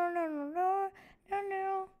 no, no, no, no, no, no,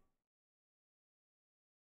 no.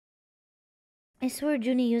 I swear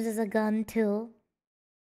Junie uses a gun too.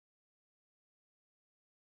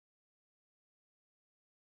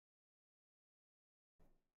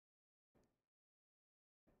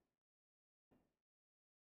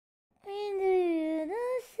 We do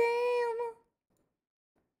the same.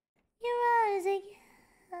 Your eyes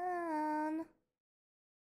again.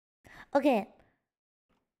 Okay.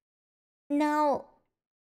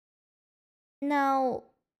 Now,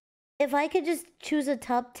 if I could just choose a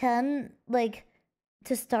top 10, like,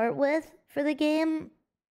 to start with for the game,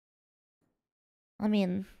 I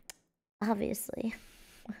mean, obviously.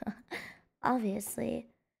 Obviously.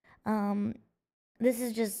 This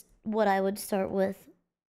is just what I would start with.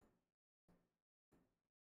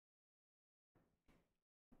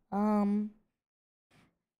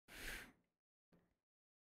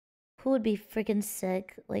 Who would be freaking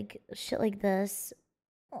sick? Like, shit like this.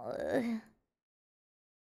 Ugh.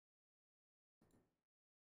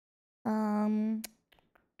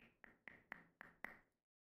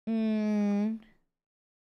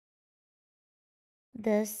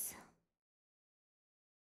 This.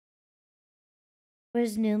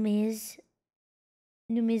 Where's Numi's?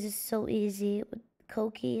 Numi's is so easy with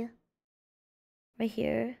Koki. Right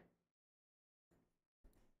here.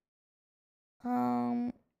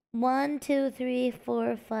 1, 2, 3,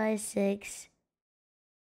 4, 5, 6.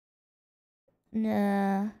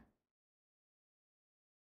 Nah.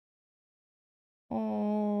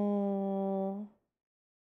 Oh.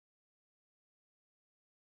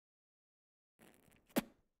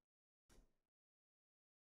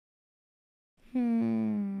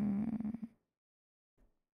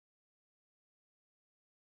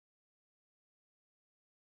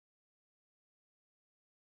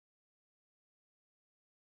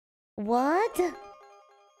 What?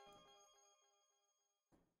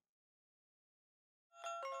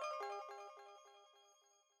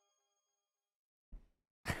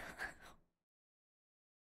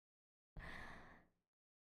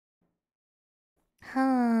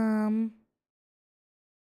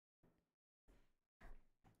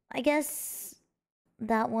 I guess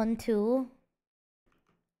that one too.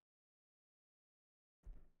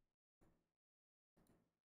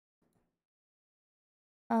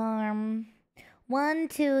 Um, 1,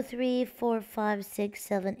 2, 3, 4, 5, 6,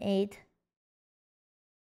 7, 8.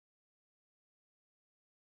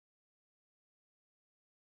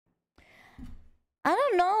 I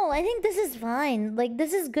don't know. I think this is fine. Like,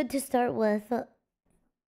 this is good to start with.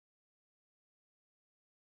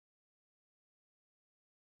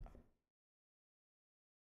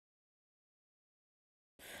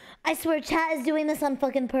 I swear chat is doing this on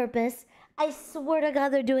fucking purpose. I swear to God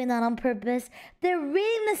they're doing that on purpose. They're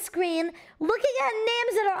reading the screen, looking at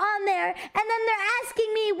names that are on there, and then they're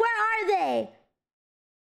asking me, where are they?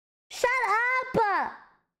 Shut up!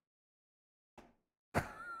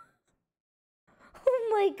 Oh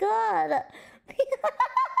my God.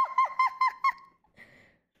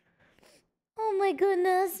 Oh my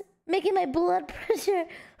goodness. Making my blood pressure.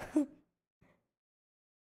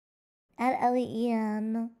 At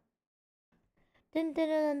L-E-E-N.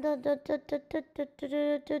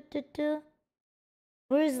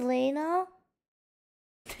 Where's Lena?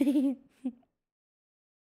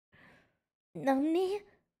 Numni?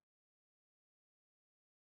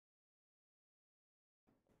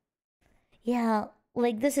 Yeah,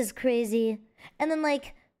 like this is crazy. And then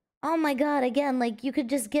like, oh my God, again, like you could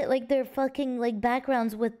just get like their fucking like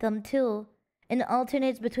backgrounds with them too. And it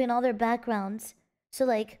alternates between all their backgrounds. So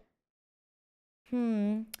like,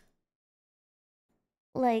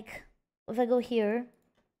 like if I go here,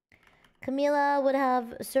 Camila would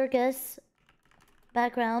have circus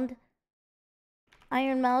background.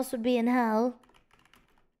 Iron Mouse would be in hell.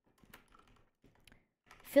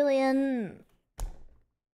 Fillion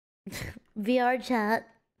VR chat.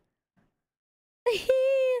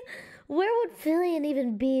 Where would Fillion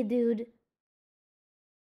even be, dude?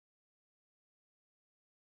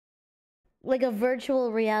 Like a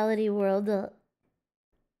virtual reality world.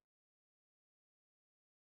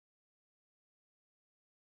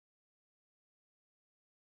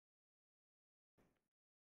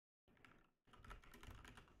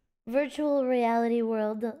 Virtual reality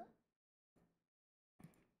world.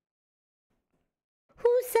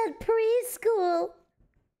 Who said preschool?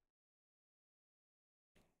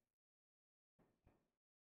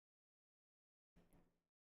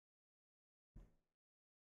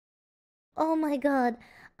 Oh my God.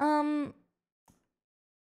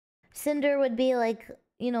 Cinder would be like,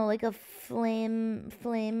 you know, like a flame,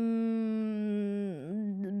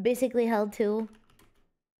 basically hell too.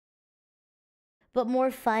 But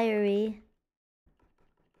more fiery.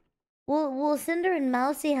 Will Cinder and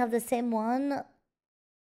Mousy have the same one?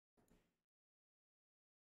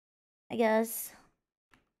 I guess.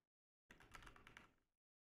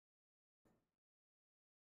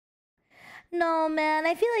 No, man.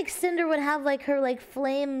 I feel like Cinder would have like her like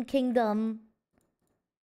flame kingdom.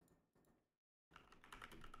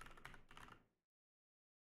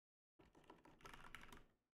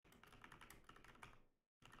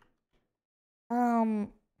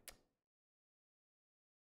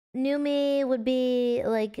 Numi would be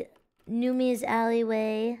like Numi's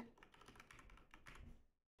alleyway.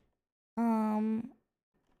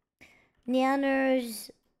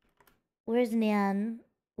 Nyanner's. Where's Nyan?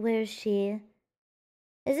 Where's she?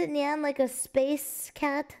 Is it Nyan like a space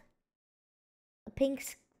cat? A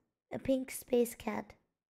pink space cat.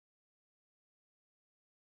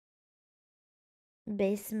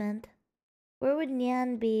 Basement. Where would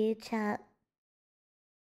Nyan be, chat?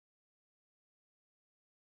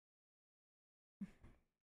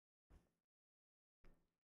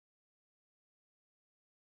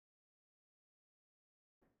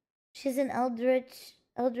 She's an eldritch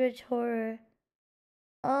horror.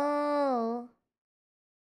 Oh.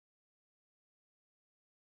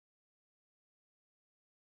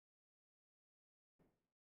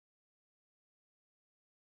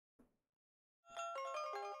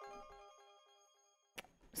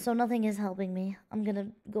 So nothing is helping me. I'm gonna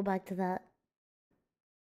go back to that.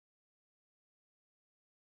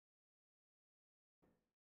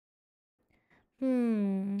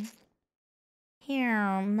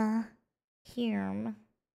 Here.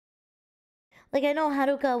 Like I know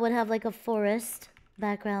Haruka would have like a forest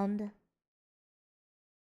background.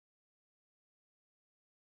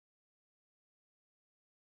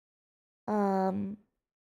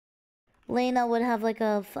 Lena would have like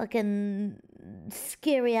a fucking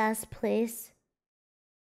scary ass place.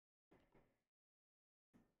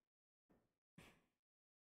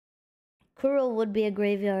 Kuro would be a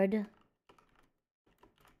graveyard.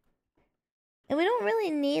 And we don't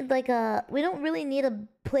really need like a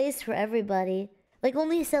place for everybody. Like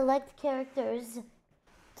only select characters.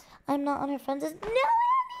 I'm not on her friends list. No, Annie,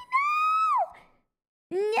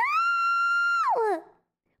 no! No!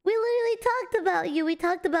 We literally talked about you. We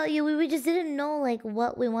talked about you. We just didn't know like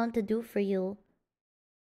what we want to do for you.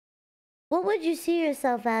 What would you see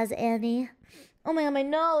yourself as, Annie? Oh my god, my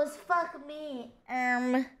nose. Fuck me.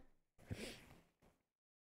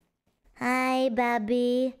 Hi,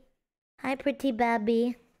 Babby. Hi, pretty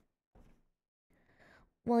Babby.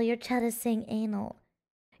 Well, your chat is saying anal.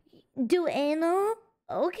 Do anal?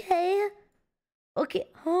 Okay. Okay.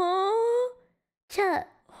 Oh. Chat.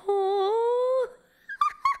 Oh.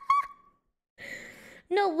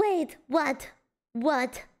 No, wait. What?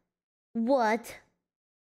 What? What?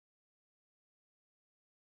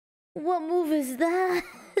 What move is that?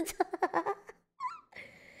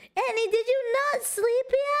 Annie, did you not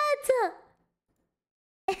sleep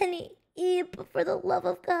yet? Annie, eep. For the love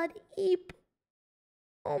of God, eep.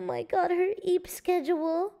 Oh my god, her eep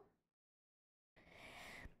schedule.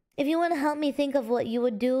 If you want to help me think of what you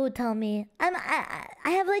would do, tell me. I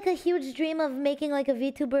have like a huge dream of making like a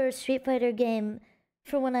VTuber Street Fighter game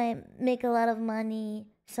for when I make a lot of money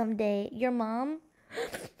someday. Your mom?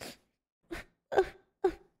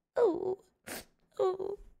 Oh. Oh.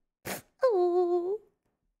 Oh.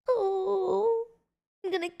 Oh.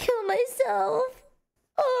 I'm gonna kill myself.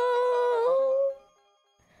 Oh.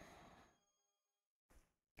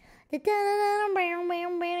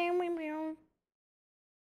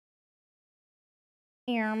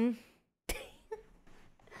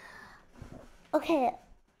 Okay,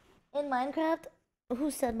 in Minecraft,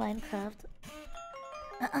 who said Minecraft?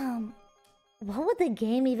 What would the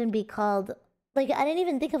game even be called? Like, I didn't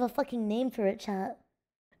even think of a fucking name for it, chat.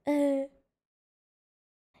 You're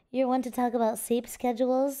one to talk about sleep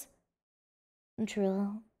schedules?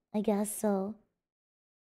 True, I guess so.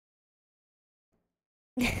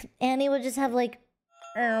 Annie would just have like,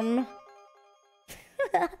 You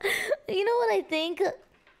know what I think?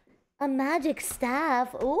 A magic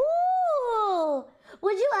staff. Ooh!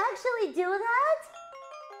 Would you actually do that?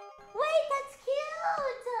 Wait, that's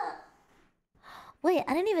cute! Wait,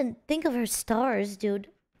 I didn't even think of her stars, dude.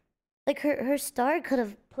 Like, her star could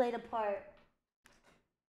have played a part.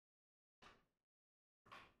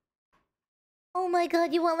 Oh my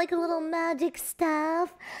god, you want like a little magic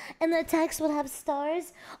staff? And the attacks would have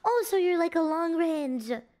stars? Oh, so you're like a long range.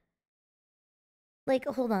 Like,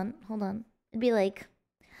 hold on. It'd be like...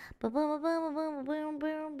 It'd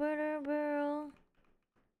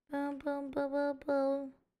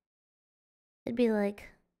be like...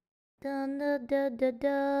 Dun da da da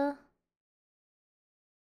da.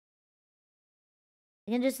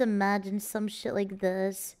 I can just imagine some shit like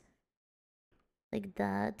this. Like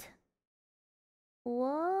that.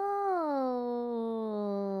 Whoa.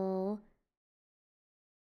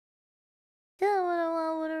 Tell me what I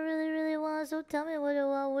want, what I really, really want. So tell me what I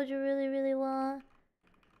want, what you really, really want.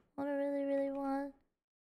 What I really, really want.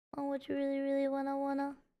 Oh, what you really, really wanna,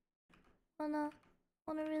 wanna,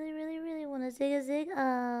 really, really, really wanna zig a zig.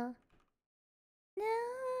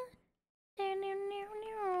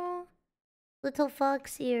 Little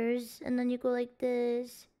fox ears, and then you go like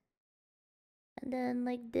this, and then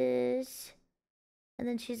like this, and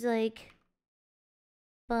then she's like,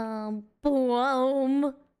 boom,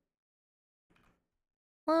 boom.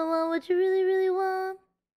 What you really, really want?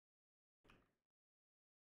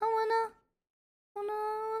 I wanna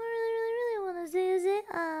really, really, really wanna say,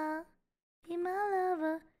 be my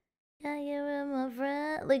lover, gotta get rid of my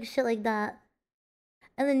friend, like shit like that,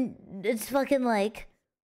 and then it's fucking like,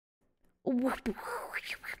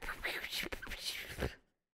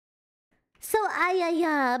 so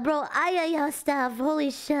ayaya, bro, ayaya stuff,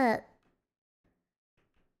 holy shit.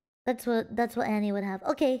 That's what Annie would have.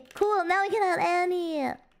 Okay, cool. Now we can have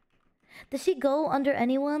Annie. Does she go under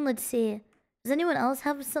anyone? Let's see. Does anyone else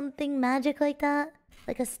have something magic like that?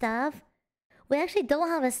 Like a staff? We actually don't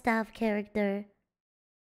have a staff character.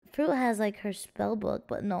 Fruit has like her spell book,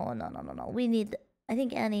 but no. We need... I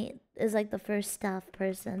think Annie is like the first staff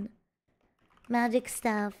person. Magic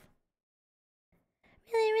staff.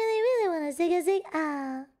 Really, really, really wanna zig a zig.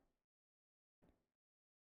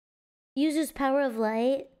 Uses power of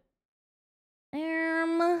light.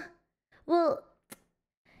 Well,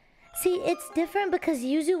 see, it's different because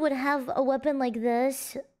Yuzu would have a weapon like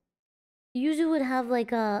this. Yuzu would have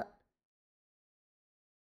like a...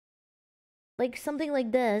 like something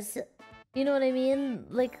like this. You know what I mean?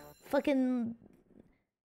 Like fucking...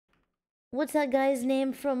 what's that guy's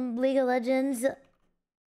name from League of Legends?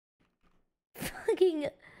 Fucking...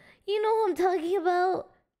 you know who I'm talking about?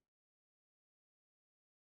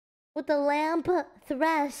 With the lamp?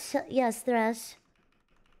 Thresh. Yes, Thresh.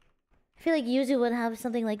 I feel like Yuzu would have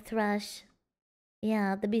something like Thresh.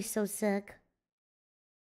 Yeah, that'd be so sick.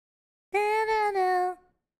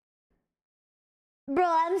 Bro,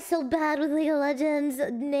 I'm so bad with League of Legends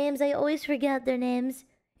names. I always forget their names,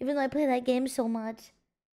 even though I play that game so much.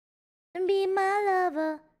 And be my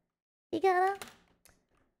lover. You gotta.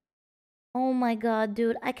 Oh my god,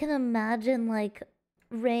 dude. I can imagine, like,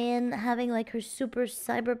 Rain having, like, her super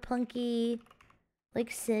cyberpunky,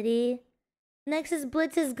 like, city. Nexus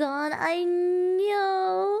Blitz is gone. I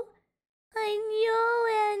know. Annie.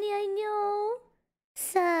 I know.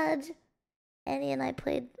 Sad. Annie and I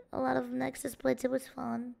played a lot of Nexus Blitz. It was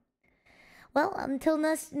fun. Well, until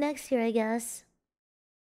next year, I guess.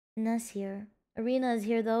 Next year. Arena is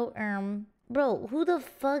here, though. Bro, who the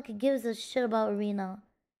fuck gives a shit about Arena?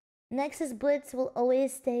 Nexus Blitz will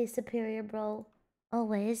always stay superior, bro.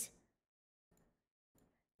 Always.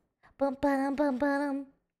 Bum ba bum ba.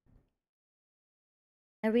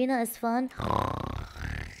 Arena is fun.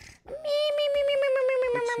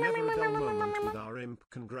 It's never a dull moment with our imp.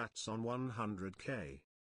 Congrats on 100k.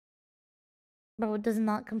 Bro, it does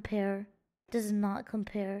not compare. Does not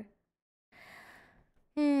compare.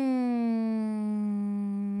 Annie,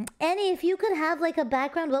 if you could have like a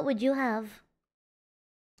background, what would you have?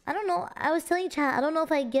 I don't know. I was telling chat, I don't know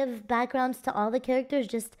if I give backgrounds to all the characters,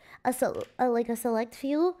 just like a select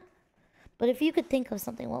few. But if you could think of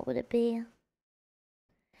something, what would it be?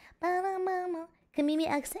 Kamimi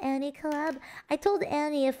X Annie collab. I told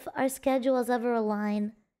Annie if our schedules ever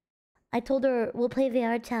align. I told her we'll play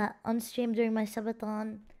VR chat on stream during my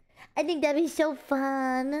subathon. I think that'd be so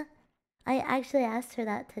fun. I actually asked her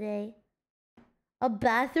that today. A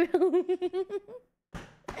bathroom?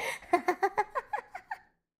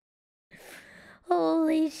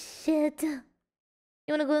 Holy shit. You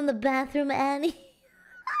wanna go in the bathroom, Annie?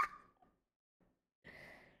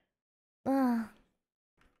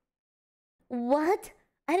 What?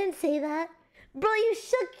 I didn't say that. Bro, you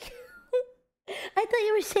shook. I thought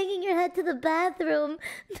you were shaking your head to the bathroom.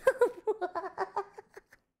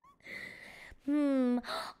 Oh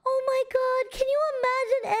my god, can you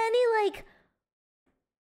imagine Annie like...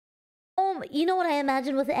 Oh, you know what I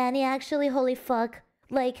imagine with Annie actually? Holy fuck.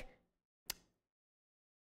 Like...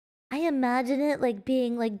 I imagine it like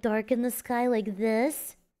being like dark in the sky like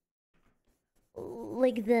this.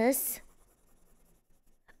 Like this.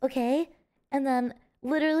 Okay? And then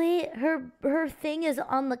literally her thing is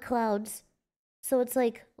on the clouds. So it's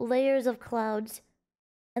like layers of clouds.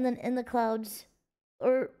 And then in the clouds...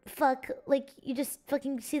 Or fuck, like you just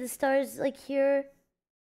fucking see the stars like here.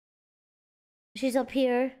 She's up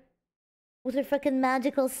here with her fucking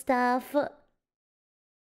magical staff. I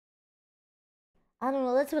don't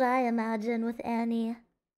know, that's what I imagine with Annie.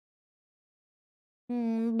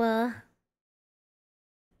 But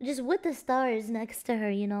just with the stars next to her,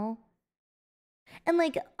 you know? And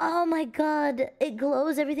like, oh my god, it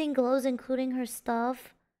glows, everything glows, including her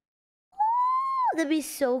stuff. Oh, that'd be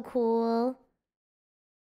so cool.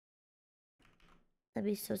 That'd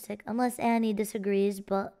be so sick. Unless Annie disagrees,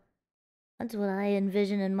 but that's what I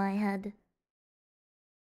envision in my head.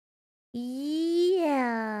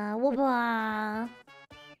 Yeah. Whoa.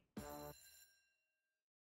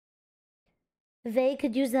 Vey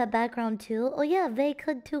could use that background too. Oh yeah, Vey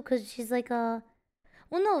could too, because she's like a...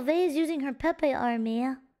 Well no, Vey is using her Pepe army.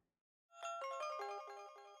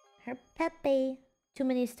 Her Pepe. Too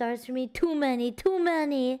many stars for me. Too many. Too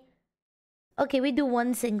many. Okay, we do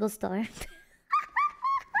one single star.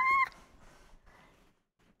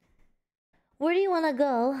 Where do you want to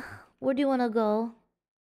go? Where do you want to go?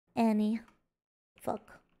 Annie.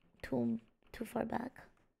 Fuck. Too far back.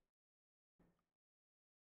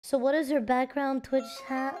 So what is her background Twitch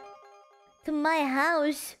hat? To my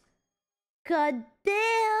house? God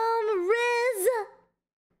damn, Riz!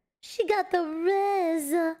 She got the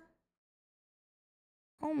Riz!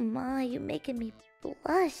 Oh my, you're making me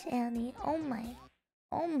blush, Annie. Oh my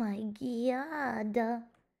god.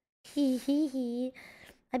 Hee hee hee.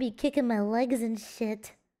 I be kicking my legs and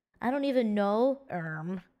shit. I don't even know.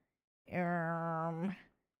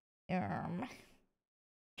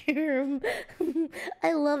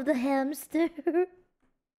 I love the hamster.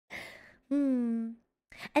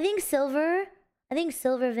 I think Silver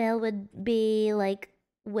Veil would be like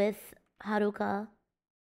with Haruka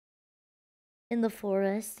in the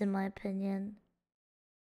forest, in my opinion.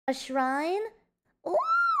 A shrine? Ooh!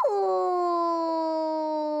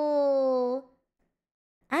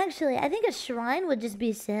 Actually, I think a shrine would just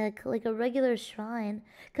be sick. Like a regular shrine.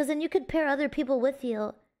 Because then you could pair other people with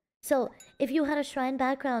you. So, if you had a shrine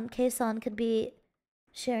background, Kason could be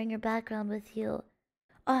sharing your background with you.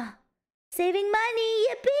 Ah, saving money!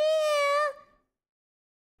 Yippee!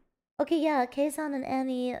 Okay, yeah, Kason and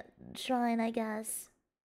Annie shrine, I guess.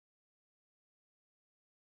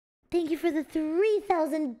 Thank you for the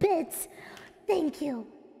 3,000 bits! Thank you.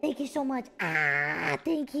 Thank you so much. Ah,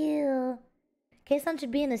 thank you. Keisan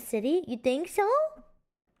should be in a city? You think so?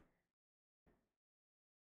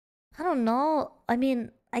 I don't know. I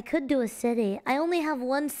mean, I could do a city. I only have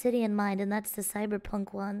one city in mind, and that's the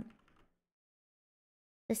cyberpunk one.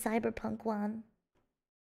 The cyberpunk one.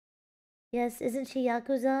 Yes, isn't she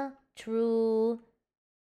Yakuza? True.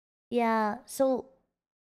 Yeah, so...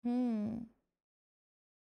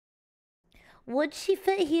 Would she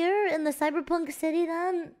fit here in the cyberpunk city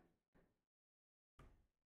then?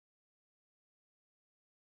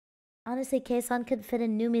 Honestly, Keisan could fit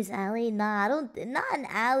in Numi's alley. Nah, I don't... Not an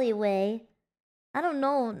alleyway. I don't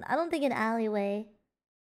know. I don't think an alleyway.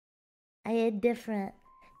 I had different.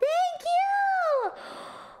 Thank you!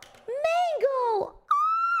 Mango!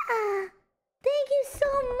 Ah! Thank you so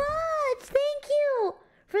much! Thank you!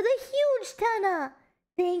 For the huge Tana!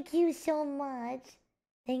 Thank you so much.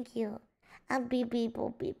 Thank you. I butt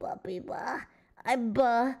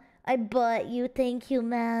you. Thank you,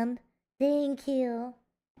 man. Thank you.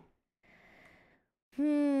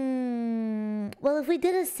 Well, if we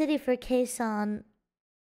did a city for Keisan,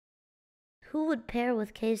 who would pair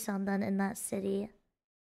with Keisan then in that city?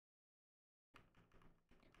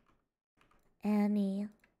 Annie.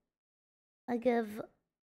 I give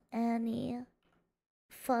Annie.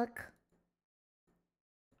 Fuck.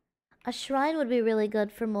 A shrine would be really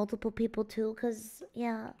good for multiple people too, cause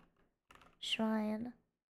yeah. Shrine.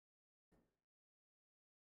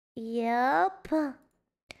 Yep.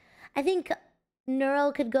 I think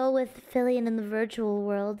Neuro could go with Fillion in the virtual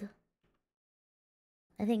world.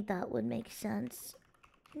 I think that would make sense.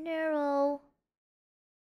 Neuro.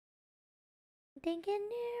 Thinking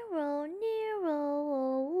Nero.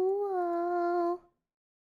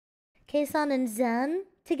 Keisan and Zen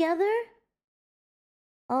together?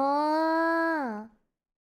 Ah.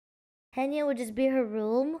 Henya would just be her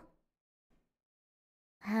room?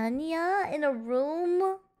 Henya in a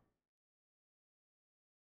room?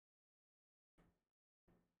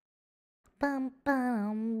 Bum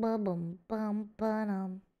bum bum bum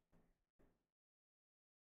bum.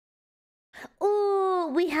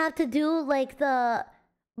 Ooh, we have to do like the...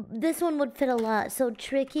 This one would fit a lot. So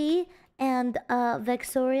Tricky and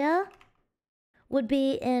Vexoria would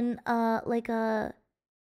be in like the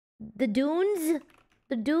dunes.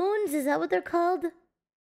 The dunes, is that what they're called?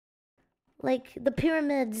 Like the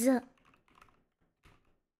pyramids. The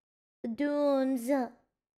dunes.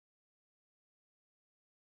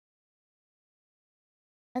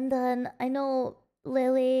 And then I know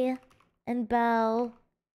Lily and Bao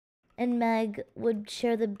and Meg would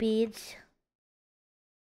share the beach.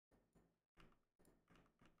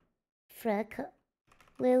 Frick.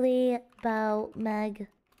 Lily, Bao, Meg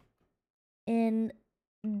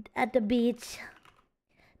at the beach.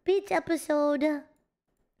 Beach episode.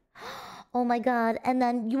 Oh my god. And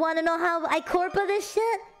then you wanna know how I corpa this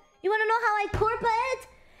shit? You wanna know how I corpa it?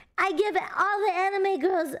 I give all the anime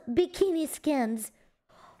girls bikini skins.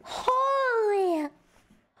 Holy!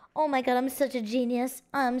 Oh my god, I'm such a genius.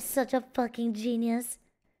 I'm such a fucking genius.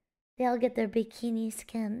 They all get their bikini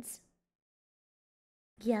skins.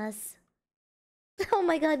 Yes. Oh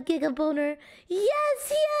my god, Giga Boner.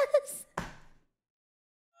 Yes, yes!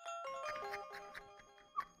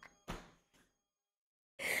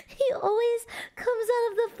 He always comes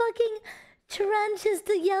out of the fucking trenches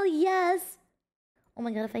to yell yes. Oh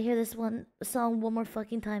my god, if I hear this one song one more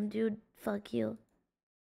fucking time, dude, fuck you.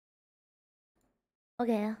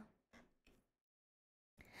 Okay.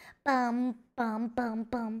 Bum bum bum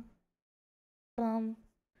bum. Bum.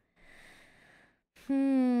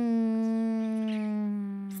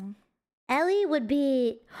 Ellie would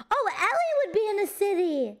be... Oh, Ellie would be in a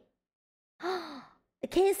city!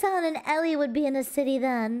 Keisan and Ellie would be in a city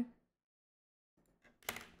then.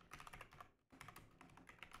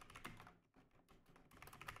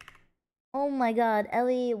 Oh my god,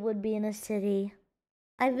 Ellie would be in a city.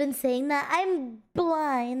 I've been saying that. I'm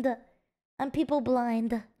blind. I'm people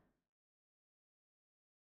blind.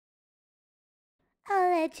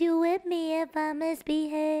 I'll let you whip me if I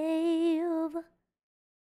misbehave.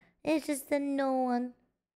 It's just that no one.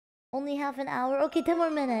 Only half an hour. Okay, 10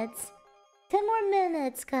 more minutes. 10 more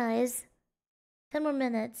minutes, guys. 10 more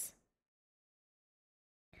minutes.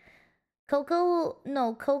 Coco...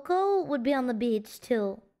 No, Coco would be on the beach,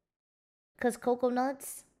 too. Because Coco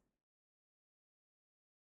Nuts.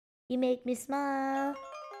 You make me smile.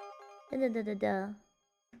 Da-da-da-da-da.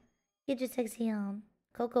 Get your sexy on.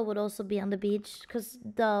 Coco would also be on the beach. Because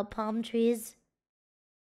the palm trees.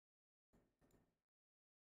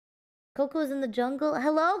 Coco's in the jungle.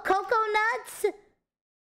 Hello, Coco Nuts?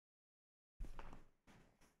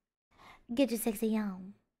 Get your sexy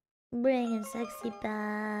on. Bringing sexy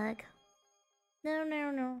back. No,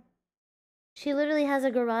 no, no. She literally has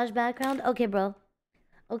a garage background. Okay, bro.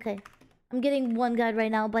 Okay. I'm getting one guide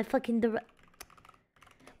right now by fucking the...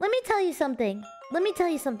 Let me tell you something. Let me tell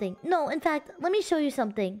you something. No, in fact, let me show you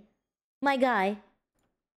something. My guy.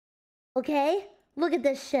 Okay? Look at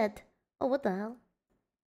this shit. Oh, what the hell?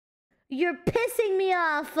 You're pissing me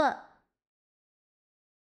off!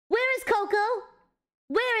 Where is Coco?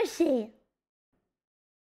 Where is she?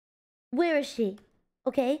 Where is she?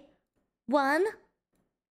 Okay. One.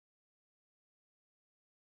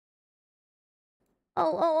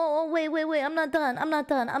 Oh, wait. I'm not done. I'm not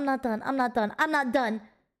done.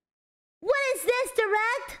 What is this,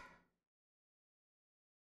 Direct?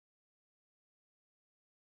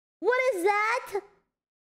 What is that?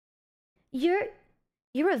 You're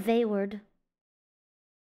a Vayward.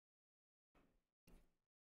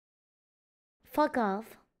 Fuck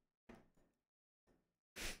off.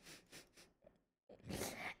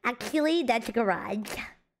 Actually, that's a garage.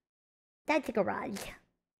 That's a garage.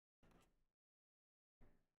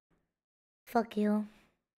 Fuck you.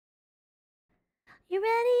 You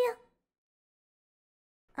ready?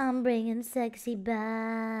 I'm bringing sexy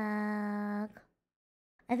back.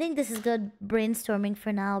 I think this is good brainstorming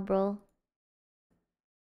for now, bro.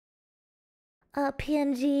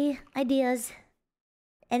 PNG ideas.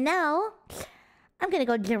 And now, I'm gonna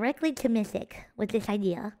go directly to Mythic with this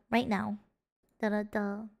idea right now. Da da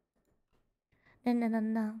da. No no no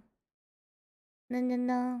no. No no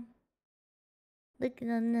no. Look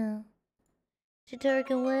no no. She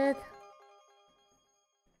turking with.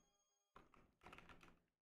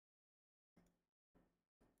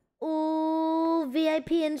 Ooh,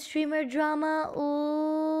 VIP and streamer drama.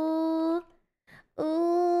 Ooh.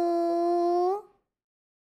 Ooh.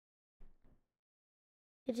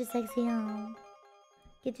 Get your sexy on.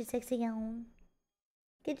 Get your sexy on.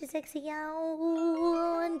 Get your sexy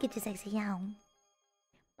on. Get your sexy on.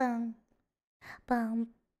 Bum. Bum.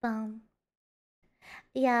 Bum.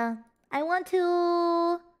 Yeah. I want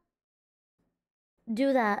to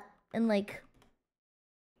do that in like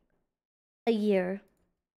a year.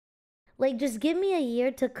 Like, just give me a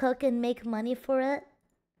year to cook and make money for it.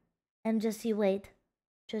 And just you wait.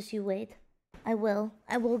 Just you wait. I will.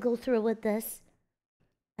 I will go through with this.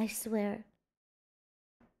 I swear.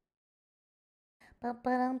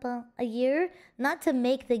 A year? Not to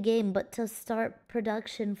make the game, but to start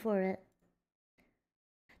production for it.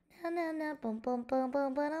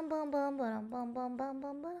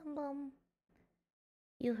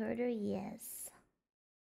 You heard her? Yes.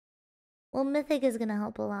 Well, Mythic is gonna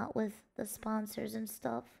help a lot with the sponsors and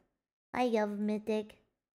stuff. I love Mythic.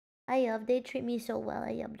 They treat me so well.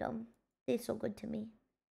 I love them. They're so good to me.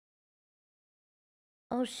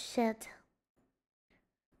 Oh shit.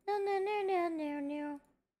 No.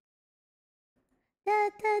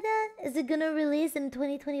 Is it gonna release in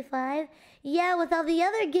 2025? Yeah, with all the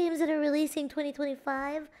other games that are releasing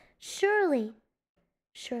 2025. Surely.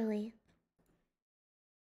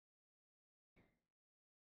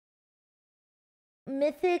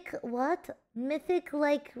 Mythic what? Mythic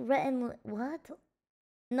like what?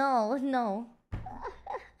 No.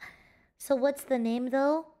 So what's the name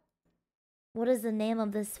though? What is the name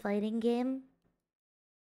of this fighting game?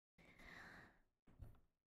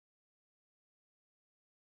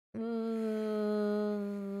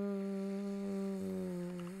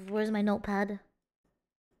 Where's my notepad?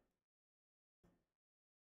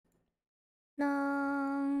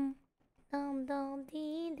 No.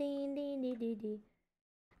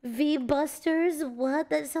 V Busters? What?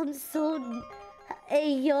 That sounds so.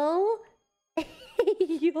 Hey yo,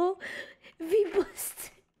 V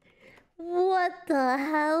Busters. What the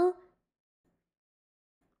hell?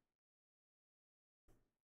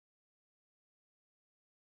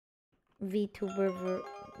 VTuber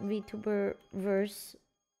verse.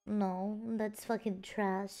 No, that's fucking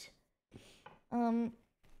trash.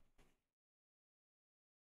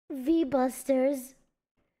 V Busters.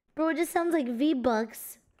 Bro, it just sounds like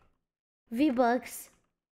V-Bucks. V-Bucks.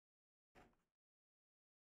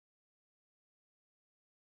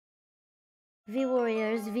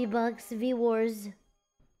 V-Warriors, V-Bucks, V-Wars.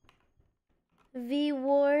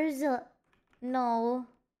 V-Wars? No.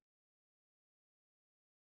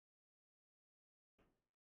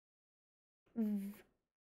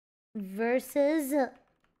 Versus?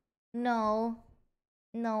 No.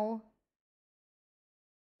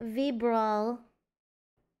 V-Brawl.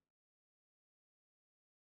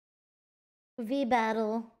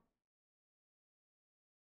 V-Battle.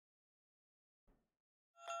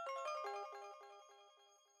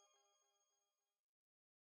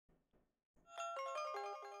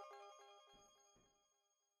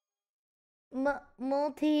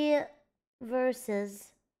 Multi-verses.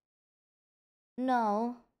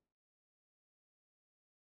 No.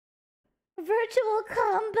 Virtual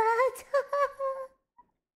combat.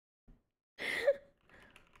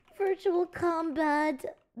 Virtual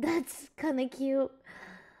combat. That's kind of cute.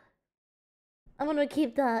 I'm gonna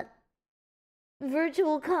keep that.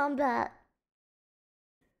 Virtual combat.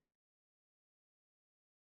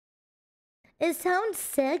 It sounds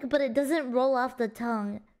sick, but it doesn't roll off the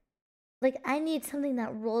tongue. Like, I need something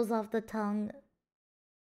that rolls off the tongue.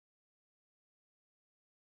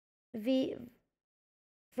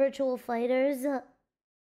 Virtual fighters.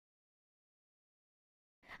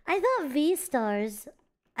 I thought V-stars.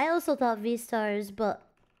 I also thought V-stars, but...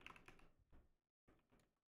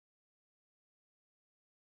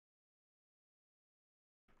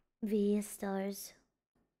 V-stars.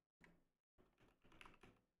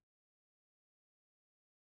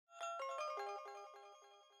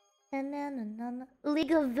 Na.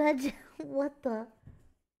 League of Veg. What the?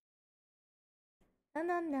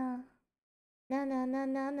 Na. Na.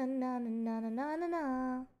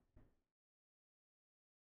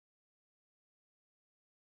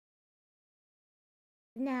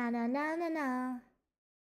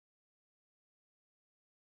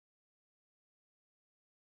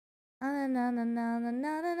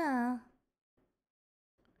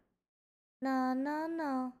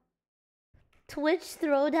 No. Twitch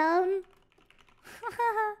Throwdown?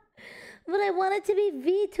 But I want it to be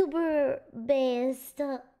VTuber based.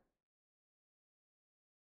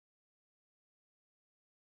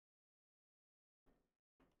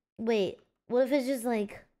 Wait, what if it's just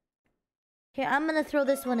like... Here, I'm gonna throw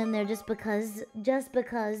this one in there just because. Just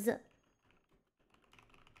because.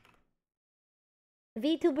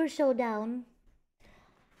 VTuber Showdown.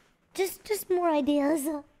 Just more ideas.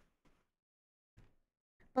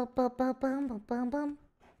 Bum.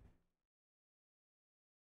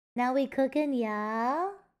 Now we cooking,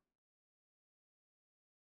 yeah?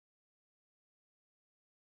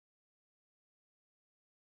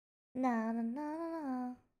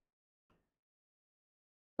 Na.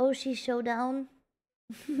 Oshi Showdown.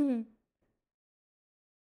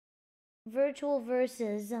 Virtual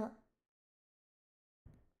versus.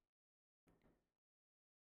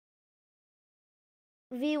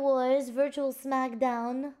 V-Wars, Virtual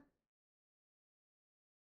Smackdown.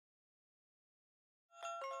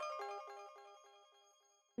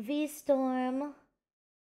 V-Storm.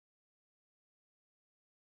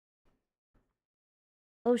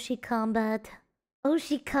 Oshi Combat.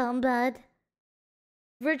 Oshi Combat.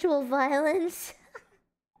 Virtual Violence.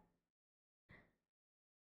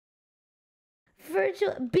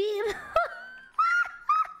 Virtual Beam.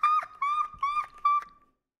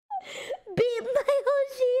 Beat my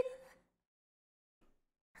Oshi.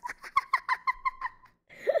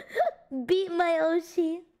 Beat my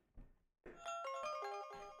Oshi.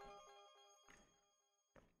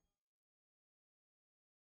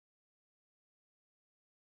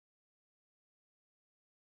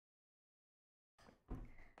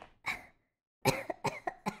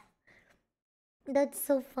 That's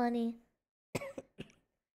so funny.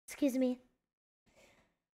 Excuse me.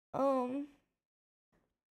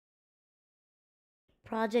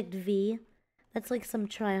 Project V. That's like some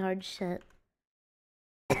try-hard shit.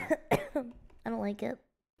 I don't like it.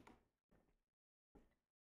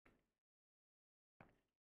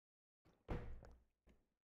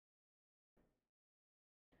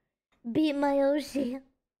 Beat my Oshi.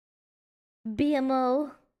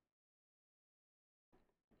 BMO.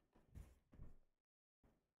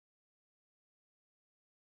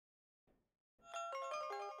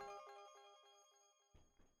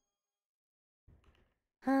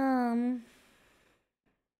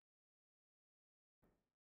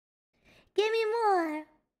 Give me more.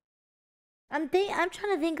 I'm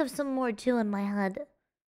trying to think of some more too in my head.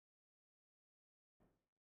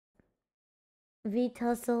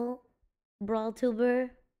 V-Tussle, Brawltubers.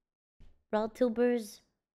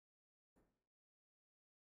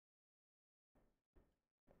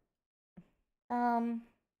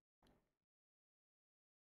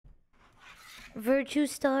 Virtue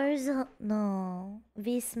Stars? No.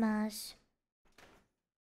 V-Smash.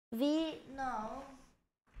 No.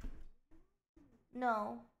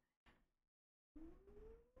 No.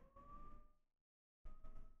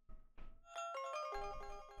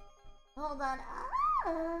 Hold on.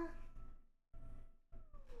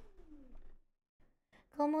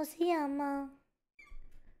 ¿Cómo se llama?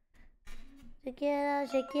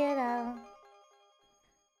 Shakira.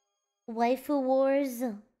 Waifu Wars?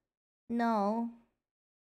 No.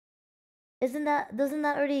 Doesn't that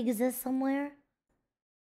already exist somewhere?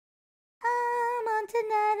 I'm on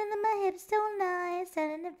tonight and then my hips don't lie.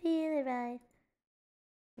 Starting to feel it right.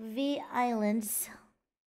 V Islands.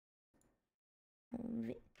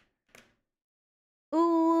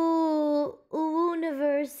 Ooh,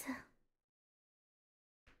 universe.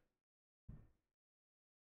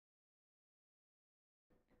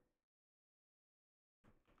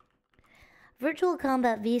 Virtual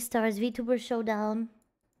Combat V Stars VTuber Showdown.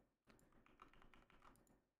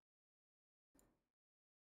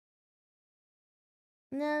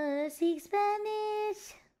 No, speak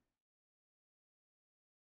Spanish.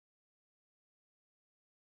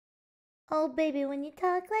 Oh, baby, when you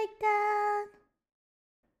talk like that.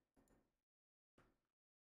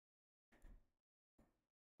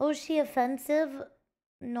 Oh, is she offensive?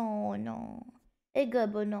 No, no. It's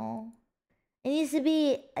good, but no. It needs to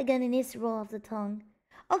be, again, it needs to roll off the tongue.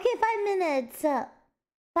 Okay, 5 minutes.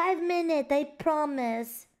 5 minutes, I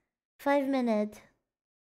promise. 5 minutes.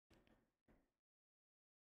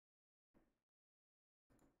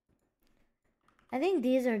 I think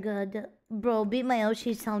these are good. Bro, Beat My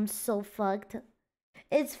Oshi sounds so fucked.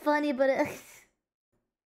 It's funny, but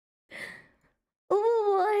Ooh,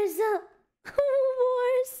 wars! Ooh,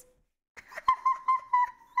 wars!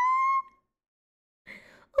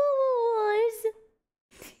 Ooh, wars!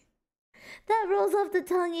 That rolls off the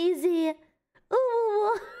tongue easy.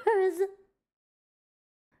 Ooh, wars!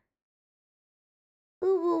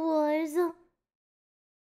 Ooh, wars!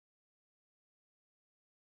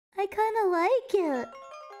 I kinda like it.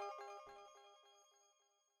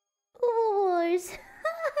 Ooh, wars!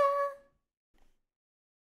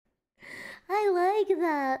 I like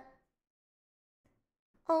that.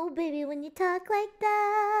 Oh, baby, when you talk like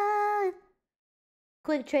that.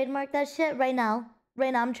 Quick, trademark that shit right now.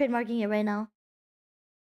 Right now, I'm trademarking it right now.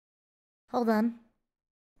 Hold on.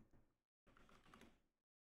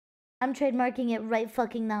 I'm trademarking it right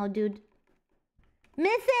fucking now, dude.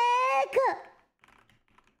 Mythic!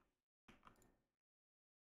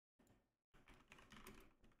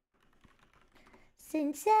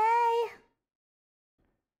 Sensei!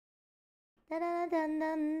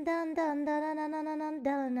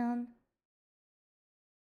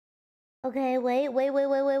 Okay, wait, no,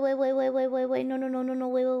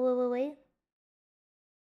 wait.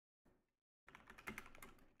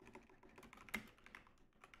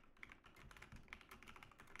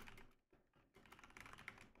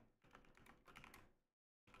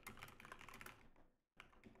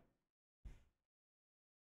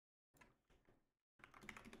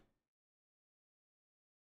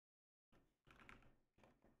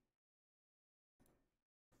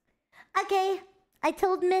 Okay, I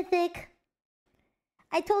told Mythic.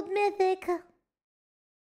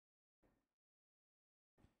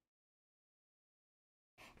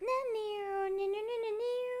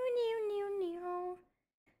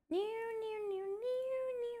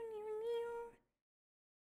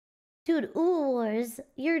 Dude, Ooh Wars,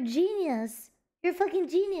 you're a genius. You're a fucking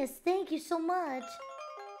genius. Thank you so much.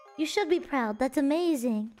 You should be proud. That's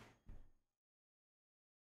amazing.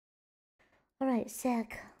 Alright,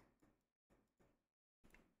 sick.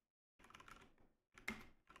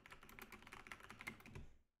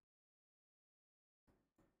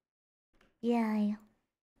 Yeah.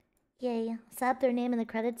 Yay. Slap their name in the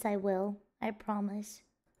credits, I will. I promise.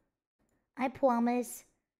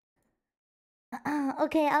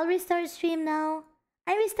 Okay, I'll restart stream now.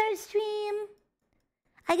 I restart stream.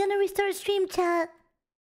 I gonna restart stream, chat.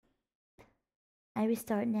 I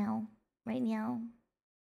restart now. Right now.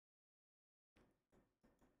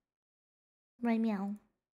 Right meow.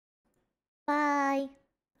 Bye.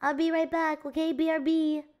 I'll be right back, okay?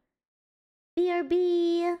 BRB.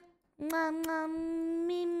 BRB. Mwah, mwah,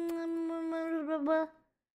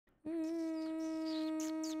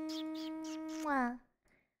 mwah,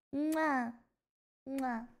 mwah,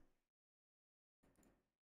 mwah.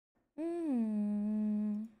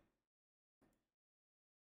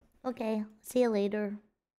 Okay, see you later.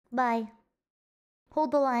 Bye.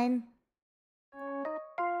 Hold the line.